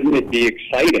 But wouldn't it be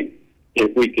exciting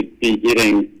if we could be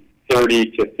getting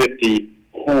 30 to 50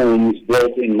 homes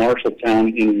built in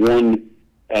Marshalltown in one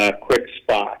quick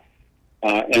spot?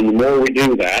 And the more we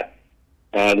do that,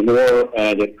 the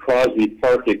more that Crosby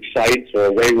Park excites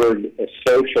or Wayward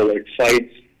Social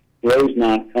excites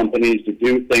Rosemont companies to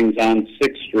do things on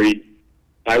 6th Street,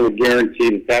 I would guarantee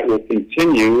that that will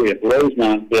continue. If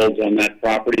Rosemont builds on that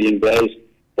property and does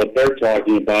what they're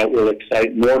talking about, will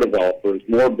excite more developers,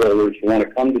 more builders who want to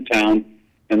come to town,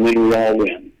 and then we all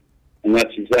win. And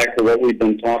that's exactly what we've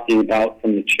been talking about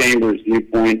from the Chamber's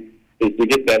viewpoint, is to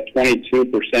get that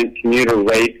 22% commuter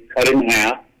rate cut in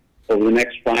half over the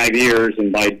next 5 years.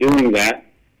 And by doing that,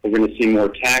 we're going to see more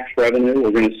tax revenue.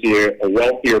 We're going to see a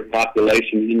wealthier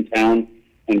population in town.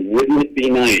 And wouldn't it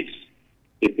be nice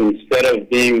if instead of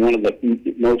being one of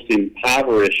the most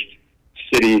impoverished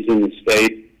cities in the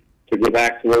state, to go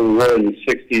back to where we were in the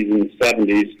 60s and the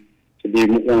 70s, to be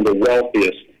one of the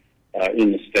wealthiest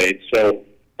in the state. So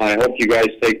I hope you guys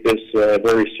take this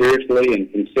very seriously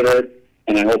and consider it.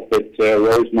 And I hope that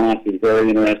Rosemont is very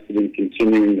interested in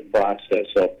continuing the process.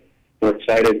 So we're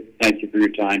excited. Thank you for your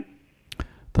time.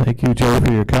 Thank you, Joe,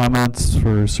 for your comments,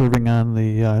 for serving on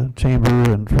the chamber,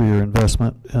 and for your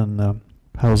investment in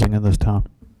housing in this town.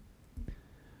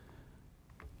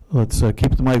 Let's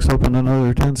keep the mics open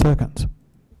another 10 seconds.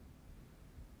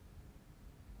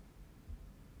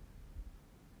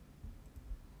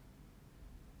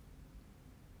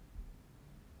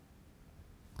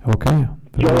 Okay.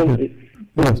 Joe,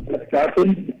 yes.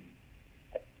 Scotland?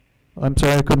 I'm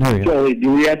sorry, I couldn't hear you. Joe,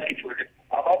 do we ask you for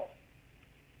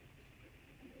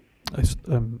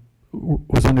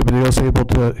was anybody else able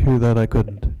to hear that? I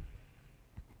couldn't.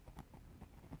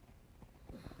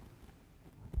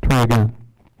 Try again.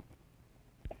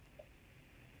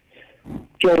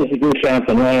 Joe, this is Bruce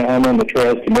Johnson. I'm on the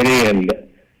Trails Committee, and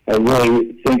I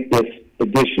really think this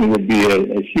addition would be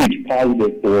a huge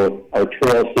positive for our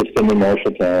trail system in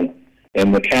Marshalltown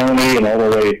and the county, and all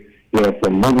the way,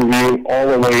 from Riverview all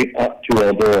the way up to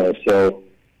Eldora. So,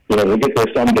 we'll get there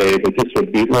someday, but this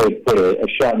would be really put a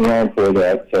shot in the arm for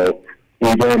that. So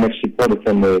we very much support it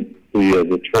from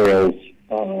the Trails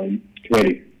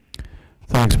Committee.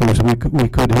 Thanks, Bruce. We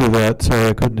could hear that. Sorry,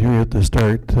 I couldn't hear you at the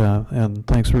start. And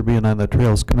thanks for being on the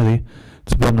Trails Committee.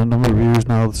 It's been a number of years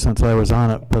now since I was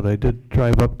on it, but I did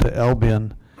drive up to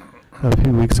Albion a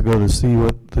few weeks ago to see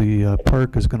what the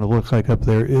park is going to look like up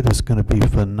there. It is going to be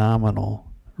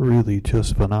phenomenal. Really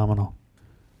just phenomenal.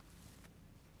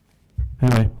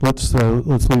 Anyway, let's stay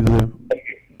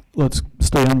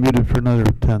unmuted for another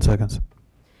 10 seconds.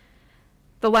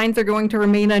 The lines are going to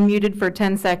remain unmuted for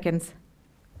 10 seconds.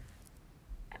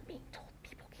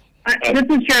 This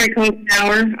is Sherry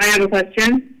Kopenauer. I have a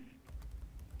question.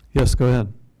 Yes, go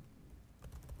ahead.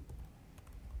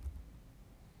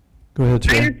 Go ahead,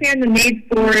 I Sherry. understand the need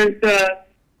for the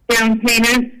down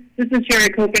payment. This is Sherry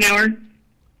Kopenauer.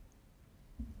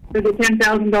 For the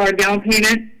 $10,000 down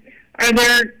payment. Are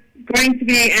there going to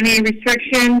be any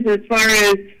restrictions as far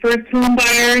as first home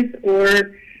buyers,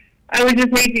 or I would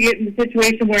just hate to get in a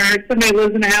situation where somebody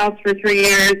lives in a house for 3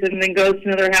 years and then goes to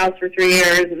another house for 3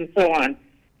 years and so on?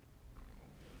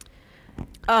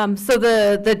 So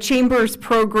the Chamber's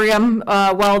program,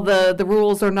 while the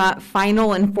rules are not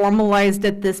final and formalized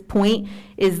at this point,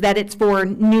 is that it's for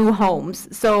new homes.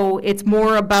 So it's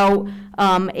more about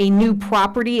a new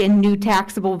property and new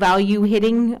taxable value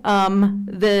hitting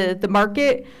the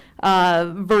market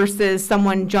versus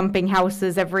someone jumping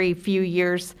houses every few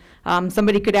years.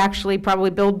 Somebody could actually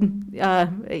probably build,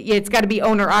 it's got to be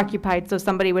owner occupied, so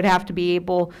somebody would have to be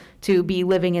able to be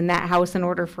living in that house in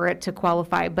order for it to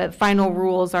qualify. But final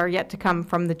rules are yet to come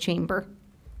from the Chamber.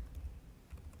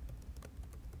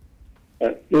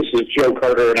 This is Joe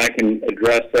Carter, and I can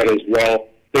address that as well.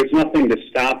 There's nothing to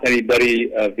stop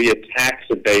anybody via tax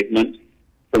abatement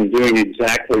from doing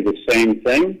exactly the same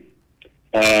thing.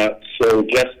 So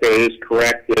Jessica is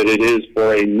correct that it is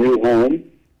for a new home.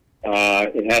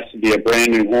 It has to be a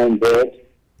brand new home built,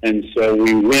 and so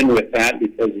we win with that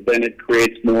because then it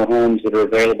creates more homes that are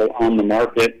available on the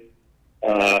market.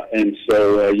 And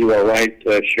so you are right,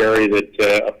 Sherry,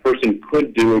 that a person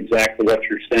could do exactly what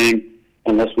you're saying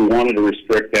unless we wanted to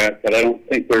restrict that, but I don't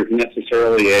think there's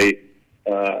necessarily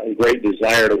a great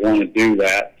desire to want to do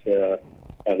that.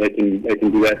 They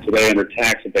can do that today under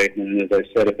tax abatement, and as I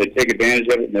said, if they take advantage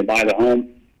of it and they buy the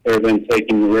home, they're then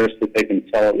taking the risk that they can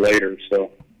sell it later.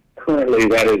 So currently,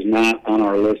 that is not on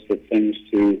our list of things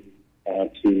to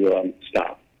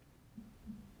stop.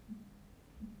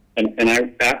 And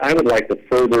I would like to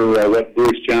further what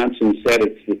Bruce Johnson said.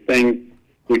 It's the thing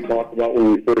we talked about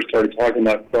when we first started talking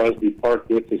about Crosby Park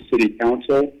with the City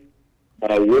Council.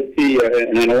 With the,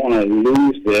 and I don't want to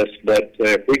lose this, but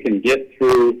if we can get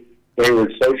through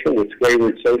Wayward Social, which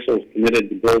Wayward Social is committed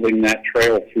to building that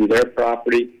trail through their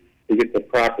property, we get the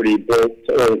property built,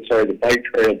 the bike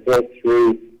trail built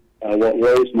through what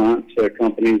Rosemont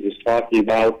Companies is talking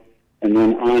about, and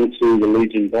then on to the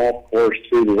Legion Golf Course,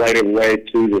 through the right-of-way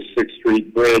to the 6th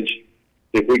Street Bridge.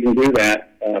 If we can do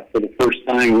that, for the first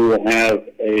time, we will have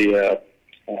a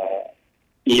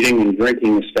eating and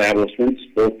drinking establishments,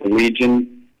 both the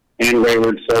Legion and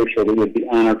Wayward Social, that would be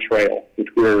on our trail, which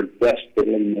we're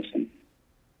desperately missing.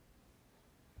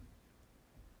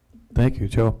 Thank you,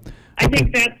 Joe. I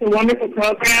think that's a wonderful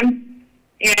program,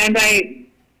 and the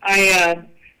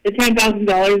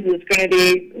 $10,000 is going to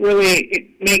be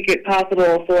really make it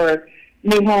possible for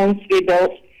new homes to be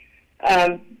built.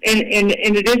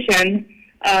 In addition,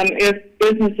 if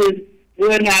businesses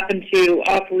would happen to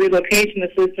offer relocation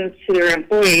assistance to their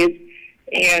employees,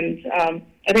 and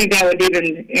I think that would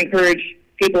even encourage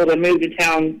people to move to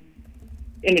town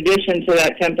in addition to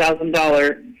that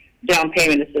 $10,000 down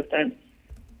payment assistance.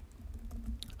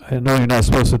 I know you're not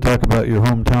supposed to talk about your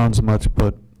hometowns much,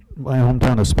 but my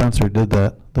hometown of Spencer did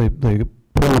that. They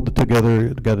pulled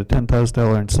together, got a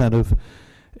 $10,000 incentive,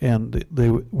 and they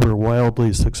were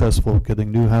wildly successful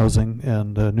getting new housing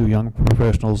and new young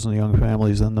professionals and young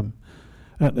families in them.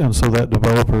 And so that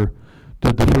developer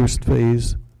did the first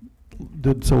phase,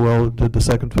 did so well, did the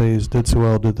second phase, did so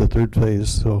well, did the third phase.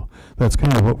 So that's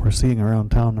kind of what we're seeing around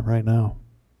town right now.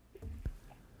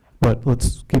 But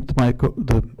let's keep the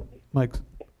mic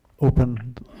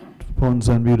open, phones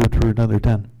unmuted for another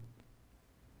 10.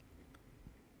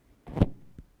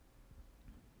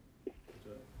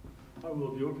 I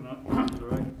will, Joe, can I? Is that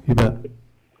right? You bet.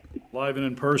 Live and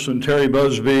in person, Terry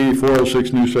Busby,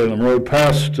 406 New Salem Road,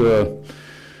 past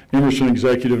Emerson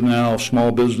Executive now,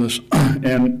 small business,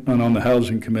 and on the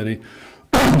Housing Committee.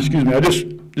 Excuse me, I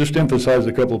just emphasized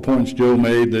a couple of points Joe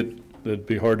made that'd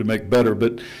be hard to make better,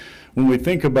 but when we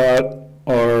think about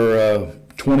our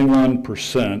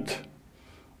 21%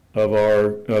 of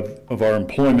our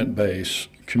employment base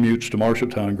commutes to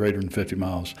Marshalltown greater than 50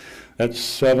 miles,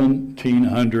 that's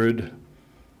 1,700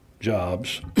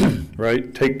 jobs,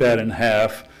 right? Take that in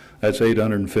half, that's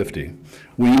 850.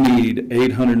 We need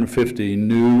 850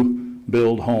 new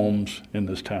build homes in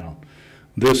this town.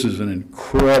 This is an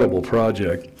incredible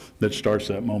project that starts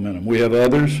that momentum. We have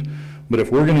others, but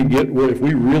if we're going to if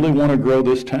we really want to grow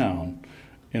this town,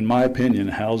 in my opinion,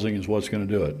 housing is what's going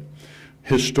to do it.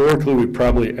 Historically, we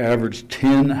probably averaged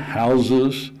 10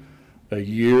 houses a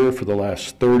year for the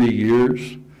last 30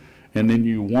 years, and then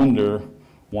you wonder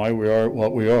why we are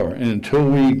what we are. And until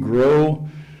we grow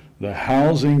the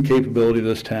housing capability of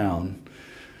this town,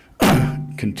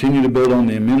 continue to build on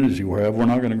the amenities we have, we're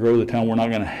not going to grow the town. We're not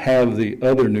going to have the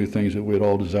other new things that we'd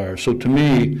all desire. So to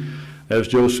me, as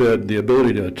Joe said, the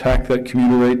ability to attack that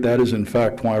commuter rate, that is in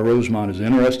fact why Rosemont is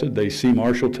interested. They see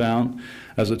Marshalltown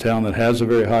as a town that has a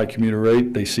very high commuter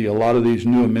rate. They see a lot of these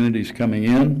new amenities coming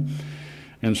in.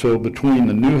 And so between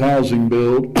the new housing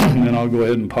build, and then I'll go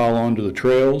ahead and pile on to the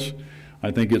trails, I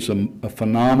think it's a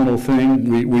phenomenal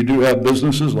thing. We do have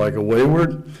businesses like a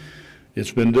Wayward.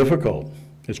 It's been difficult.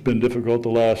 It's been difficult the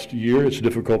last year. It's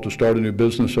difficult to start a new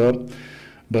business up.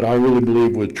 But I really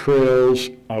believe with trails,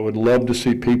 I would love to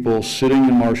see people sitting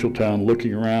in Marshalltown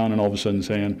looking around and all of a sudden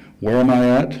saying, where am I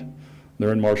at?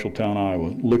 They're in Marshalltown,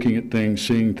 Iowa, looking at things,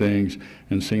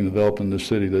 and seeing development in the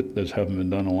city that haven't been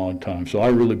done in a long time. So I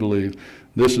really believe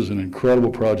this is an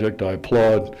incredible project. I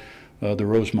applaud the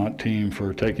Rosemont team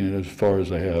for taking it as far as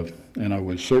they have. And I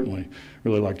would certainly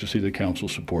really like to see the council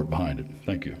support behind it.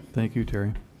 Thank you. Thank you,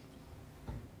 Terry.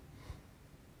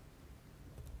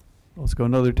 Let's go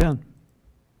another 10.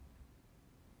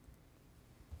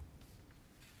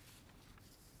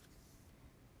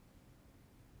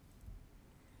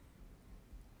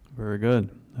 Very good.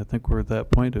 I think we're at that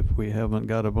point. If we haven't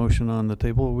got a motion on the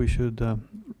table, we should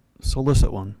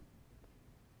solicit one.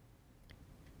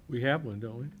 We have one,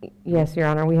 don't we? Yes, Your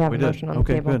Honor, we have a motion on the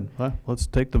table. Okay, good. Well, let's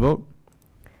take the vote.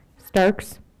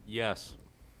 Starks? Yes.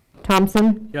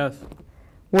 Thompson? Yes.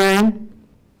 Warren?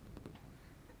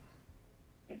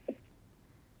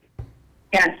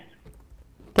 Yes.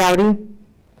 Dowdy?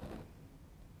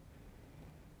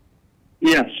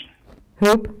 Yes.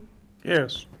 Hoop?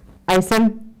 Yes.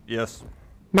 Isom? Yes.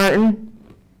 Martin?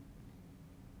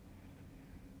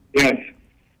 Yes.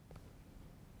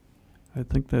 I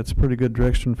think that's pretty good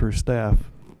direction for staff.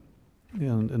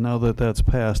 And now that that's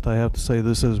passed, I have to say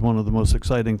this is one of the most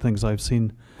exciting things I've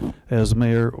seen as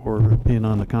mayor or being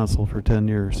on the council for 10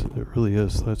 years. It really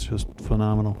is. That's just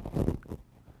phenomenal.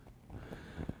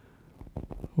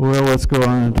 Well, let's go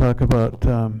on and talk about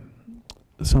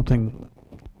something,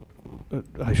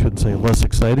 I shouldn't say less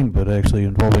exciting, but actually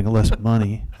involving less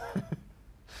money.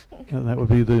 And that would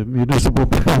be the municipal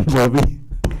bond levy.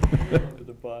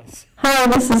 Hi,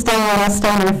 this is Diana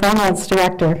Steiner, Finance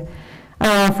Director.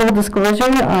 Full disclosure,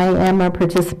 I am a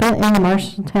participant in the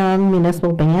Marshalltown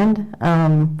Municipal Band.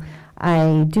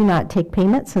 I do not take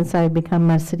payment since I've become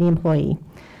a city employee.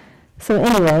 So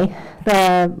anyway,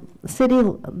 the city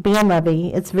band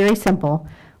levy, it's very simple.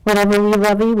 Whatever we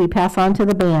levy, we pass on to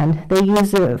the band. They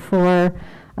use it for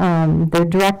their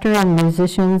director and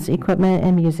musicians, equipment,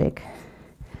 and music.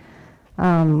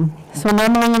 So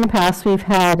normally in the past, we've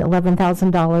had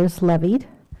 $11,000 levied.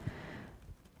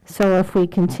 So if we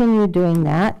continue doing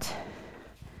that,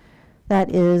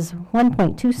 that is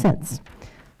 1.2 cents.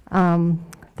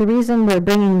 The reason we're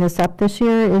bringing this up this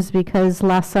year is because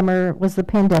last summer was the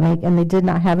pandemic and they did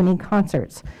not have any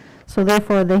concerts. So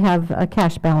therefore, they have a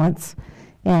cash balance,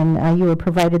 and you were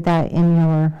provided that in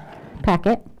your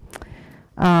packet.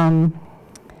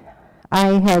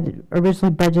 I had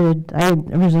originally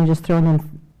just thrown in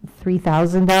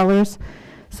 $3,000,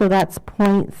 so that's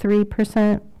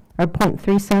 0.3% or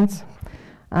 0.3 cents.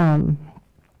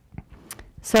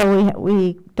 So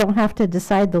we don't have to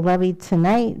decide the levy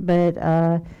tonight, but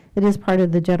it is part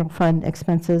of the general fund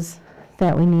expenses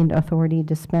that we need authority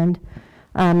to spend.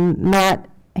 Matt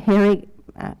Herrick,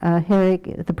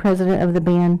 the president of the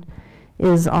band,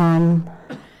 is on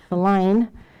the line.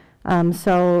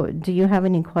 So do you have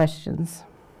any questions?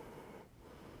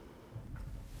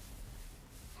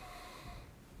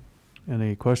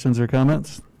 Any questions or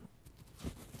comments?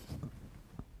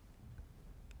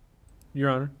 Your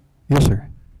Honor. Yes, sir.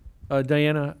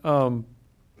 Diana,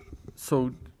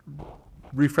 so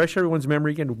refresh everyone's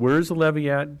memory again. Where's the levy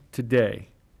at today?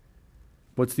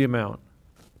 What's the amount?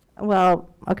 Well,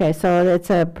 okay, so it's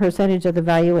a percentage of the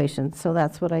valuation, so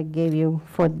that's what I gave you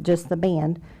for just the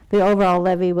band. The overall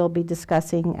levy we'll be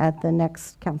discussing at the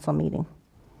next council meeting.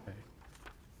 Okay.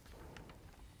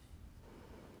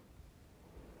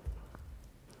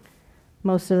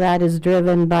 Most of that is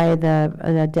driven by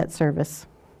the debt service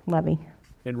levy.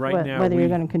 And right now, whether you're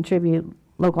going to contribute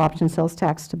local option sales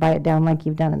tax to buy it down like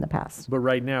you've done in the past. But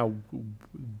right now,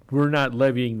 we're not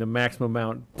levying the maximum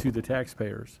amount to the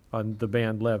taxpayers on the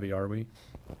band levy, are we?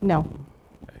 No.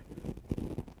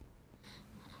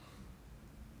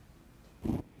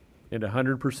 And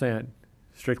 100%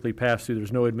 strictly pass through.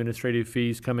 There's no administrative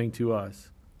fees coming to us.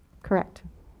 Correct.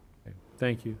 Okay.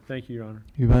 Thank you. Thank you, Your Honor.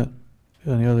 You bet.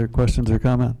 Any other questions or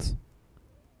comments?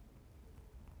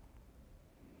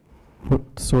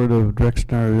 What sort of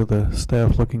direction are the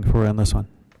staff looking for on this one?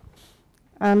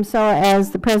 So as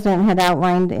the president had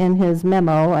outlined in his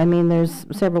memo, I mean, there's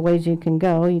several ways you can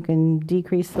go. You can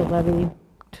decrease the levy,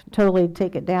 totally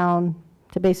take it down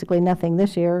to basically nothing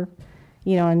this year,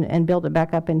 you know, and build it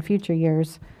back up in future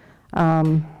years.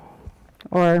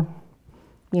 Or,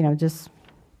 you know, just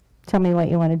tell me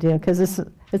what you want to do, because it's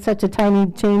such a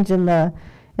tiny change in the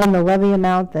levy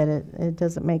amount that it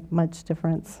doesn't make much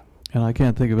difference. And I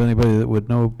can't think of anybody that would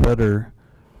know better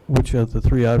which of the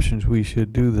three options we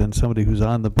should do than somebody who's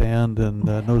on the band and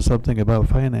knows something about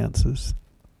finances.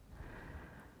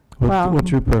 Well,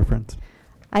 What's your preference?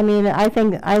 I mean, I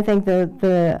think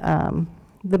the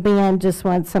band just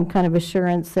wants some kind of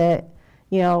assurance that,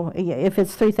 you know, if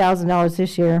it's $3,000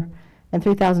 this year and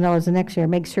 $3,000 the next year,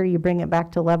 make sure you bring it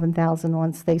back to 11,000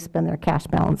 once they spend their cash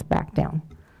balance back down.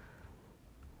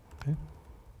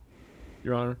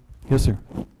 Your Honor? Yes, sir.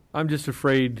 I'm just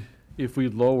afraid if we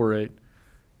lower it,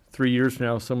 3 years from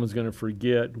now, someone's going to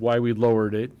forget why we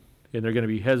lowered it, and they're going to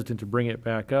be hesitant to bring it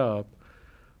back up.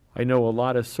 I know a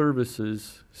lot of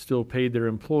services still paid their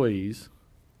employees,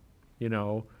 you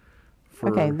know, for.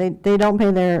 Okay, they don't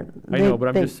pay their. I know,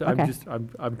 but okay.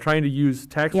 I'm trying to use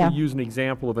an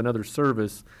example of another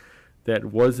service that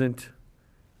wasn't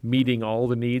meeting all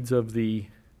the needs of the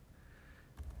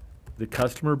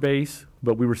customer base,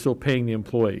 but we were still paying the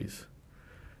employees.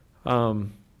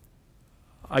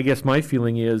 I guess my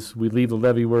feeling is we leave the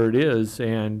levy where it is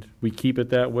and we keep it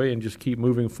that way and just keep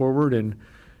moving forward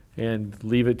and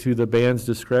leave it to the band's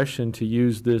discretion to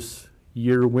use this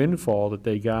year windfall that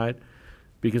they got,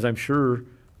 because I'm sure,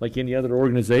 like any other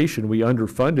organization, we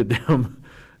underfunded them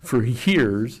for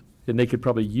years and they could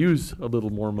probably use a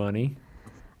little more money.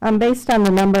 Based on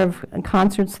the number of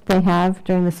concerts that they have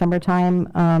during the summertime,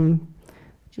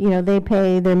 you know, they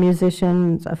pay their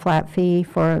musicians a flat fee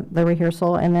for the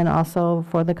rehearsal and then also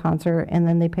for the concert, and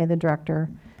then they pay the director.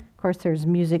 Of course, there's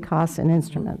music costs and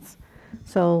instruments.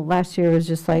 So last year was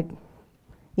just like,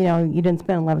 you know, you didn't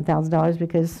spend $11,000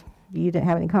 because you didn't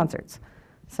have any concerts.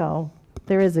 So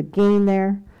there is a gain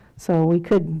there. So we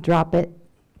could drop it,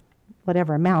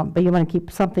 whatever amount, but you want to keep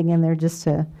something in there just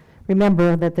to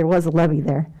remember that there was a levy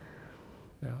there.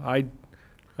 Yeah,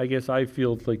 I guess I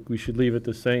feel like we should leave it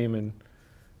the same and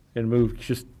move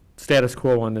just status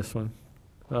quo on this one.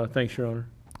 Thanks, Your Honor.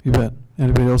 You bet.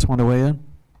 Anybody else want to weigh in?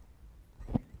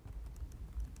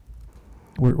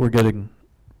 We're getting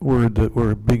word that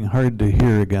we're being hard to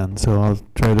hear again, so I'll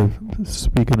try to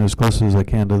speak in as close as I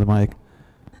can to the mic.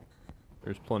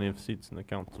 There's plenty of seats in the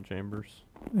council chambers.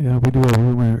 Yeah, we do have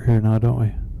room here now, don't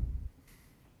we?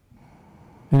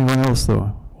 Anyone else,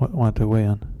 though, want to weigh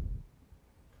in?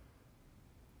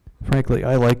 Frankly,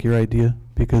 I like your idea,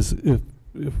 because if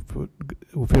we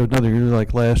have another year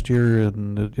like last year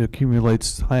and it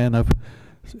accumulates high enough,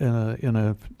 in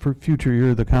a future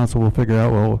year, the council will figure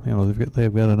out, well, you know,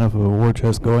 they've got enough of a war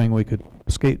chest going, we could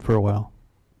skate for a while.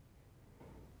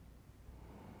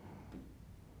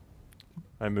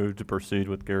 I move to proceed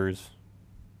with Gary's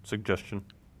suggestion.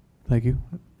 Thank you.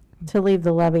 To leave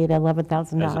the levy at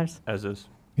 $11,000. As is.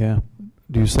 Yeah.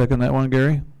 Do you second that one,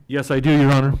 Gary? Yes, I do,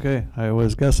 Your Honor. Okay, I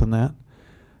was guessing that.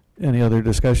 Any other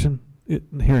discussion?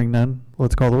 Hearing none,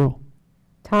 let's call the roll.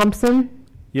 Thompson,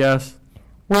 Yes.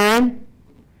 Warren,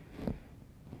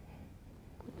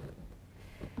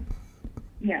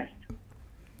 Yes.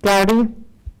 Gowdy,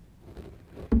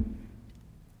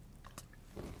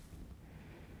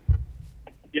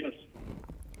 Yes.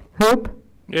 Hope,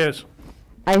 Yes.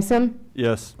 Isom,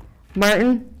 Yes.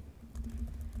 Martin,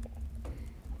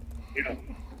 Yeah.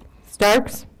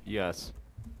 Starks, Yes.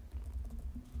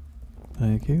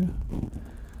 Thank you.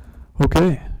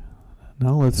 Okay,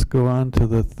 now let's go on to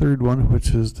the third one, which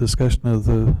is discussion of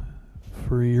the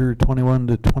for year 21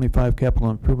 to 25 capital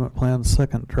improvement plan,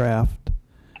 second draft.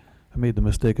 I made the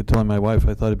mistake of telling my wife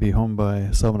I thought I'd be home by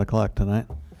 7 o'clock tonight.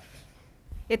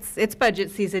 It's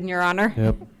budget season, Your Honor.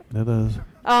 Yep, it is.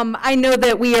 I know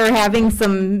that we are having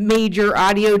some major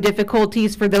audio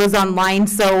difficulties for those online,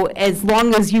 so as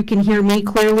long as you can hear me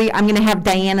clearly, I'm going to have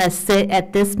Diana sit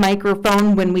at this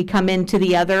microphone when we come into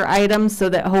the other items so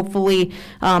that hopefully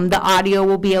the audio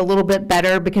will be a little bit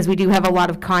better, because we do have a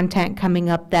lot of content coming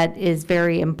up that is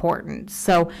very important.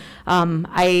 So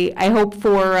I hope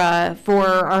for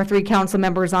our three council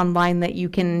members online that you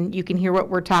can hear what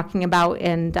we're talking about,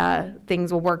 and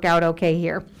things will work out okay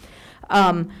here.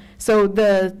 So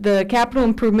the capital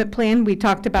improvement plan, we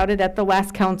talked about it at the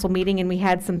last council meeting, and we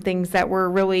had some things that were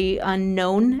really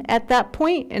unknown at that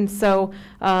point. And so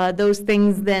those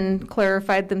things then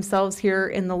clarified themselves here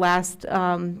in the last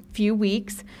few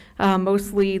weeks,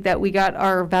 mostly that we got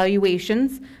our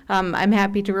valuations. I'm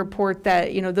happy to report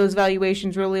that, you know, those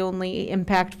valuations really only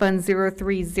impact Fund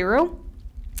 030.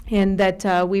 And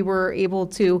that we were able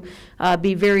to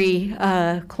be very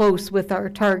close with our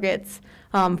targets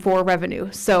for revenue.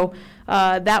 So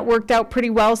that worked out pretty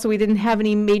well, so we didn't have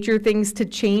any major things to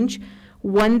change.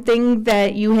 One thing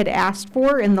that you had asked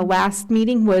for in the last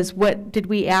meeting was, what did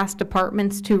we ask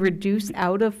departments to reduce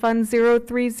out of Fund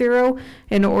 030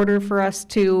 in order for us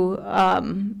to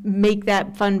make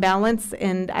that fund balance?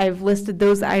 And I've listed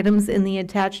those items in the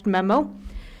attached memo.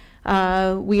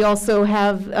 We also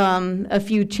have a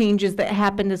few changes that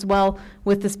happened as well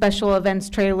with the special events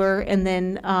trailer, and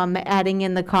then adding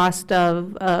in the cost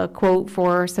of a quote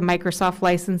for some Microsoft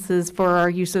licenses for our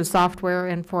use of software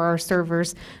and for our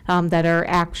servers that are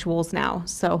actuals now.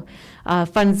 So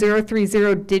Fund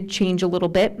 030 did change a little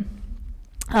bit.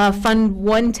 Fund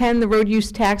 110, the road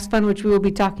use tax fund, which we will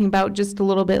be talking about just a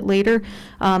little bit later,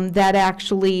 that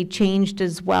actually changed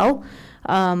as well.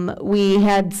 We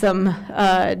had some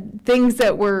things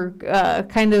that were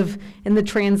kind of in the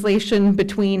translation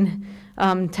between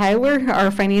Tyler,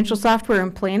 our financial software,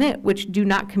 and Planet, which do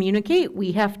not communicate.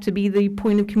 We have to be the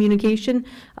point of communication.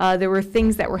 There were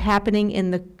things that were happening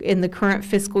in the current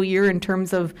fiscal year in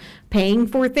terms of paying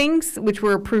for things, which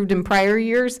were approved in prior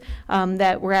years,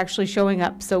 that were actually showing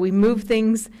up. So we moved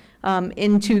things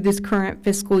into this current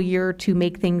fiscal year to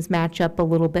make things match up a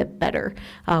little bit better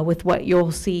with what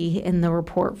you'll see in the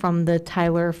report from the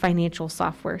Tyler financial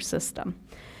software system.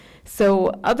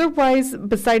 So otherwise,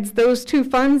 besides those two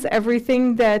funds,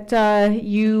 everything that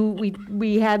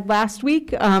we had last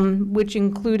week, which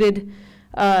included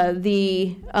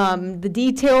the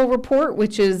detail report,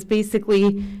 which is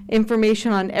basically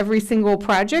information on every single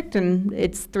project, and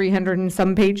it's 300 and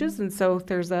some pages, and so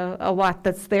there's a lot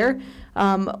that's there,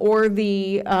 or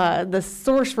the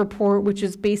source report, which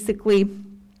is basically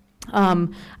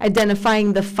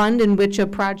identifying the fund in which a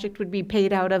project would be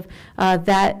paid out of.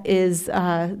 That is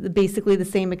basically the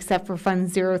same except for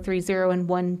Funds 030 and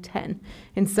 110.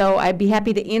 And so I'd be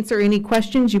happy to answer any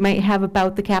questions you might have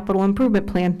about the capital improvement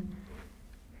plan.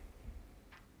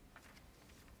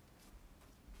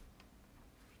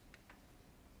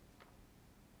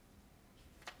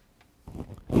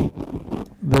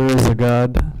 There is a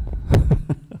God.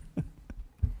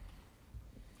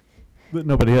 But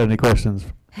nobody had any questions.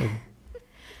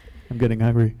 I'm getting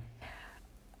hungry.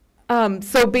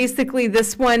 So basically,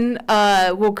 this one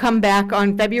will come back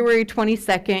on February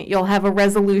 22nd. You'll have a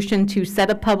resolution to set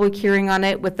a public hearing on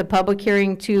it, with the public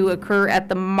hearing to occur at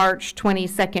the March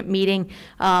 22nd meeting,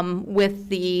 with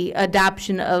the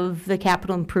adoption of the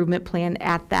capital improvement plan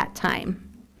at that time.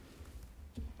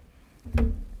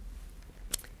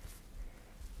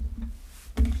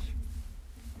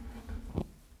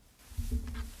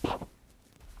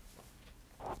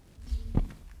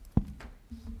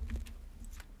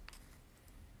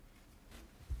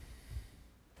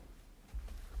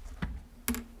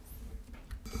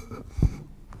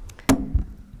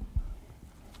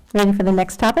 Ready for the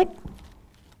next topic?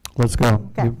 Let's go.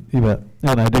 Okay. You bet.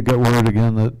 And I did get word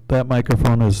again that that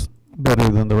microphone is better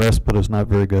than the rest, but it's not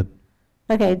very good.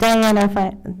 Okay,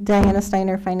 Diana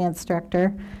Steiner, Finance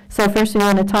Director. So first we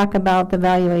want to talk about the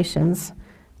valuations.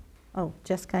 Oh,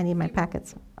 Jessica, I need my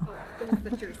packets. Oh,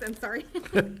 that's yours. I'm sorry.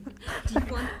 Do you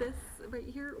want this right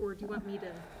here, or do you want me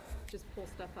to just pull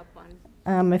stuff up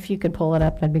on? If you could pull it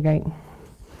up, that'd be great.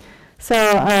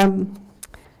 So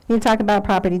you talk about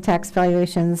property tax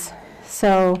valuations.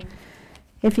 So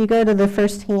if you go to the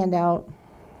first handout,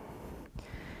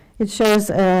 it shows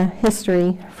a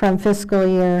history from fiscal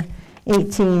year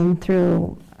 18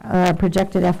 through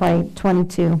projected FY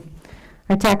 22,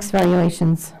 our tax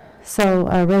valuations. So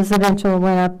residential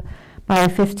went up by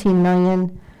 15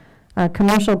 million.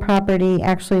 Commercial property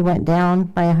actually went down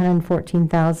by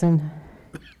 114,000.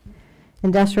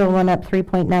 Industrial went up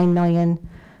 3.9 million.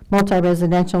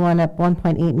 Multi-residential went up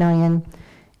 1.8 million,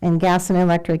 and gas and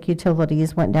electric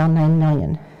utilities went down 9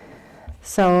 million.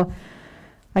 So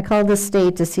I called the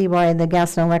state to see why the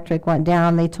gas and electric went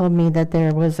down. They told me that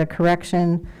there was a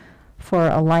correction for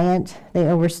Alliant. They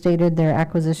overstated their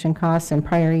acquisition costs in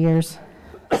prior years,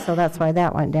 so that's why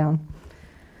that went down.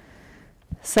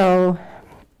 So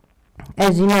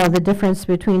as you know, the difference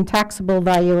between taxable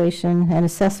valuation and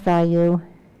assessed value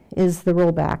is the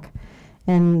rollback.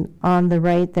 And on the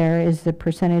right there is the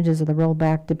percentages of the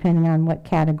rollback depending on what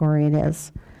category it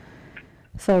is.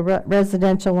 So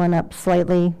residential went up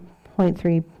slightly,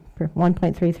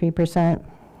 1.33%.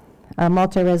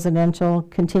 Multi-residential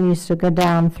continues to go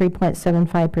down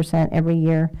 3.75% every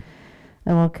year,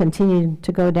 and will continue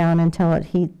to go down until it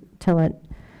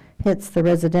hits the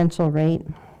residential rate.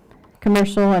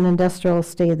 Commercial and industrial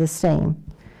stay the same.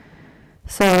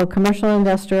 So commercial and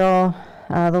industrial,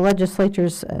 the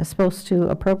legislature's supposed to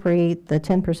appropriate the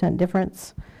 10%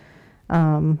 difference.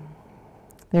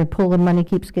 Their pool of money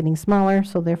keeps getting smaller,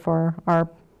 so therefore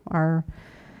our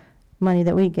money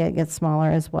that we get gets smaller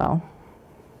as well.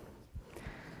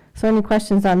 So any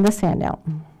questions on this handout?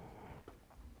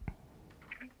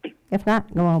 If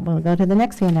not, we'll go to the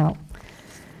next handout.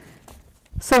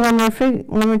 So when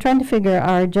we're trying to figure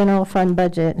our general fund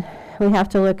budget, we have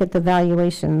to look at the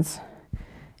valuations.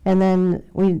 And then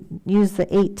we use the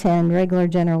 810 regular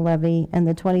general levy and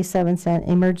the 27-cent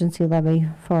emergency levy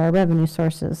for our revenue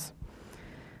sources.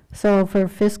 So for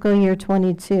fiscal year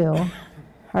 22,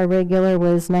 our regular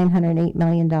was $908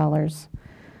 million.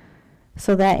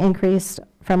 So that increased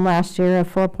from last year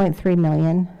of 4.3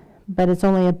 million, but it's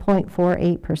only a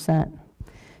 0.48%.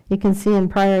 You can see in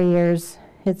prior years,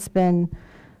 it's been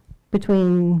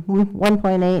between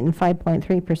 1.8 and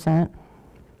 5.3%.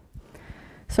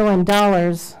 So in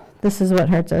dollars, this is what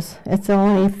hurts us. It's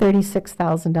only a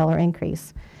 $36,000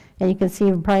 increase. And you can see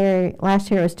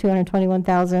last year it was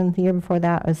 221,000. The year before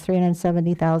that was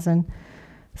 370,000.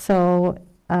 So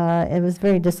it was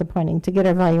very disappointing to get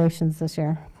our valuations this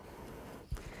year.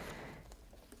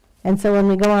 And so when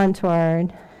we go on to our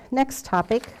next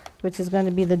topic, which is going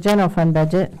to be the general fund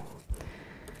budget,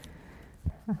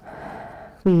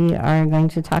 we are going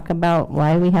to talk about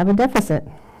why we have a deficit.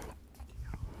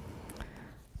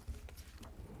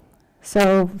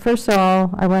 So first of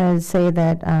all, I wanted to say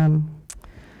that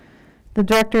the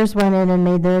directors went in and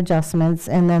made their adjustments,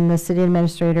 and then the city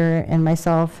administrator and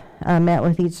myself met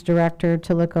with each director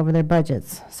to look over their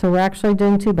budgets. So we're actually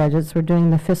doing two budgets. We're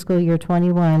doing the fiscal year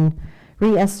 21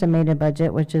 re-estimated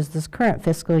budget, which is this current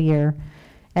fiscal year,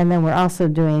 and then we're also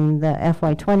doing the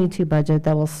FY22 budget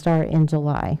that will start in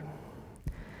July.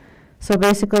 So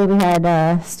basically we had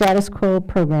status quo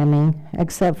programming,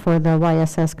 except for the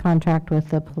YSS contract with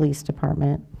the police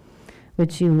department,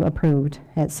 which you approved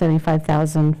at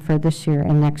 $75,000 for this year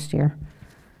and next year.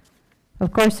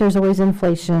 Of course, there's always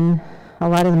inflation. A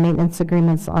lot of the maintenance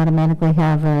agreements automatically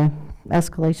have a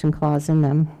escalation clause in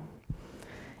them.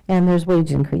 And there's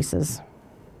wage increases.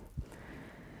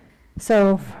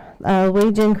 So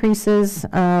wage increases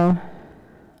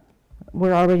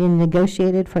were already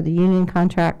negotiated for the union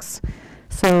contracts.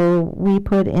 So we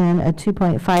put in a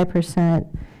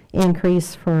 2.5%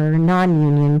 increase for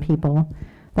non-union people.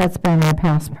 That's been our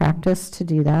past practice to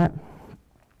do that.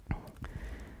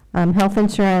 Health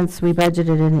insurance, we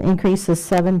budgeted an increase of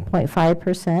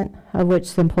 7.5%, of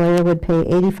which the employer would pay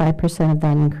 85% of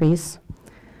that increase.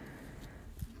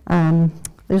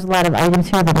 There's a lot of items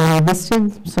here that are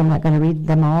listed, so I'm not going to read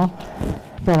them all,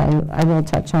 but I will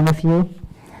touch on a few.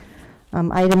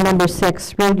 Item number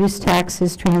 6, road use tax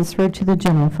is transferred to the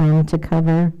general fund to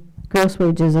cover gross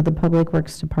wages of the Public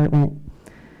Works Department.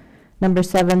 Number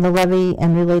 7, the levy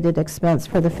and related expense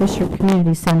for the Fisher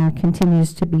Community Center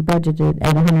continues to be budgeted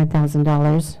at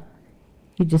 $100,000.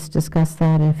 You just discussed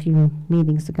that a few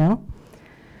meetings ago.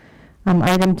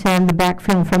 Item 10, the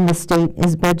backfill from the state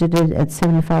is budgeted at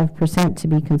 75% to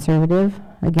be conservative.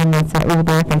 Again, that's that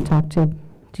rollback I talked to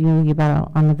you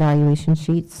about on the valuation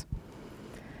sheets.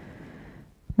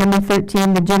 Number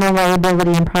 13, the general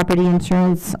liability and property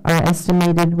insurance are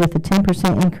estimated with a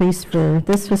 10% increase for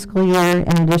this fiscal year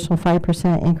and an additional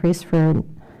 5% increase for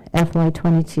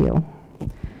FY22.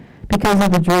 Because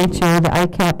of the derecho, the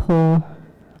ICAP pool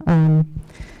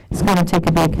is going to take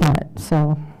a big hit.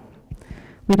 So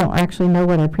we don't actually know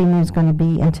what our premium is going to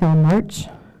be until March,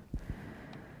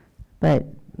 but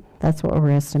that's what we're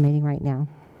estimating right now.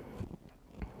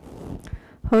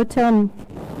 Hotel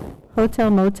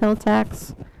motel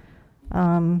tax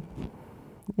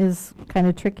is kind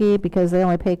of tricky because they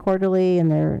only pay quarterly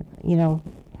and they're,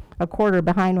 a quarter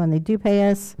behind when they do pay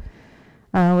us.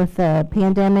 With the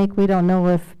pandemic, we don't know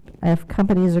if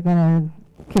companies are going to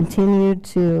continue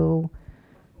to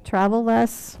travel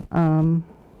less.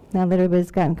 Now that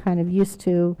everybody's gotten kind of used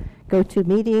to go-to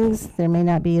meetings, there may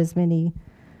not be as many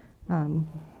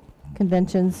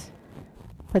conventions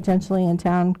potentially in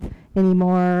town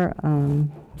anymore,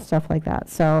 stuff like that.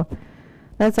 So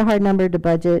that's a hard number to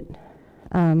budget.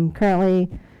 Currently,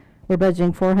 we're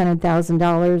budgeting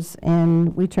 $400,000,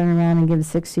 and we turn around and give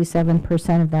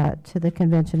 67% of that to the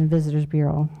Convention and Visitors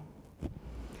Bureau.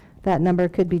 That number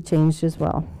could be changed as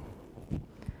well.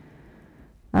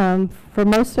 For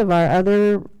most of our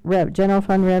other general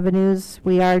fund revenues,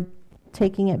 we are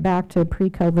taking it back to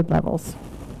pre-COVID levels.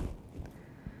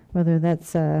 Whether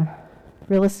that's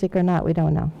realistic or not, we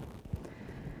don't know.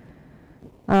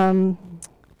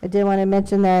 I did want to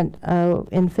mention that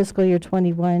in fiscal year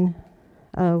 21,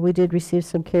 we did receive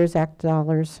some CARES Act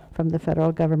dollars from the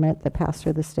federal government that passed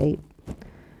through the state.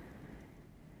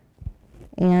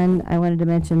 And I wanted to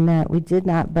mention that we did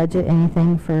not budget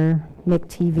anything for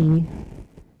McTV.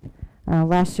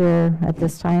 Last year at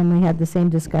this time we had the same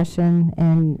discussion,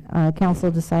 and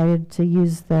council decided to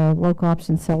use the local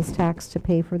option sales tax to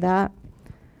pay for that.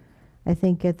 I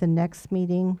think at the next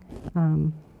meeting,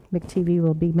 McTV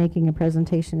will be making a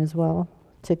presentation as well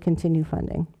to continue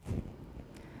funding.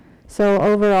 So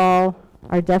overall,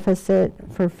 Our deficit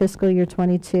for fiscal year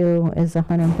 '22 is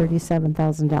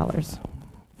 $137,000.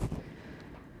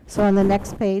 So on the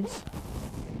next page,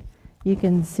 you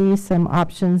can see some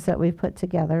options that we've put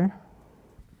together.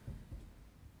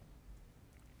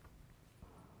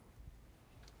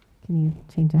 Can you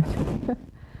change that?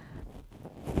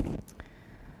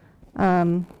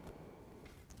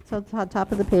 So at the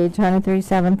top of the page,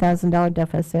 $137,000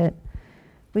 deficit.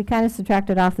 We kind of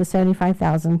subtracted off the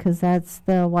 $75,000 because that's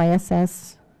the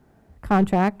YSS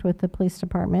contract with the police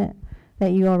department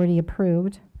that you already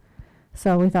approved.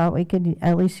 So we thought we could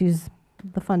at least use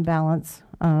the fund balance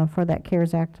for that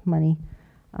CARES Act money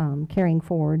carrying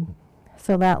forward.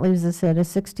 So that leaves us at a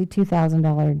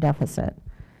 $62,000 deficit.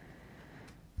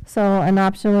 So an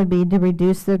option would be to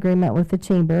reduce the agreement with the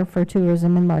chamber for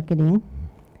tourism and marketing.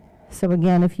 So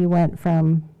again, if you went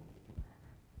from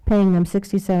paying them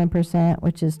 67%,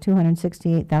 which is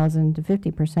 $268,000 to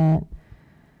 50%,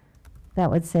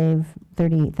 that would save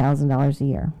 $38,000 a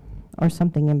year or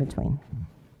something in between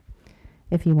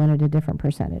if you wanted a different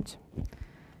percentage.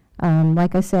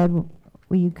 Like I said,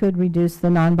 you could reduce the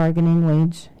non-bargaining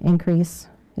wage increase.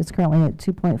 It's currently at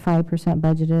 2.5%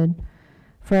 budgeted.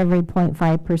 For every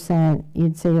 0.5%,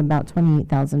 you'd save about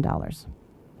 $28,000.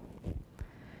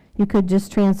 You could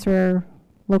just transfer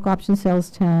local option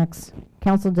sales tax,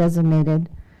 council designated,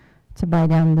 to buy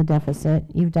down the deficit.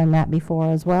 You've done that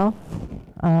before as well.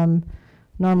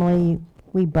 Normally,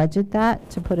 we budget that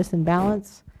to put us in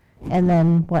balance, and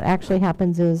then what actually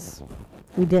happens is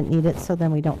we didn't need it, so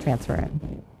then we don't transfer it.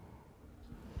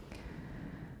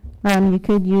 You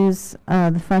could use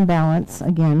the fund balance.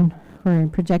 Again, we're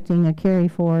projecting a carry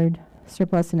forward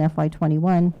surplus in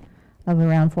FY21 of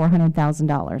around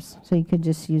 $400,000. So you could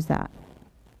just use that.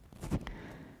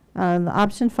 The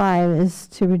option 5 is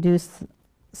to reduce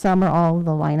some or all of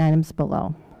the line items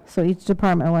below. So each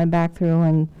department went back through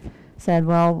and said,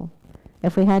 well,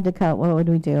 if we had to cut, what would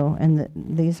we do? And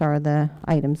these are the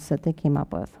items that they came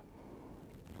up with.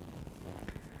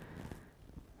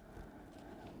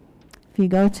 If you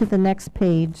go to the next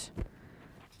page,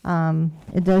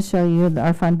 it does show you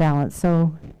our fund balance.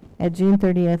 So at June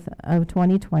 30th of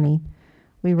 2020,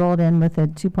 we rolled in with a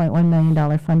 $2.1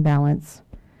 million fund balance.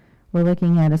 We're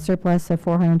looking at a surplus of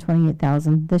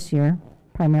 $428,000 this year,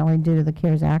 primarily due to the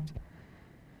CARES Act.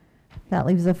 That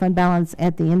leaves the fund balance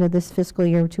at the end of this fiscal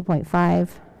year of 2.5.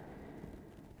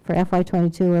 For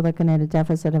FY22, we're looking at a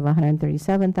deficit of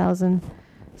 $137,000.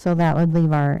 So that would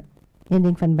leave our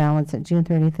ending fund balance at June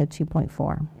 30th at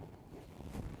 2.4.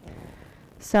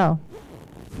 So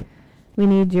we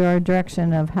need your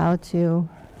direction of how to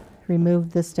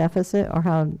remove this deficit, or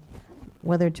how,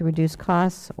 whether to reduce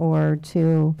costs or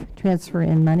to transfer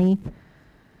in money.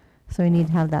 So we need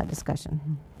to have that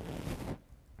discussion.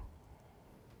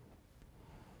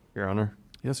 Your Honor?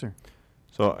 Yes, sir.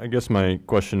 So I guess my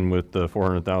question with the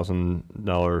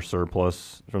 $400,000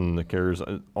 surplus from the CARES,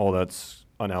 all that's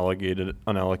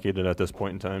unallocated at this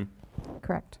point in time?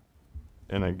 Correct.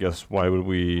 And I guess why would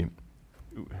we,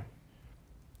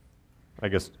 I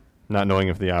guess not knowing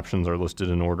if the options are listed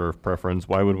in order of preference,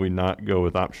 why would we not go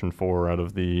with option 4 out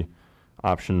of the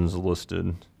options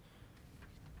listed?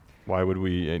 Why would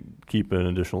we keep an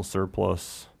additional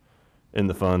surplus in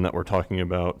the fund that we're talking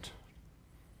about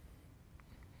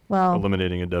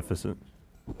eliminating a deficit?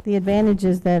 The advantage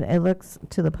is that it looks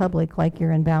to the public like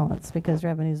you're in balance because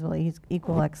revenues will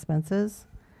equal expenses.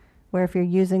 Where if you're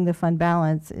using the fund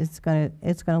balance, it's gonna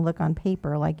look on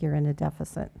paper like you're in a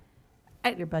deficit.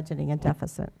 You're budgeting a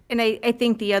deficit. And I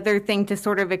think the other thing to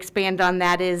sort of expand on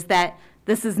that is that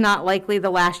this is not likely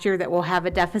the last year that we'll have a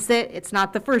deficit. It's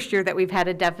not the first year that we've had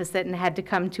a deficit and had to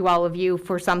come to all of you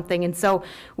for something. And so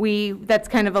that's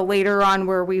kind of a later on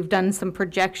where we've done some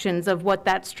projections of what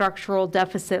that structural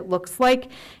deficit looks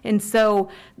like. And so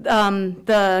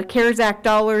the CARES Act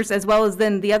dollars, as well as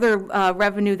then the other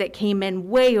revenue that came in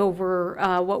way over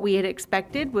what we had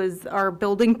expected, was our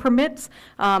building permits.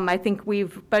 I think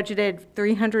we've budgeted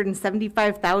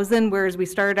 $375,000, whereas we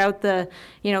started out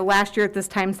last year at this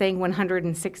time saying $160,000.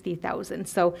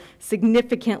 So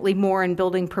significantly more in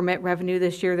building permit revenue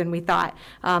this year than we thought.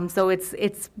 So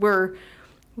we're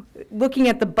looking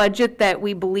at the budget that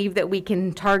we believe that we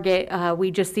can target.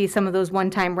 We just see some of those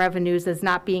one-time revenues as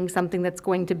not being something that's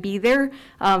going to be there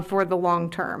for the long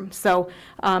term. So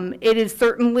it is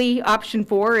certainly option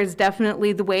 4 is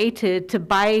definitely the way to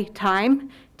buy time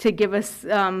to give us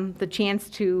the chance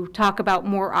to talk about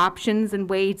more options and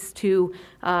ways to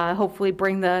hopefully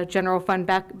bring the general fund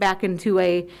back into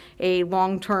a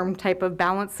long-term type of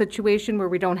balance situation where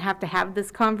we don't have to have this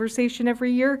conversation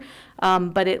every year.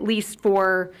 But at least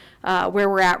for where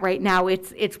we're at right now,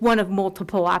 it's one of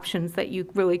multiple options that you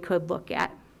really could look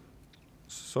at.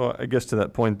 So I guess to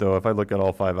that point, though, if I look at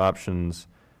all 5 options,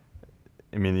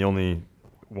 I mean, the only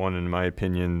one, in my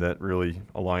opinion, that really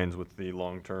aligns with the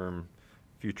long-term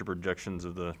future projections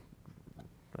of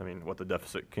what the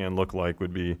deficit can look like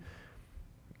would be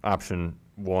option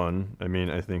 1. I mean,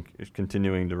 I think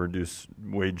continuing to reduce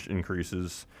wage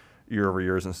increases year over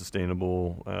year isn't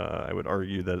sustainable. I would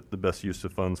argue that the best use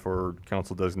of funds for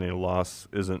council designated loss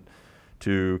isn't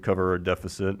to cover a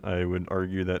deficit. I would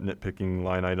argue that nitpicking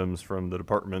line items from the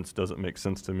departments doesn't make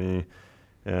sense to me.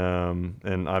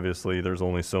 And obviously there's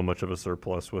only so much of a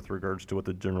surplus with regards to what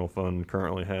the general fund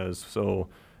currently has, so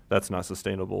that's not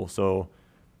sustainable. So,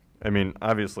 I mean,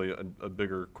 obviously a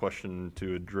bigger question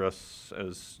to address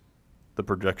as the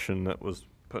projection that was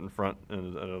put in front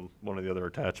in one of the other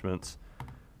attachments.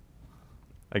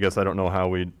 I guess I don't know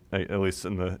how at least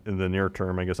in the near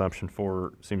term, I guess option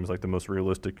 4 seems like the most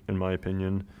realistic in my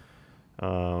opinion.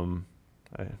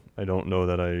 I don't know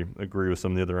that I agree with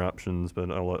some of the other options, but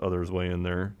I'll let others weigh in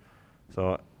there.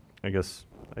 So I guess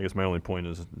my only point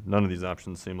is none of these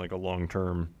options seem like a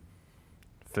long-term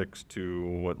fix to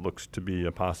what looks to be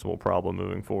a possible problem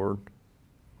moving forward.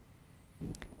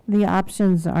 The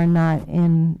options are not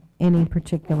in any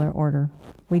particular order.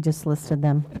 We just listed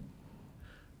them.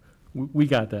 We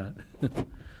got that.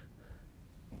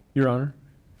 Your Honor,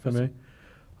 if I may.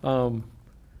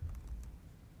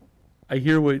 I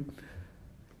hear what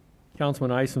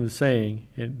Councilman Isom is saying,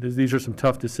 and these are some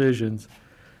tough decisions.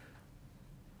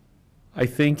 I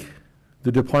think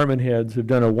the department heads have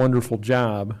done a wonderful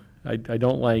job. I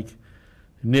don't like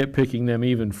nitpicking them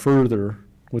even further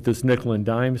with this nickel and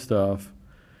dime stuff.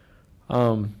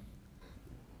 I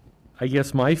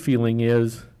guess my feeling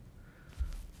is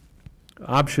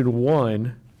option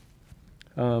 1,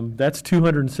 that's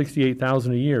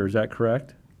 $268,000 a year. Is that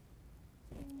correct?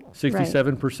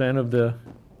 67% of the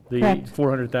Correct.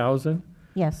 400,000.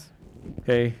 Yes.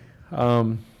 Okay.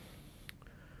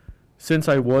 Since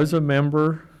I was a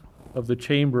member of the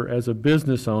chamber as a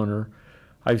business owner,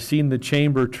 I've seen the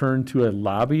chamber turn to a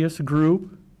lobbyist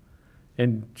group.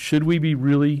 And should we be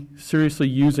really seriously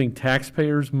using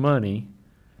taxpayers' money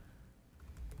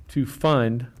to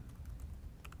fund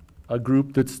a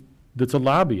group that's a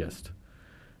lobbyist?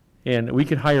 And we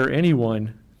could hire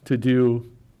anyone to do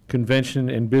convention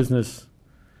and business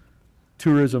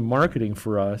tourism marketing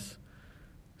for us.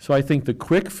 So I think the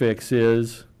quick fix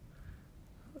is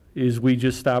we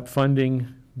just stop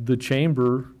funding the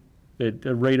chamber at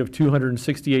a rate of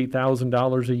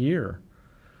 $268,000 a year.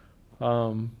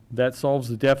 That solves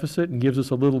the deficit and gives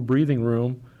us a little breathing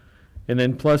room, and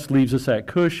then plus leaves us that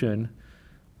cushion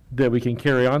that we can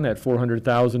carry on that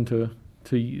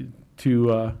 $400,000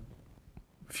 to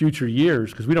future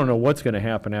years, because we don't know what's going to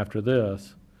happen after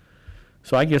this.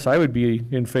 So I guess I would be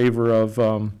in favor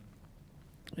of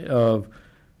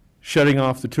shutting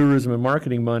off the tourism and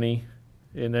marketing money,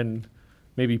 and then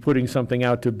maybe putting something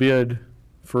out to bid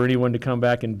for anyone to come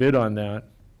back and bid on that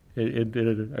at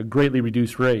a greatly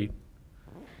reduced rate.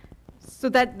 So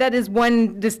that is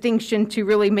one distinction to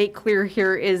really make clear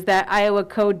here, is that Iowa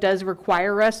code does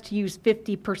require us to use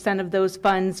 50% of those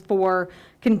funds for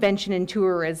convention and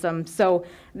tourism. So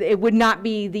it would not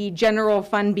be the general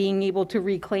fund being able to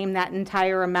reclaim that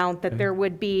entire amount, that there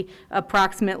would be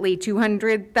approximately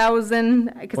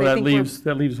 200,000. Well, that leaves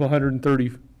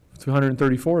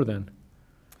 134 then.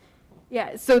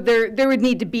 Yeah, so there would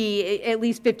need to be at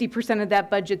least 50% of that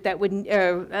budget that would,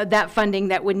 that funding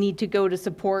that would need to go to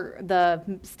support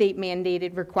the state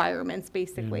mandated requirements,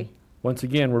 basically. Once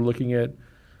again, we're looking at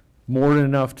more than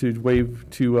enough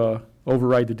to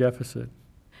override the deficit.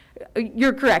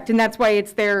 You're correct, and that's why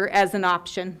it's there as an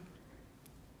option.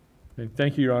 Okay,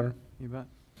 thank you, Your Honor. You bet.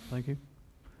 Thank you.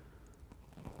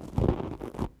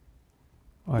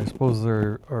 I suppose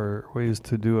there are ways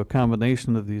to do a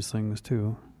combination of these things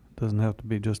too. Doesn't have to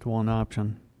be just one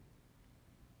option.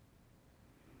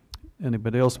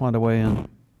 Anybody else want to weigh in?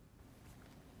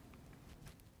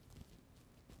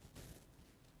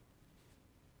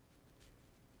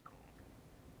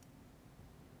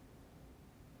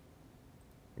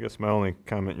 I guess my only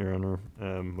comment, Your Honor,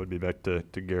 would be back to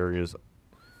Gary, is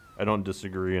I don't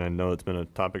disagree, and I know it's been a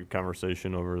topic of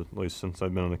conversation over, at least since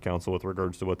I've been on the council, with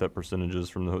regards to what that percentage is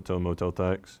from the hotel motel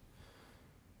tax.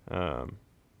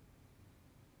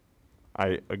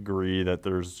 I agree that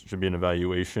should be an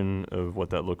evaluation of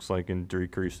what that looks like in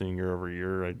decreasing year over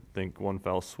year. I think one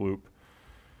foul swoop.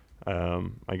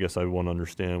 I guess I want to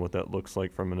understand what that looks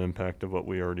like from an impact of what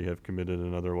we already have committed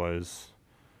and otherwise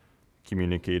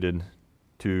communicated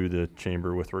to the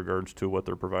chamber with regards to what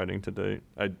they're providing to date.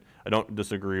 I don't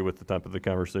disagree with the top of the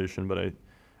conversation, but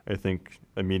I think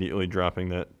immediately dropping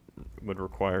that would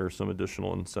require some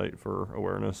additional insight for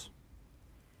awareness.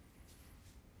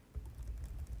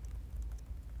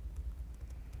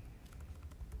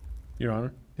 Your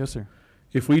Honor? Yes, sir.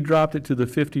 If we dropped it to the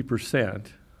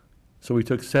 50%, so we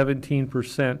took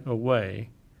 17%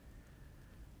 away,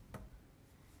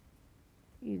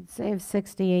 You'd save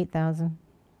 68,000.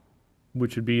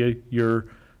 which would be your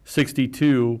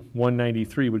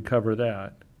 62,193 would cover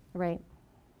that. Right.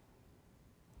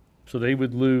 So they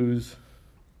would lose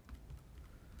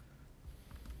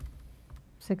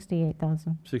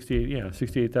 68,000.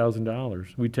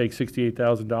 $68,000. We'd take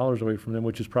 $68,000 away from them,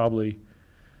 which is probably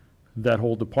that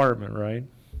whole department, right?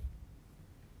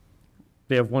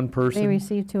 They have one person. They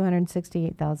receive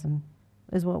 268,000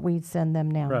 is what we send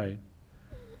them now. Right.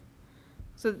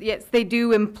 So yes, they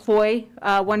do employ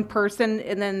one person,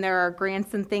 and then there are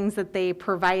grants and things that they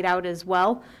provide out as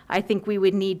well. I think we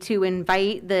would need to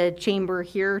invite the chamber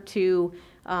here to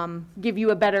give you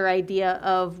a better idea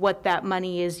of what that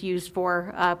money is used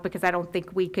for, because I don't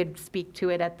think we could speak to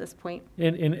it at this point.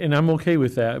 And I'm okay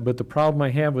with that, but the problem I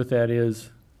have with that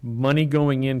is money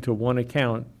going into one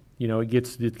account,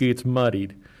 it gets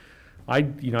muddied.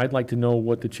 I'd like to know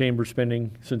what the chamber's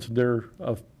spending, since they're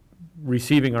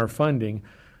receiving our funding.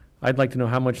 I'd like to know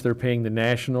how much they're paying the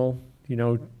national,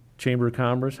 Chamber of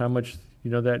Commerce, how much,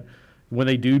 that when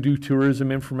they do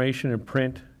tourism information and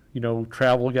print,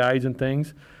 travel guides and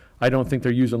things, I don't think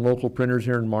they're using local printers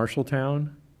here in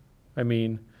Marshalltown. I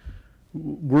mean,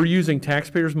 we're using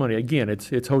taxpayers' money. Again,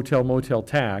 it's hotel motel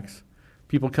tax,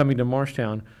 people coming to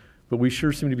Marshalltown, but we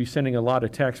sure seem to be sending a lot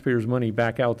of taxpayers' money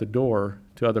back out the door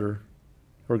to other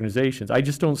organizations. I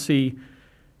just don't see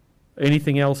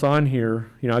anything else on here.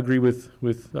 I agree with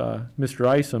Mr.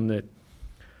 Isom that,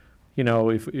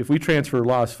 if we transfer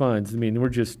lost funds, I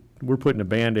memean, we're putting a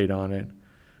Band-Aid on it.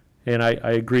 And I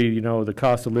agree, the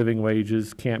cost of living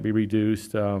wages can't be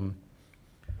reduced. I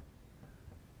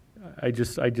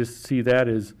just see that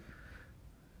as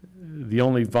the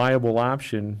only viable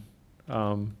option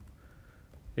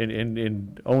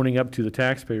in owning up to the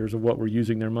taxpayers of what we're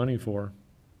using their money for.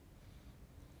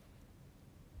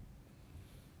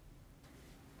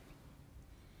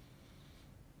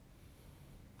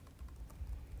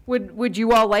 Would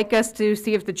you all like us to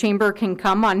see if the chamber can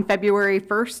come on February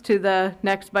 1st to the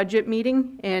next budget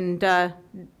meeting and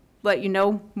let you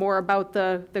know more about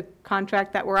the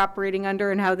contract that we're operating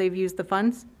under and how they've used the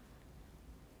funds?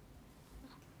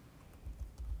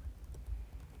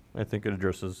 I think it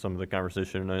addresses some of the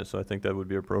conversation tonight, so I think that would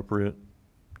be appropriate.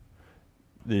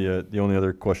 The only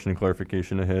other question and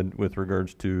clarification I had with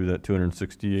regards to that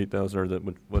 268,000, or that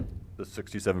what the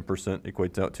 67%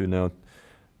 equates out to now,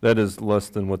 that is less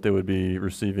than what they would be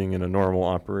receiving in a normal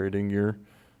operating year.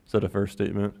 Is that a fair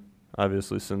statement?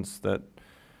 Obviously, since that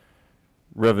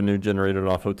revenue generated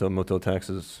off hotel motel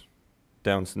taxes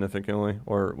down significantly,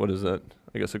 or what does that,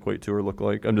 I guess, equate to or look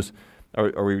like?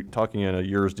 Are we talking in a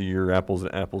years to year apples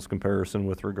to apples comparison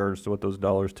with regards to what those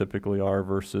dollars typically are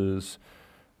versus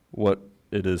what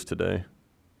it is today?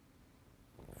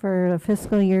 For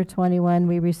fiscal year 21,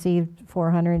 we received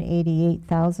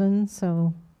 488,000,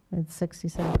 so it's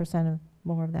 67% of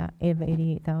more of that, of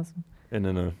 88,000. And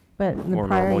in but in the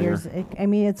prior years, it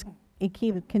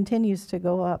continues to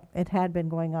go up. It had been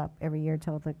going up every year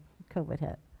till the COVID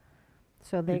hit.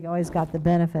 So they always got the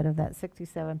benefit of that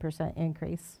 67%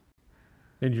 increase.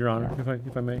 And Your Honor,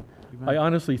 if I may, I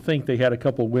honestly think they had a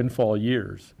couple windfall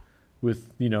years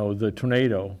with, the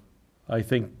tornado. I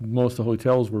think most of the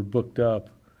hotels were booked up.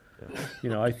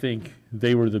 Yeah. I think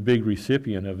they were the big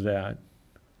recipient of that,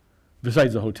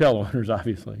 besides the hotel owners,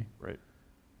 obviously. Right.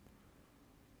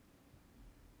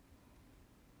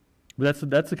 But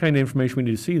that's the kind of information we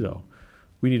need to see, though.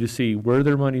 We need to see where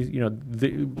their money,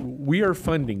 we are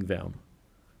funding them.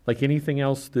 Like anything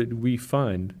else that we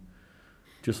fund,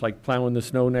 just like plowing the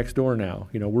snow next door now.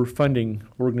 We're funding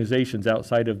organizations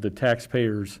outside of the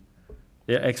taxpayers'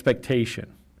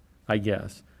 expectation, I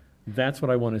guess. That's what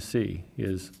I want to see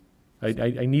is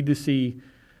I need to see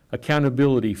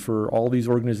accountability for all these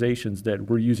organizations that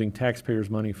we're using taxpayers'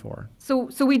 money for? So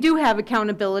we do have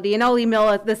accountability, and I'll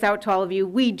email this out to all of you.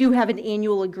 We do have an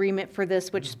annual agreement for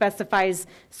this, which specifies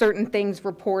certain things,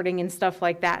 reporting and stuff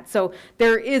like that. So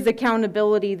there is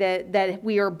accountability that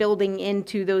we are building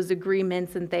into those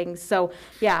agreements and things. So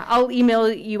yeah, I'll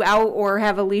email you out or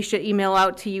have Alicia email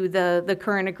out to you the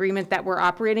current agreement that we're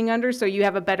operating under, so you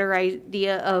have a better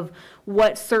idea of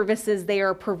what services they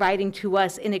are providing to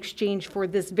us in exchange for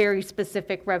this very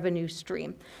specific revenue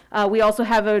stream. We also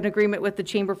have an agreement with the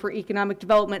Chamber for Economic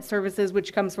Development Services,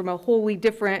 which comes from a wholly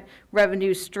different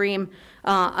revenue stream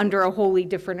under a wholly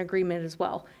different agreement as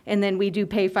well. And then we do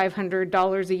pay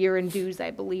 $500 a year in dues, I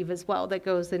believe, as well, that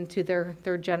goes into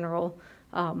their general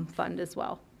fund as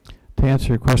well. To answer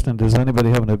your question, does anybody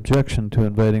have an objection to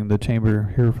inviting the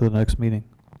chamber here for the next meeting?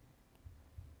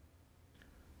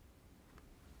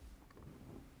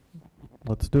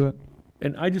 Let's do it.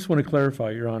 And I just want to clarify,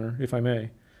 Your Honor, if I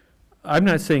may. I'm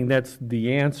not saying that's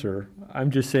the answer. I'm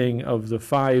just saying of the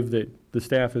 5 that the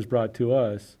staff has brought to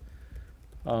us,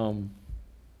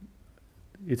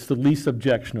 it's the least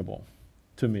objectionable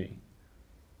to me.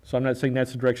 So I'm not saying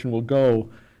that's the direction we'll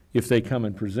go if they come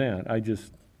and present. I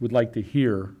just would like to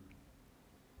hear.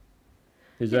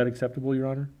 Is that acceptable, Your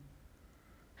Honor?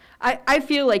 I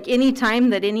feel like any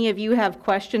time that any of you have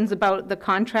questions about the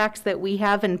contracts that we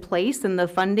have in place and the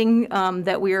funding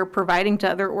that we are providing to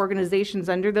other organizations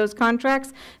under those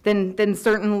contracts, then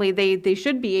certainly they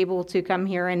should be able to come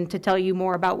here and to tell you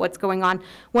more about what's going on.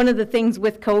 One of the things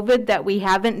with COVID that we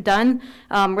haven't done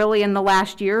really in the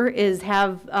last year is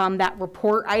have that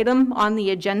report item on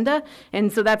the agenda.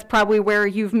 And so that's probably where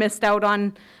you've missed out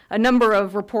on a number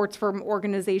of reports from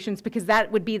organizations, because that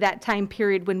would be that time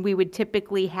period when we would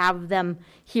typically have them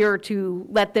here to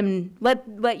let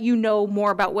you know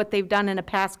more about what they've done in a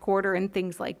past quarter and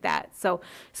things like that. So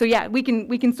yeah, we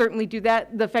can certainly do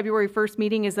that. The February 1st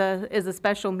meeting is a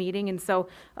special meeting, and so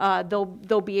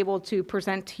they'll be able to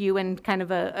present to you in kind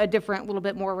of a different, little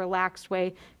bit more relaxed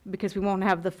way, because we won't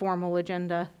have the formal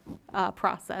agenda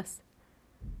process.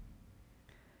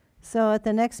 So at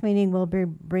the next meeting, we'll be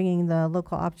bringing the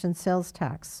local option sales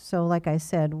tax. So like I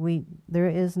said, there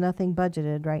is nothing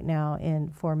budgeted right now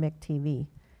for MIC TV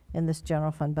in this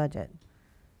general fund budget.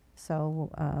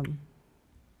 So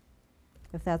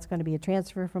if that's going to be a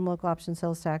transfer from local option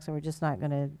sales tax, or we're just not going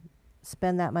to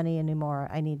spend that money anymore,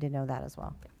 I need to know that as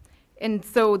well. And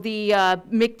so the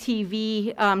MIC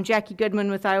TV, Jackie Goodman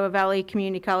with Iowa Valley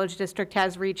Community College District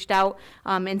has reached out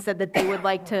and said that they would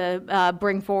like to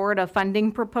bring forward a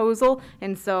funding proposal.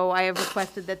 And so I have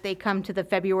requested that they come to the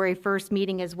February 1st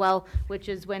meeting as well, which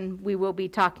is when we will be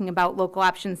talking about local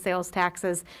option sales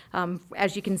taxes.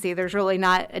 As you can see, there's really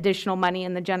not additional money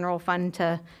in the general fund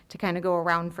to kind of go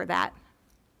around for that.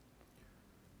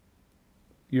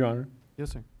 Your Honor?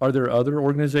 Yes, sir. Are there other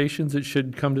organizations that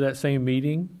should come to that same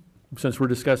meeting, since we're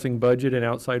discussing budget and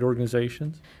outside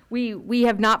organizations? We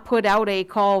have not put out a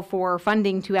call for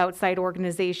funding to outside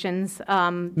organizations.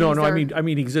 No, I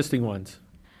mean existing ones,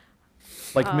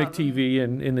 like MIC TV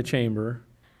and in the chamber.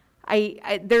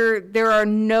 There are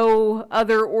no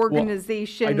other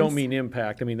organizations. Well, I don't mean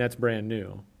Impact. I mean, that's brand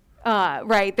new.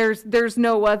 Right. There's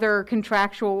no other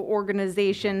contractual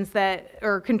organizations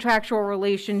or contractual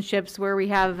relationships where we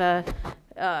have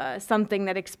something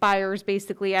that expires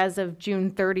basically as of June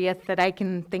 30th that I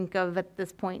can think of at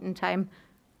this point in time.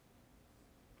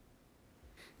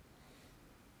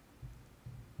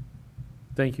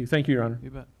 Thank you, Your Honor.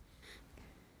 You bet.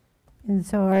 And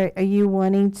so are you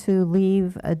wanting to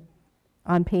leave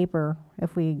on paper,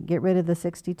 if we get rid of the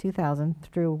 62,000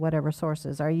 through whatever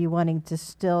sources, are you wanting to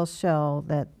still show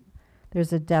that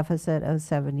there's a deficit of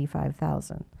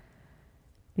 75,000?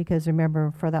 Because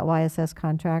remember, for that YSS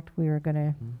contract, we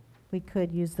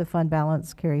could use the fund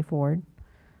balance carry forward.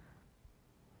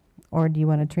 Or do you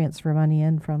want to transfer money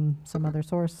in from some other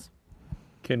source?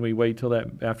 Can we wait till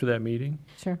after that meeting?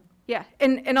 Sure. Yeah,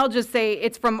 and I'll just say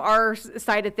it's from our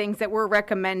side of things that we're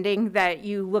recommending that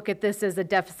you look at this as a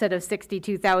deficit of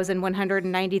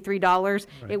 $62,193.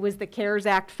 Right. It was the CARES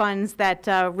Act funds that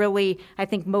really, I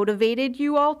think, motivated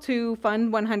you all to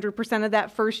fund 100% of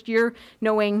that first year,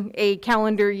 knowing a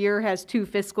calendar year has 2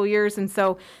 fiscal years. And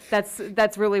so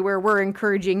that's really where we're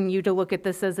encouraging you to look at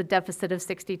this as a deficit of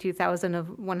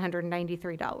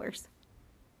 $62,193.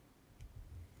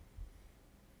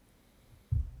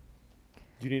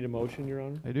 Do you need a motion, Your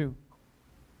Honor? I do.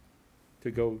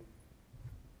 You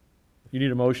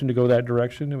need a motion to go that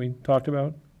direction that we talked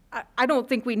about? I don't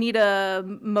think we need a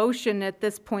motion at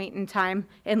this point in time,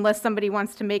 unless somebody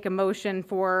wants to make a motion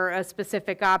for a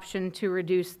specific option to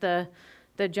reduce the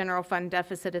the general fund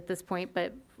deficit at this point,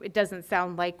 but it doesn't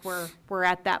sound like we're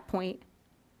at that point.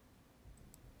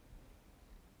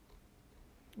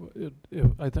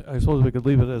 I suppose we could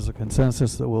leave it as a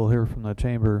consensus that we'll hear from the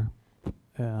chamber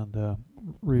and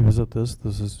revisit this.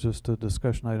 This is just a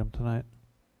discussion item tonight.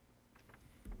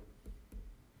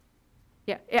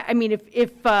 Yeah, I mean,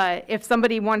 if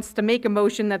somebody wants to make a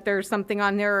motion that there's something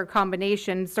on there or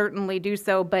combination, certainly do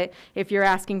so. But if you're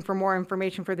asking for more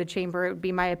information for the chamber, it would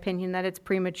be my opinion that it's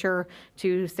premature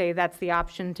to say that's the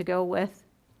option to go with.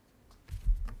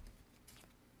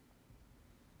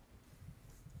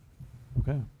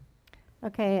 Okay.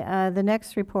 Okay, the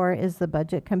next report is the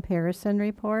budget comparison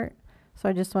report. So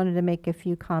I just wanted to make a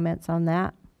few comments on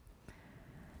that.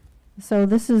 So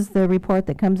this is the report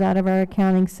that comes out of our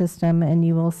accounting system, and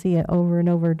you will see it over and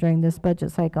over during this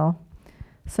budget cycle.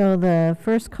 So the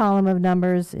first column of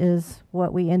numbers is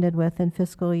what we ended with in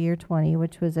fiscal year 20,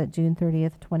 which was at June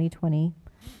 30th, 2020.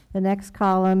 The next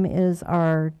column is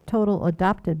our total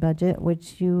adopted budget,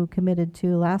 which you committed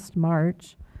to last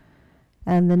March.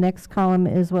 And the next column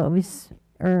is what we've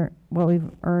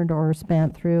earned or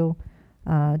spent through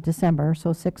December,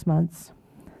 so 6 months.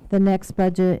 The next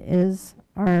budget is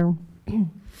our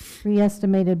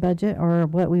re-estimated budget, or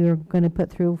what we were going to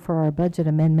put through for our budget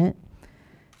amendment.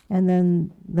 And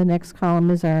then the next column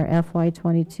is our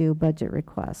FY22 budget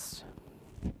request.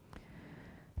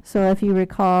 So if you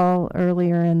recall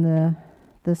earlier in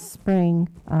the spring,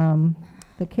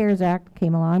 the CARES Act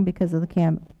came along because of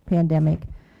the pandemic,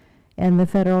 and the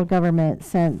federal government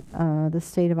sent the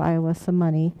state of Iowa some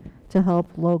money to help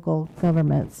local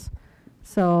governments.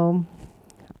 So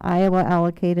Iowa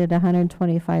allocated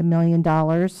 $125 million.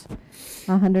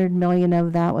 $100 million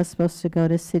of that was supposed to go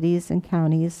to cities and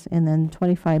counties, and then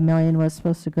 $25 million was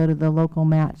supposed to go to the local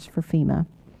match for FEMA.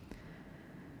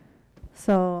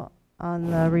 So on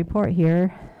the report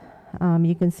here,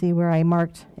 you can see where I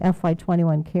marked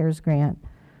FY21 CARES grant.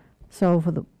 So for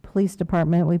the police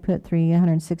department, we put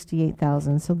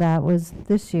 $368,000. So that was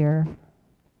this year.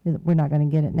 We're not going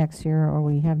to get it next year, or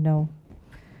we have no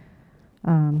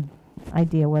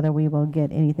idea whether we will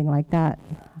get anything like that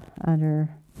under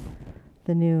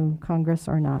the new Congress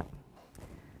or not.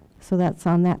 So that's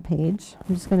on that page.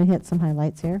 I'm just going to hit some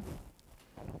highlights here.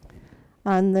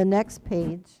 On the next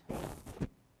page,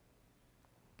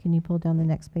 can you pull down the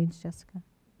next page, Jessica?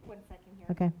 1 second here.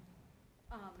 Okay.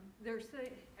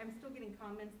 I'm still getting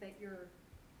comments that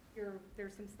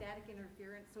there's some static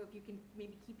interference, so if you can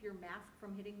maybe keep your mask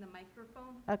from hitting the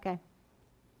microphone. Okay.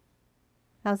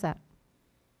 How's that?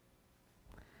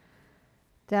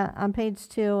 On page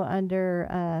 2,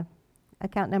 under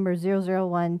account number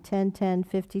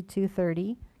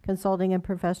 001-1010-5230, consulting and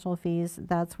professional fees,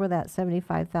 that's where that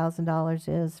 $75,000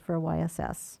 is for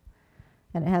YSS.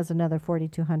 And it has another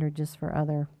 $4,200 just for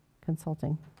other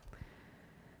consulting.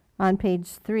 On page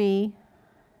 3,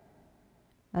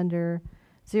 under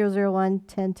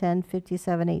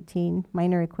 001-1010-5718,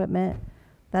 minor equipment,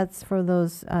 that's for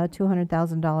those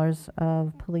 $200,000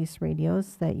 of police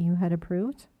radios that you had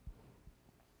approved.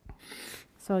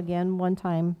 So again, one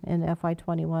time in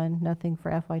FY21, nothing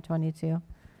for FY22.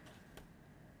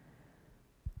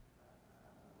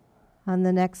 On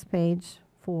the next page,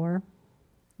 4,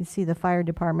 you see the fire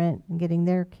department getting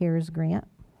their CARES grant.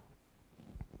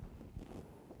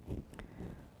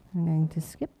 I'm going to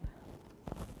skip.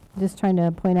 Just trying to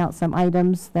point out some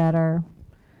items that are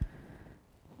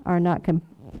not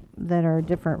that are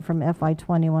different from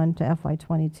FY21 to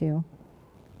FY22.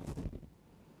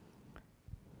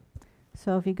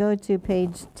 So if you go to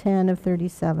page 10 of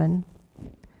 37,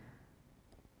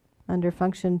 under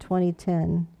function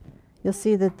 2010, you'll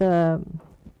see that the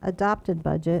adopted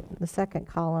budget, the second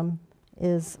column,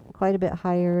 is quite a bit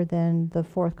higher than the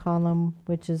fourth column,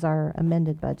 which is our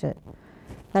amended budget.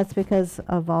 That's because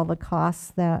of all the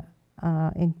costs that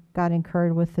got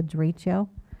incurred with the derecho.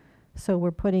 So we're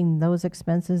putting those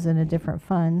expenses in a different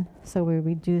fund, so we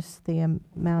reduce the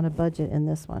amount of budget in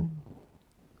this one.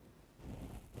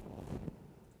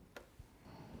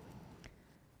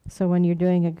 So when you're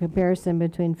doing a comparison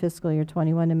between fiscal year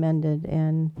 21 amended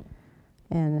and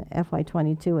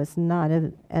FY22, it's not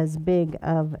as big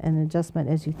of an adjustment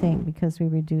as you think, because we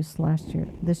reduced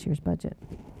this year's budget.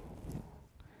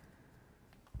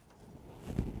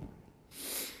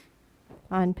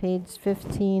 On page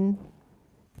 15,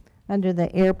 under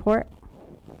the airport,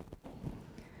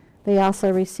 they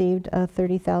also received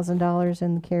 $30,000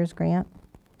 in the CARES grant.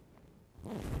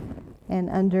 And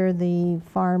under the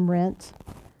farm rent,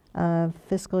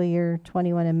 fiscal year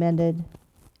 21 amended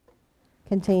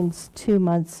contains 2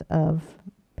 months of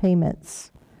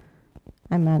payments.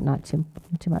 I'm not 2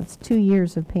 months, 2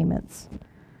 years of payments.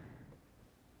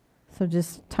 So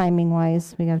just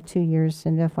timing-wise, we have 2 years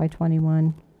in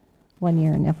FY21, 1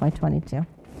 year in FY22.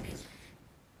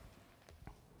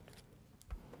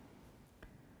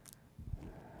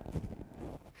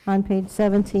 On page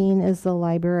 17 is the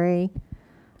library.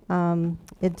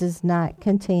 It does not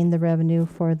contain the revenue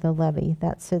for the levy.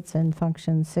 That sits in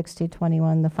function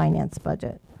 6021, the finance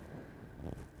budget.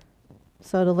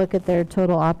 So to look at their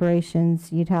total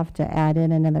operations, you'd have to add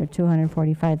in another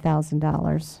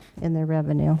 $245,000 in their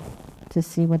revenue to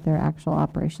see what their actual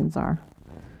operations are.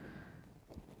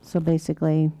 So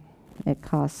basically, it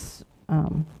costs,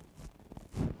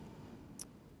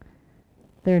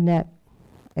 their net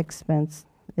expense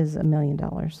is $1 million.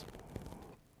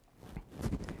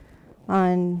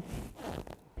 On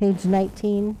page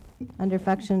 19, under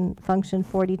function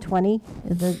 4020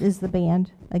 is the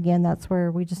band. Again, that's where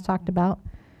we just talked about.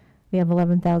 We have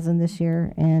 11,000 this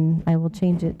year, and I will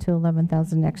change it to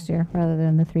 11,000 next year rather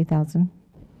than the 3,000.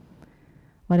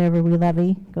 Whatever we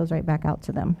levy goes right back out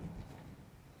to them.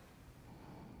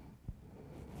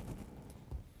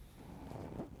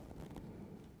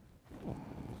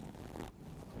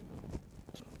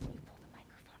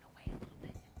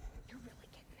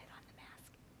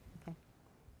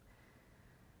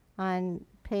 On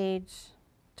page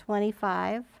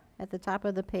 25, at the top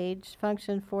of the page,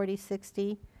 function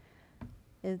 4060,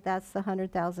 that's the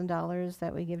 $100,000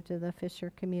 that we give to the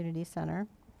Fisher Community Center.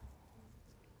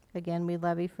 Again, we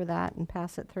levy for that and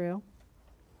pass it through.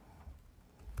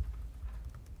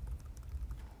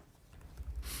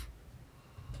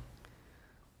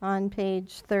 On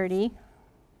page 30,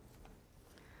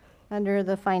 under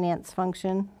the finance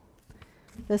function,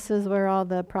 this is where all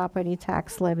the property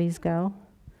tax levies go.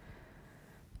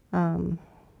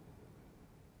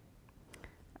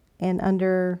 And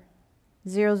under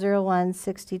 001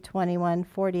 6021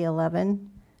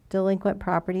 4011, delinquent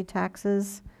property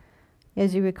taxes.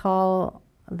 As you recall,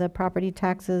 the property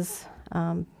taxes,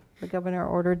 the governor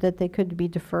ordered that they could be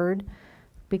deferred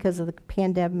because of the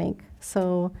pandemic.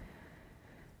 So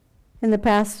in the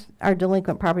past, our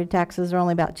delinquent property taxes are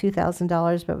only about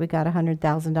 $2,000, but we got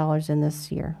 $100,000 in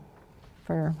this year.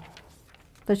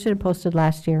 They should have posted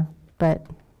last year, but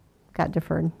got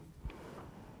deferred.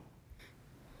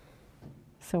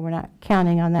 So we're not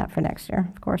counting on that for next year,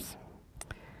 of course.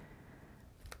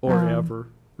 Or ever,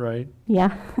 right?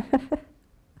 Yeah.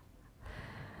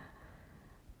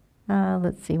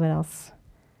 Let's see what else.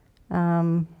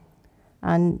 On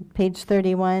page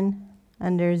 31,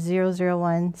 under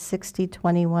 001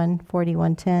 6021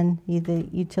 4110, the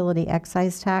utility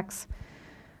excise tax.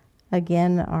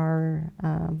 Again, our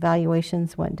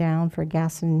valuations went down for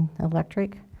gas and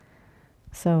electric.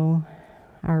 So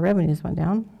our revenues went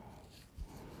down.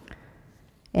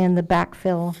 And the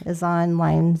backfill is on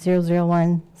line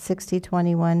 001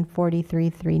 6021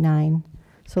 4339.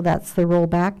 So that's the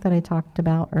rollback that I talked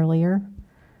about earlier.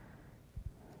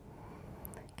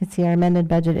 You can see our amended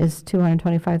budget is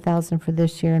 $225,000 for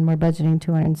this year, and we're budgeting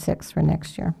 $206,000 for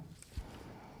next year.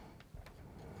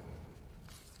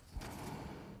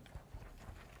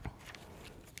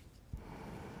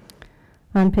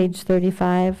 On page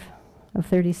 35 of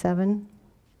 37,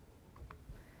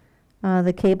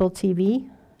 the cable TV,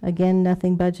 again,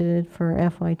 nothing budgeted for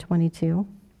FY22.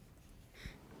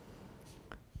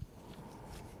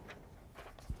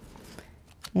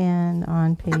 And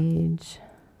on page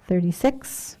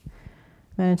 36,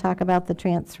 I'm going to talk about the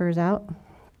transfers out.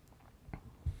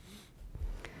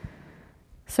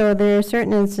 So there are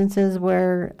certain instances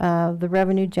where the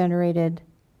revenue generated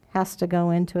has to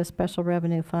go into a special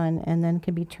revenue fund and then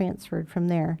can be transferred from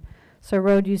there. So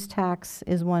road use tax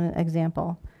is one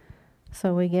example.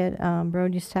 So we get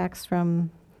road use tax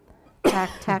from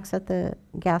tax at the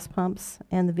gas pumps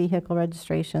and the vehicle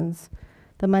registrations.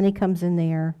 The money comes in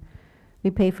there.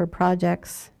 We pay for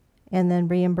projects and then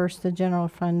reimburse the general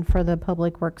fund for the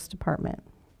Public Works Department.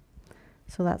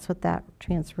 So that's what that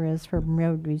transfer is for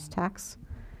road use tax.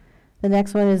 The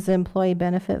next one is the Employee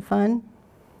Benefit Fund.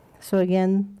 So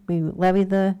again, we levy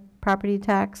the property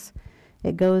tax.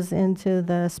 It goes into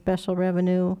the Special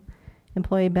Revenue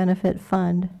Employee Benefit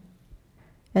Fund.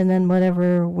 And then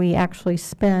whatever we actually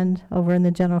spend over in the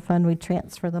general fund, we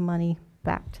transfer the money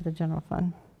back to the general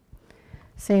fund.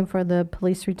 Same for the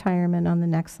police retirement on the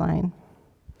next line.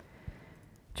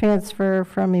 Transfer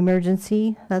from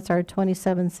emergency, that's our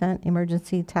 27-cent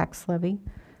emergency tax levy.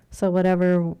 So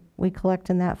whatever we collect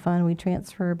in that fund, we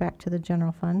transfer back to the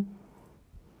general fund.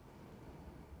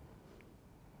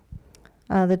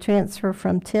 The transfer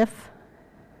from TIF,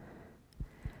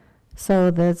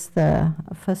 so that's the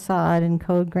facade and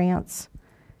code grants.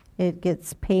 It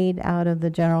gets paid out of the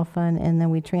general fund, and then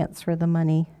we transfer the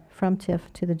money from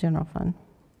TIF to the general fund.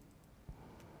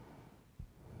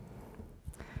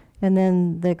 And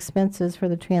then the expenses for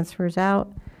the transfers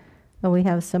out, we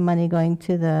have some money going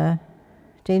to the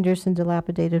dangerous and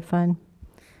dilapidated fund,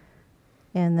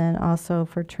 and then also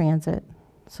for transit.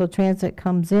 So transit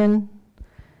comes in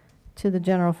to the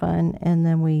general fund, and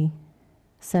then we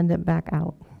send it back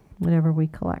out, whatever we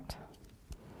collect.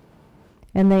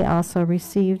 And they also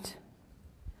received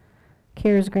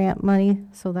CARES grant money,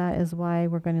 so that is why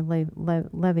we're going to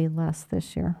levy less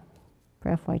this year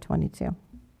for FY22.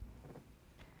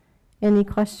 Any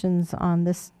questions on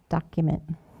this document?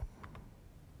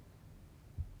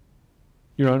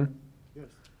 Your Honor? Yes.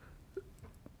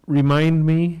 Remind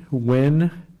me,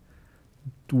 when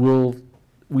will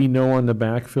we know on the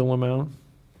backfill amount?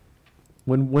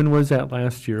 When was that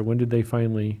last year? When did they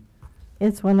finally?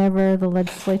 It's whenever the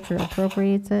legislature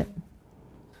appropriates it.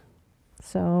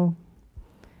 So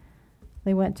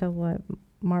they went to what,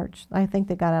 March? I think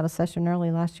they got out of session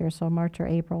early last year, so March or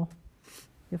April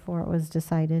before it was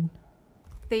decided.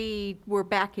 They were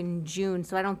back in June,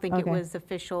 so I don't think it Okay. was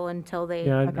official until they.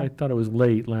 Yeah, I thought it was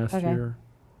late last Okay. year.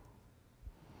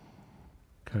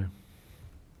 Okay.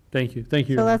 Thank you. Thank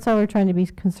you. So that's why we're trying to be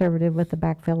conservative with the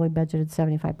backfill. We budgeted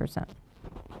 75%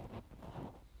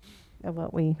 of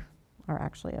what we are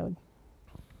actually owed.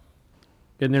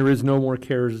 And there is no more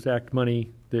CARES Act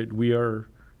money that we are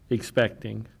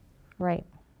expecting? Right.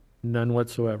 None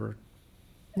whatsoever?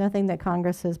 Nothing that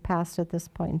Congress has passed at this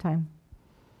point in time.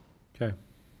 Okay.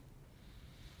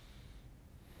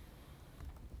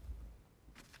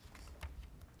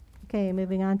 Okay,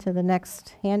 moving on to the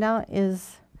next handout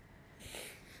is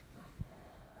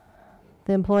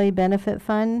the Employee Benefit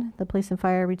Fund, the Police and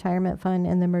Fire Retirement Fund,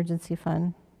 and the Emergency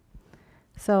Fund.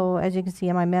 So as you can see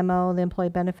in my memo, the Employee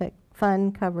Benefit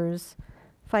Fund covers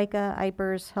FICA,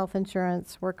 IPERS, health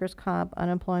insurance, workers' comp,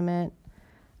 unemployment,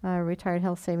 retired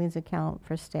health savings account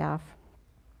for staff.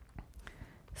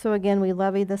 So again, we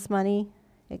levy this money.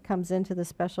 It comes into the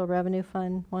Special Revenue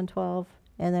Fund 112,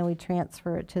 and then we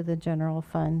transfer it to the general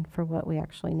fund for what we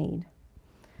actually need.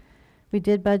 We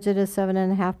did budget a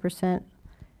 7.5%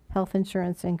 health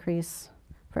insurance increase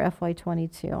for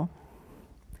FY22.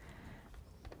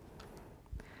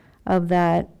 Of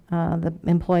that, the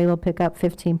employee will pick up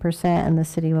 15% and the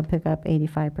city will pick up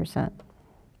 85%.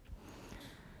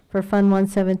 For Fund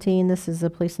 117, this is the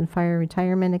Police and Fire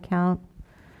Retirement Account.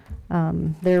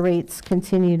 Their rates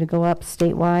continue to go up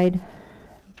statewide.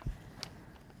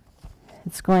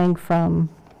 It's going from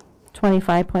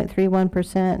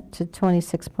 25.31% to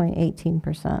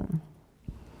 26.18%.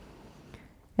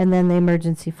 And then the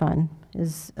emergency fund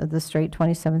is the straight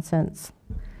 27 cents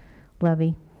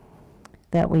levy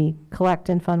that we collect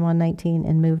in Fund 119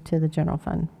 and move to the general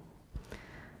fund.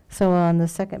 So on the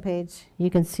second page, you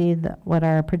can see what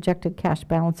our projected cash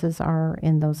balances are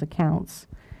in those accounts.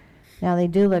 Now, they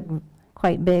do look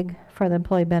quite big for the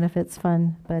Employee Benefits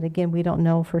Fund, but again, we don't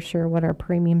know for sure what our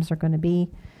premiums are going to be,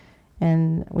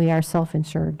 and we are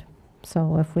self-insured.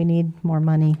 So if we need more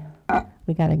money,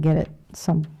 we got to get it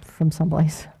from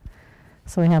someplace.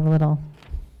 So we have a little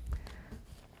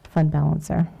fund balance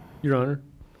there. Your Honor?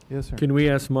 Yes, sir. Can we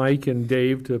ask Mike and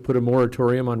Dave to put a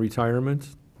moratorium on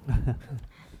retirements?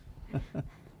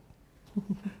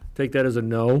 Take that as a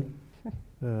no?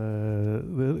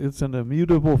 It's an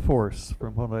immutable force,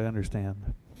 from what I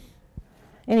understand.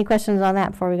 Any questions on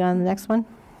that before we go on to the next one?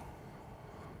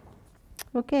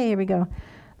 Okay, here we go.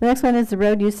 The next one is the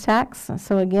road use tax.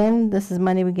 So again, this is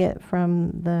money we get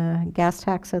from the gas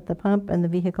tax at the pump and the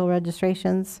vehicle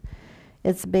registrations.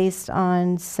 It's based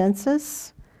on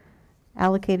census,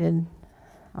 allocated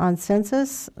on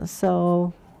census.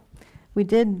 So we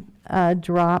did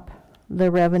drop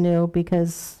the revenue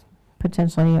because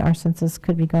potentially our census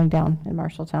could be going down in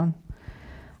Marshalltown.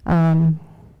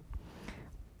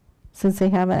 Since they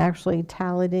haven't actually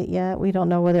tallied it yet, we don't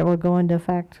know whether it will go into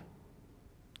effect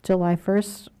July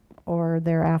 1st or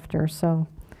thereafter. So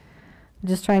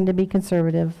just trying to be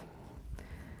conservative.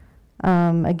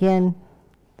 Again,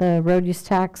 the road use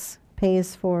tax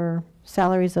pays for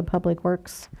salaries of public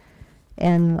works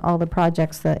and all the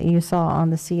projects that you saw on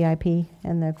the CIP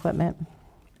and the equipment.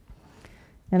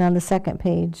 And on the second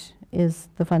page is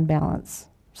the fund balance.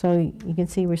 So you can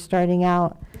see we're starting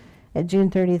out at June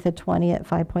 30th of 20 at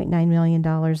 $5.9 million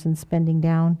in spending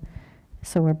down.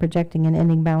 So we're projecting an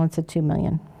ending balance of $2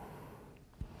 million.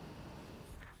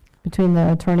 Between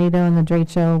the tornado and the trade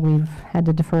show, we've had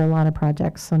to defer a lot of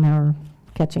projects, so now we're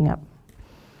catching up.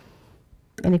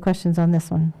 Any questions on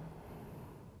this one?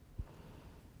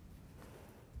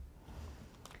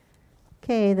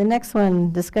 Okay, the next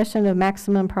one, discussion of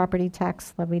maximum property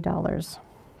tax levy dollars.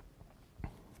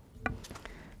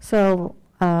 So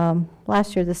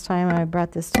last year this time I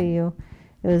brought this to you,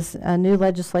 It was new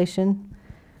legislation.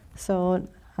 So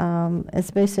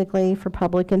it's basically for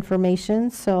public information.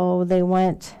 So they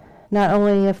want not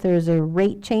only if there's a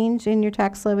rate change in your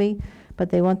tax levy, but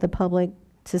they want the public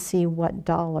to see what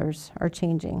dollars are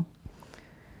changing.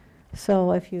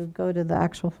 So if you go to the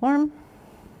actual form,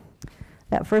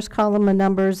 that first column of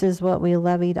numbers is what we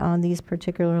levied on these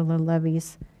particular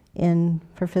levies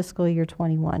for fiscal year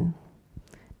 21,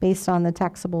 based on the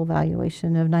taxable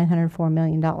valuation of $904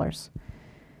 million. If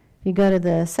you go to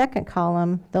the second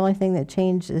column, the only thing that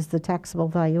changed is the taxable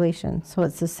valuation. So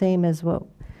it's the same as what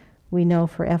we know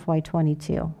for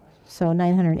FY22. So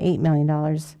 $908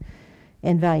 million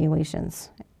in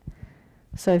valuations.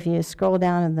 So if you scroll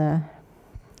down to the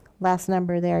last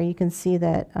number there, you can see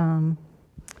that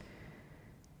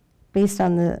based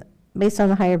on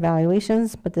the higher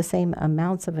valuations, but the same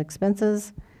amounts of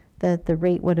expenses, that the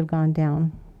rate would have gone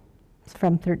down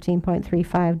from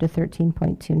 13.35 to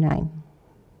 13.29.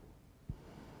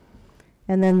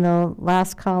 And then the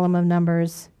last column of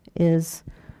numbers is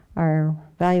our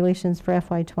valuations for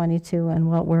FY22 and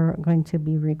what we're going to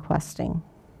be requesting.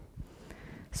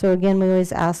 So again, we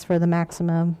always ask for the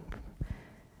maximum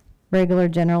regular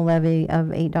general levy of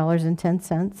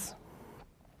 $8.10.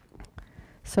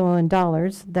 So in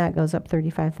dollars, that goes up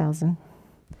 $35,000.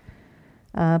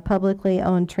 Publicly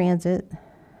owned transit,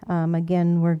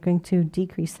 again, we're going to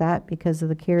decrease that because of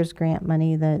the CARES grant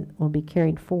money that will be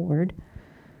carried forward.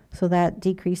 So that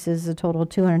decreases a total of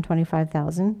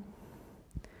 $225,000.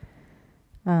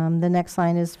 The next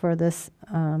line is for this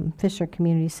Fisher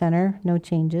Community Center, no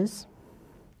changes.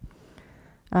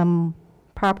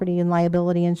 Property and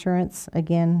liability insurance,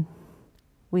 again,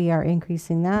 we are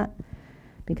increasing that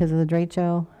because of the trade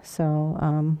show.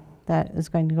 So that is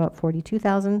going to go up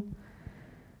 $42,000.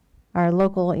 Our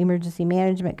local emergency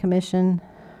management commission,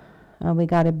 we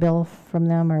got a bill from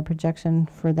them or a projection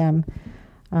for them.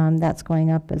 That's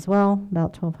going up as well,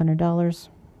 about $1,200.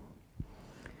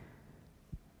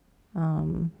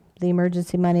 The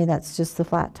emergency money, that's just the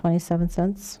flat 27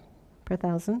 cents per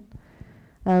thousand.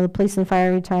 The police and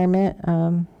fire retirement,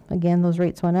 again, those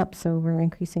rates went up, so we're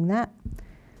increasing that.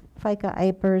 FICA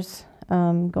IPERS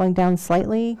going down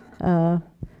slightly. The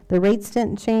rates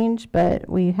didn't change, but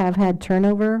we have had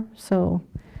turnover. So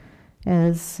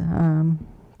as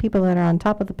people that are on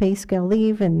top of the pay scale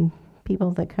leave and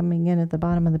people that coming in at the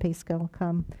bottom of the pay scale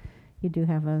come, you do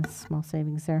have a small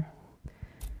savings there.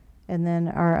 And then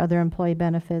our other employee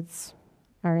benefits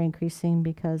are increasing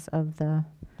because of the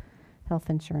health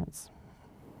insurance.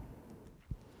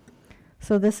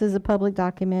 So this is a public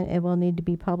document. It will need to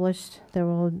be published. There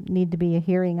will need to be a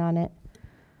hearing on it.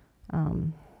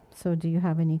 So do you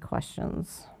have any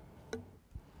questions?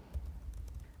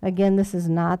 Again, this is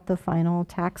not the final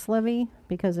tax levy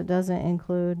because it doesn't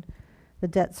include the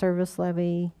debt service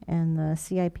levy and the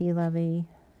CIP levy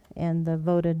and the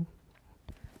voted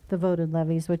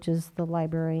levies, which is the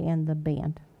library and the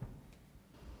band.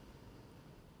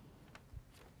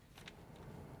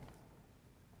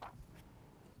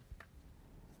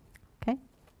 Okay.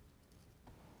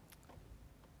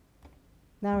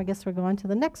 Now I guess we're going to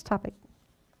the next topic.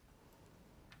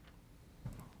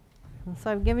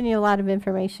 So I've given you a lot of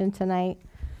information tonight.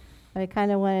 I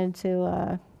kind of wanted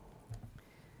to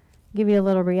give you a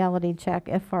little reality check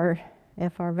if our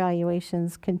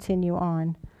valuations continue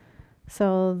on.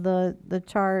 So the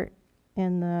chart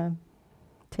and the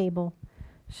table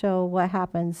show what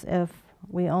happens if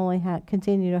we only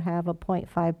continue to have a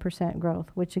 0.5%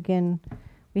 growth, which again,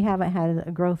 we haven't had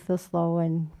a growth this low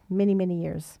in many, many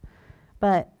years.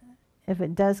 But if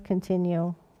it does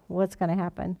continue, what's going to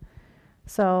happen?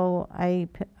 So I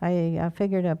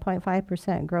figured a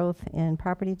 0.5% growth in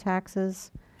property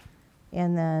taxes,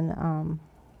 and then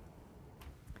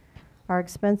our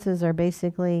expenses are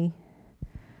basically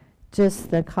just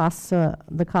the cost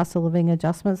of living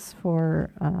adjustments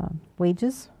for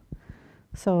wages.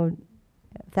 So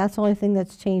if that's the only thing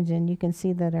that's changing, you can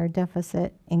see that our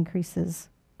deficit increases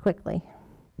quickly.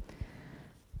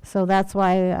 So that's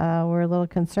why we're a little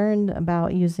concerned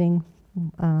about using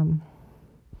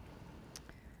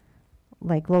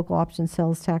like local option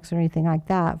sales tax or anything like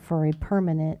that for a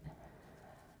permanent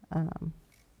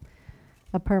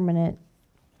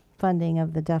funding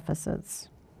of the deficits.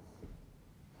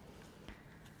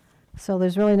 So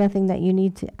there's really nothing that you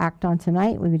need to act on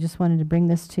tonight. We just wanted to bring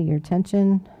this to your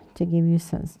attention to give you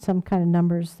some kind of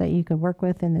numbers that you could work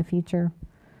with in the future.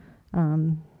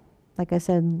 Like I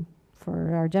said,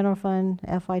 for our general fund,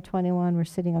 FY21, we're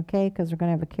sitting okay because we're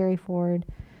going to have a carry forward.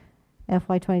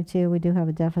 FY22, we do have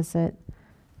a deficit,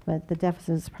 but the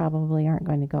deficits probably aren't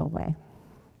going to go away.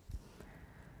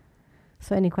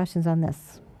 So any questions on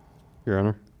this? Your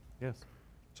Honor? Yes.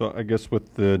 So I guess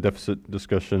with the deficit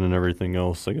discussion and everything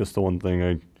else, I guess the one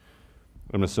thing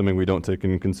I'm assuming we don't take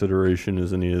into consideration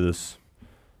is any of this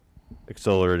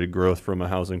accelerated growth from a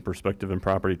housing perspective and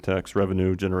property tax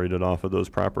revenue generated off of those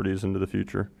properties into the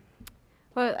future.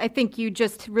 Well, I think you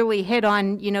just really hit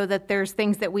on, that there's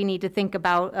things that we need to think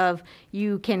about of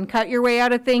you can cut your way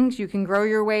out of things, you can grow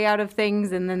your way out of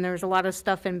things, and then there's a lot of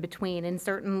stuff in between. And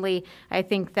certainly, I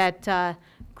think that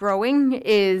growing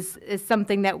is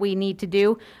something that we need to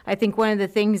do. I think one of the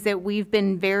things that we've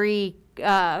been very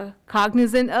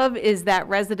cognizant of is that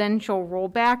residential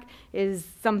rollback is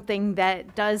something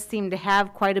that does seem to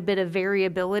have quite a bit of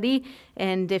variability,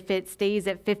 and if it stays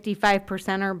at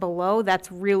 55% or below,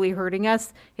 that's really hurting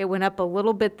us. It went up a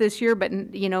little bit this year, but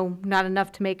not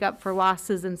enough to make up for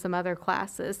losses in some other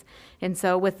classes. And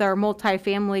so with our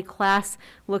multifamily class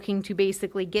looking to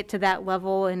basically get to that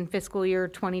level in fiscal year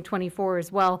 2024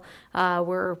 as well,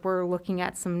 we're looking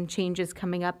at some changes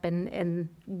coming up and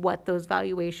what those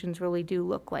valuations really do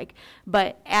look like.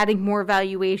 But adding more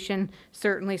valuation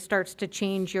certainly starts to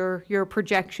change your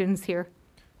projections here.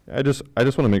 I just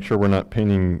want to make sure we're not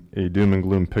painting a doom and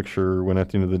gloom picture when at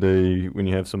the end of the day, when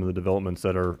you have some of the developments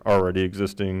that are already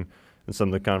existing and some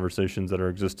of the conversations that are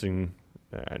existing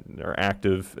and are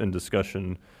active in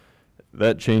discussion,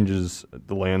 that changes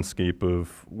the landscape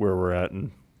of where we're at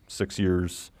in 6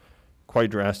 years quite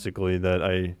drastically.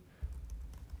 If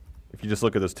you just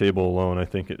look at this table alone, I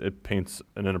think it paints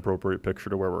an inappropriate picture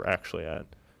to where we're actually at.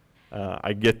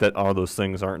 I get that all those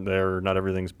things aren't there, not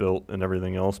everything's built and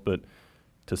everything else, but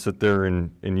to sit there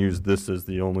and use this as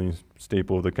the only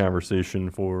staple of the conversation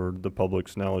for the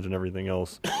public's knowledge and everything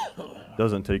else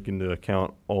doesn't take into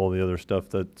account all the other stuff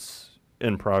that's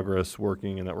in progress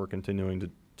working and that we're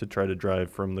continuing to try to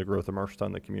drive from the growth of Marshalltown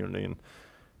in the community. And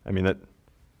I mean, that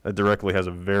directly has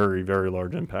a very, very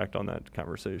large impact on that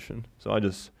conversation. So I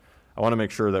want to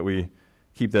make sure that we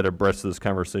keep that abreast of this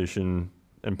conversation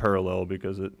in parallel,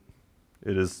 because it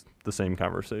is the same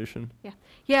conversation.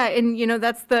 Yeah, and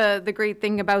that's the great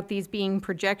thing about these being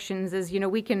projections is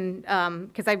we can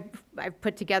because I've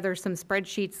put together some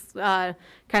spreadsheets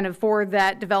kind of for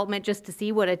that development just to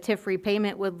see what a TIF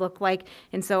repayment would look like,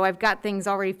 and so I've got things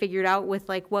already figured out with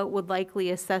like what would likely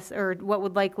assessed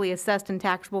and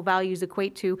taxable values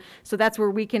equate to. So that's where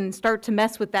we can start to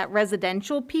mess with that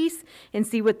residential piece and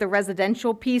see what the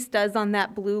residential piece does on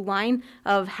that blue line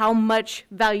of how much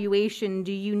valuation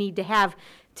do you need to have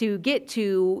to get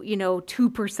to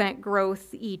 2%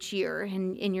 growth each year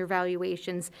in your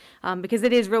valuations, because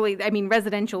it is really,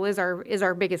 residential is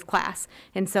our biggest class,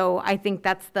 and so I think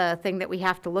that's the thing that we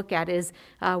have to look at is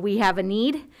we have a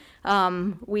need.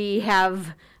 We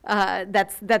have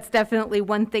that's definitely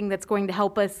one thing that's going to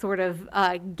help us sort of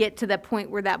get to that point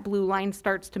where that blue line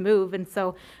starts to move, and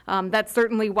so that's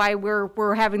certainly why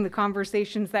we're having the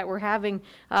conversations that we're having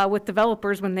with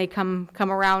developers when they come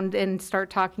around and start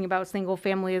talking about single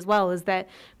family as well, is that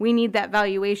we need that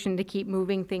valuation to keep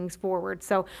moving things forward.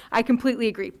 So I completely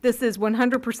agree. This is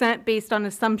 100% based on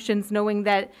assumptions, knowing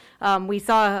that we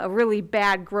saw a really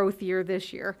bad growth year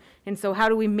this year, and so how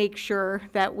do we make sure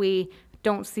that we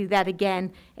don't see that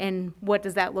again, and what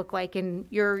does that look like? And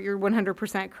you're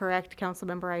 100% correct,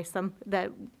 Councilmember Isom,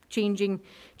 that changing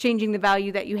the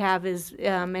value that you have is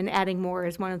and adding more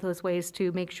is one of those ways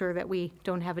to make sure that we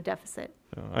don't have a deficit.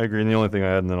 I agree, and the only thing I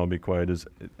add, and then I'll be quiet, is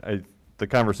the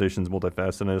conversation's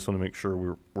multifaceted, and I just want to make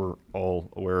sure we're all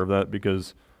aware of that,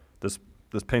 because this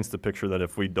paints the picture that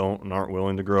if we don't and aren't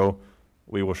willing to grow,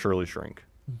 we will surely shrink.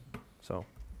 So.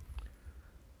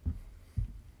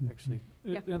 Actually,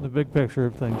 in the big picture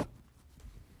of things,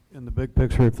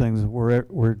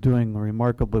 we're doing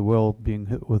remarkably well, being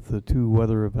hit with the 2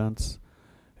 weather events,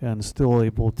 and still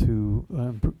able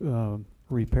to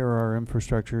repair our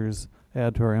infrastructures,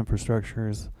 add to our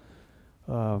infrastructures,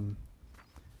 and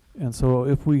so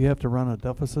if we have to run a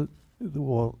deficit,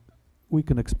 well, we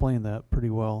can explain that pretty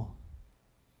well.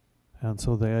 And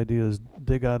so the idea is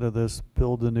dig out of this,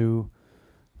 build anew,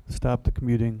 stop the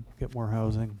commuting, get more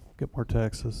housing, get more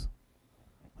taxes.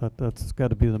 That's got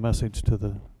to be the message to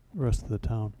the rest of the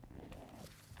town.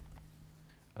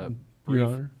 Your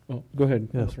Honor. Oh, go ahead.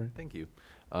 Yes. Thank you.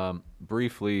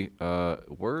 Briefly,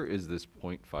 where is this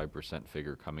 0.5%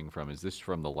 figure coming from? Is this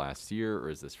from the last year, or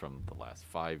is this from the last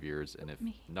 5 years? And if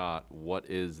not, what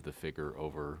is the figure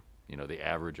over, the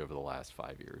average over the last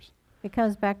 5 years? It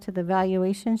comes back to the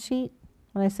valuation sheet.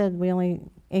 When I said we only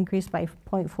increased by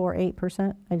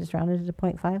 0.48%, I just rounded it to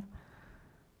 0.5.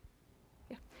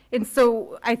 And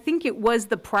so I think it was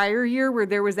the prior year where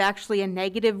there was actually a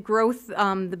negative growth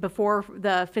before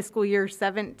the fiscal year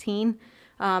 17.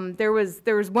 There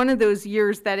was one of those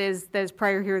years that is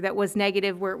prior here that was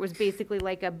negative, where it was basically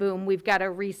like a boom, we've got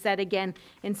to reset again.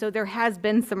 And so there has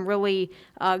been some really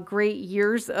great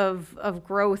years of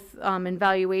growth and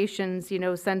valuations,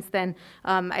 since then.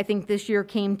 I think this year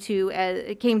came to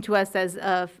us as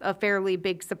a fairly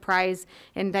big surprise,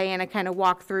 and Diana kind of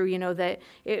walked through, that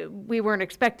we weren't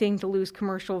expecting to lose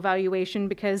commercial valuation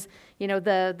because,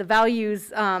 the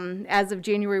values as of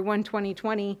January 1,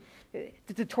 2020,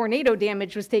 the tornado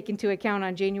damage was taken into account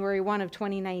on January 1 of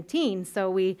 2019.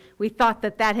 So we thought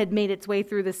that had made its way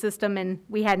through the system and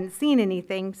we hadn't seen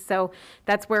anything. So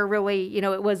that's where really,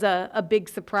 it was a big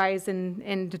surprise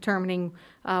in determining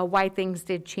why things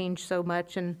did change so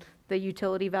much. And the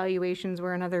utility valuations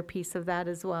were another piece of that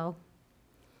as well.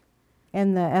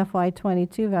 And the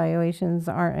FY22 valuations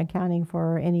aren't accounting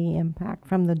for any impact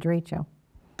from the derecho.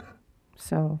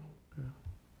 So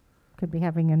could be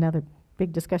having another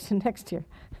big discussion next year.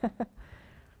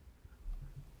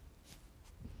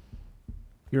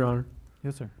 Your Honor.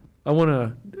 Yes, sir. I want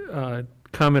to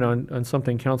comment on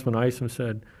something Councilman Isom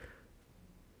said.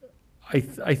 I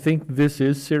think this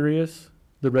is serious,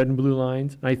 the red and blue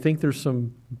lines. I think there's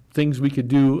some things we could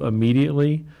do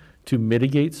immediately to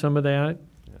mitigate some of that.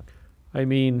 Yeah. I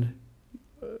mean,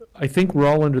 I think we're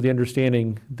all under the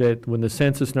understanding that when the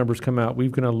census numbers come out, we're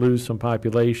going to lose some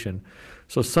population.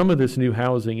 So some of this new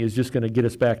housing is just going to get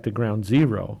us back to ground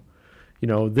zero.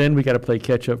 Then we got to play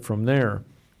catch up from there.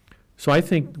 So I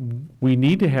think we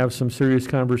need to have some serious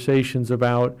conversations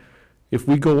about if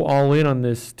we go all in on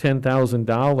this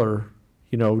 $10,000,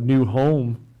 new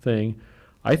home thing.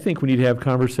 I think we need to have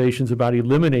conversations about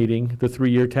eliminating the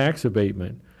 3-year tax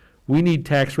abatement. We need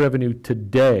tax revenue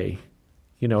today,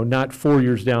 not 4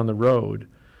 years down the road,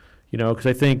 because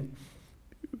I think,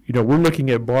 we're looking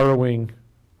at borrowing.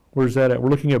 Where's that at? We're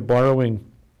looking at borrowing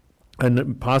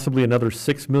possibly another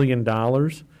 $6 million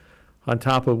on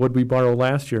top of what we borrowed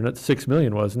last year. And that's $6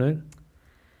 million, wasn't it?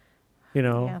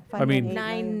 Yeah, I mean,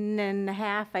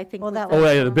 9.5, I think. Well, that oh,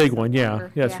 was yeah, the big one. Yeah,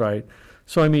 number. that's right.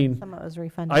 So, I mean, some of it was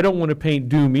refunded. I don't want to paint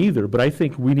doom either, but I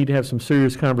think we need to have some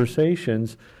serious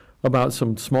conversations about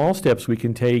some small steps we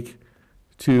can take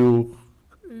to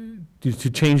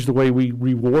change the way we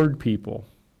reward people,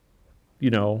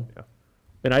 Yeah.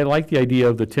 And I like the idea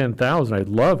of the 10,000. I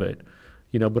love it,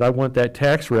 but I want that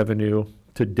tax revenue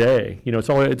today. It's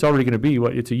already going to be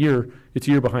it's a year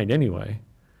behind anyway.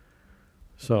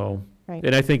 So, right.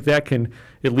 And I think that can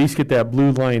at least get that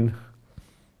blue line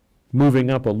moving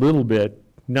up a little bit.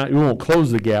 It won't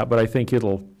close the gap, but I think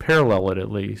it'll parallel it at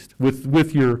least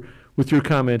with your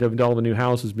comment of all the new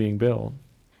houses being built.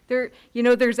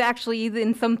 There's actually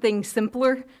even something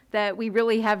simpler that we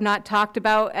really have not talked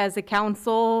about as a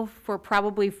council for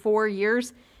probably 4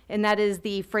 years, and that is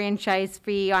the franchise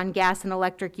fee on gas and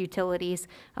electric utilities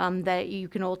that you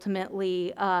can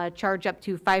ultimately charge up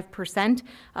to 5%.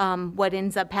 What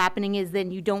ends up happening is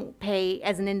then you don't pay,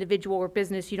 as an individual or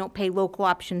business, you don't pay local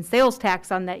option sales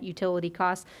tax on that utility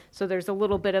cost. So there's a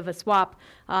little bit of a swap.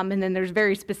 And then there's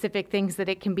very specific things that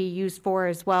it can be used for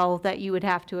as well that you would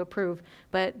have to approve.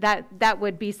 But that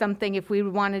would be something, if we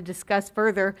would want to discuss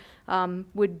further,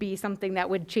 would be something that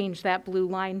would change that blue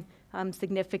line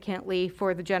significantly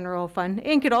for the general fund,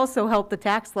 and could also help the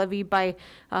tax levy by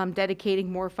dedicating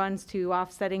more funds to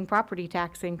offsetting property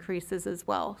tax increases as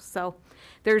well. So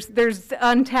there's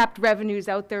untapped revenues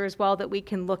out there as well that we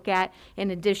can look at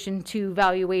in addition to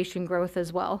valuation growth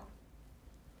as well.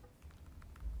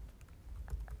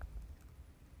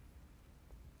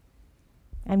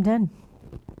 I'm done.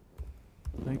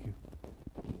 Thank you.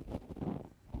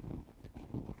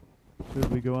 Should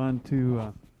we go on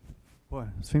to, boy,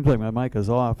 it seems like my mic is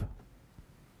off.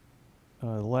 The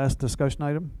last discussion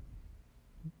item,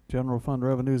 general fund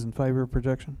revenues and 5-year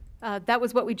projection. That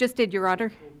was what we just did, Your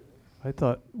Honor. I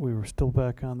thought we were still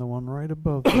back on the one right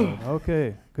above that.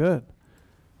 Okay, good.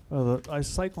 The ice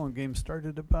cyclone game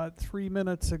started about 3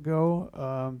 minutes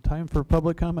ago. Time for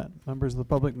public comment. Members of the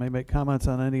public may make comments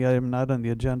on any item not on the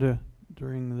agenda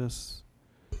during this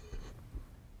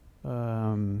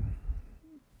time.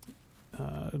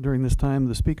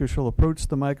 The speaker shall approach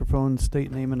the microphone,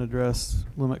 state name and address,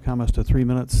 limit comments to 3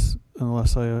 minutes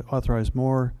unless I authorize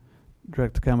more,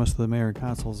 direct the comments to the mayor and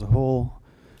council as a whole.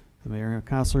 The mayor and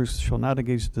councilors shall not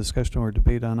engage in discussion or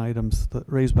debate on items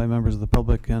raised by members of the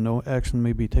public, and no action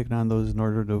may be taken on those in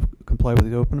order to comply with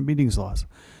the open meetings laws.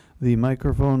 The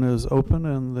microphone is open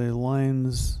and the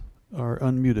lines are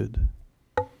unmuted.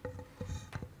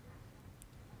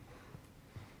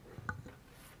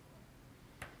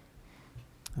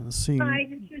 Hi,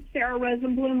 this is Sarah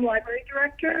Rosenblum, Library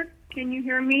Director. Can you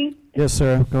hear me? Yes,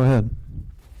 Sarah, go ahead.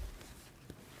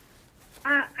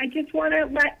 I just want to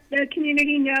let the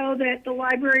community know that the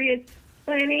library is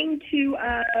planning to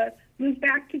move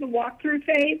back to the walkthrough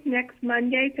phase next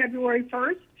Monday, February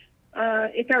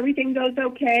 1st. If everything goes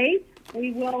okay,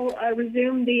 we will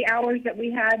resume the hours that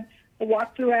we had, the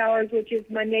walkthrough hours, which is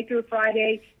Monday through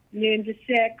Friday, noon to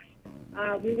 6.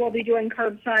 We will be doing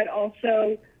curbside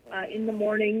also in the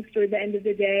mornings through the end of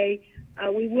the day.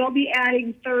 We will be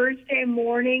adding Thursday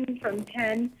morning from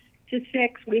 10 to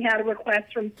 6. We had a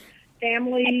request from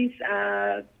families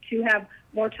to have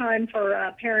more time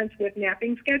for parents with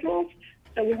napping schedules.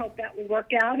 So we hope that will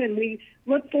work out, and we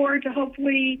look forward to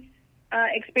hopefully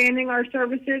expanding our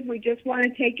services. We just want to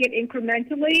take it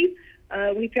incrementally.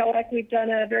 We feel like we've done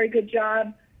a very good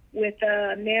job with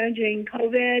managing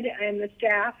COVID and the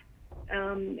staff.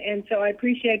 And so I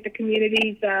appreciate the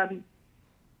community's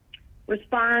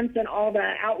response and all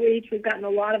the outreach. We've gotten a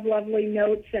lot of lovely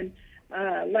notes and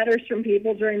letters from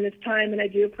people during this time, and I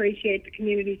do appreciate the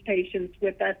community's patience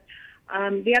with us.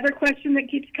 The other question that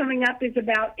keeps coming up is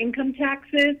about income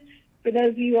taxes. For those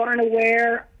of you who aren't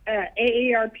aware,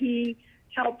 AARP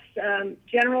helps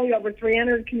generally over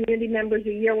 300 community members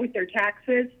a year with their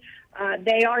taxes.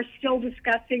 They are still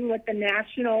discussing with the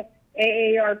national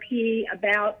AARP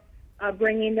about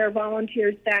bringing their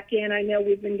volunteers back in. I know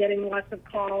we've been getting lots of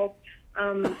calls.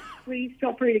 Please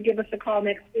feel free to give us a call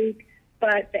next week.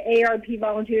 But the AARP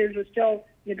volunteers are still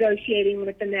negotiating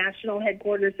with the national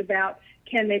headquarters about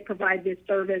can they provide this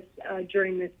service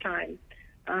during this time.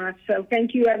 So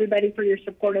thank you, everybody, for your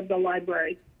support of the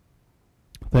library.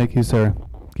 Thank you, Sarah.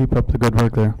 Keep up the good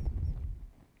work there.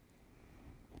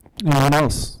 Anyone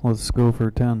else? Let's go for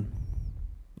 10.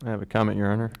 I have a comment,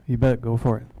 Your Honor. You bet. Go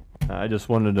for it. I just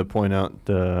wanted to point out,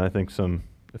 I think, some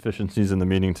efficiencies in the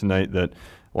meeting tonight that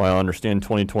while I understand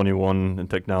 2021 and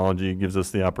technology gives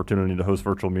us the opportunity to host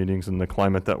virtual meetings in the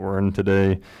climate that we're in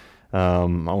today,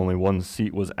 only one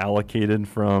seat was allocated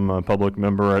from a public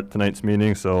member at tonight's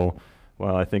meeting. So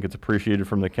while I think it's appreciated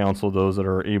from the council, those that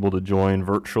are able to join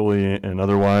virtually and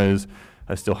otherwise,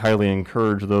 I still highly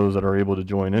encourage those that are able to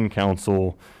join in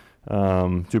council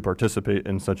to participate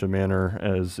in such a manner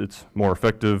as it's more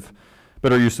effective,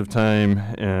 better use of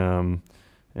time,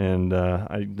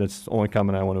 that's the only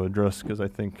comment I want to address because I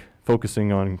think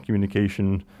focusing on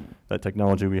communication, that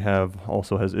technology we have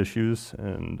also has issues,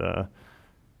 and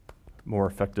more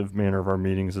effective manner of our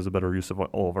meetings is a better use of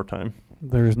all of our time.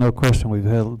 There's no question we've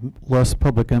had less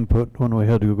public input when we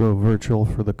had to go virtual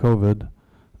for the COVID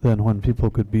than when people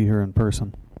could be here in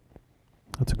person.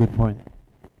 That's a good point.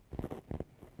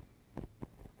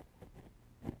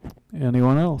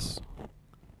 Anyone else?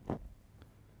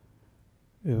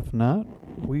 If not,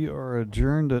 we are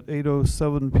adjourned at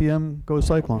 8:07 p.m. Go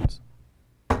Cyclones.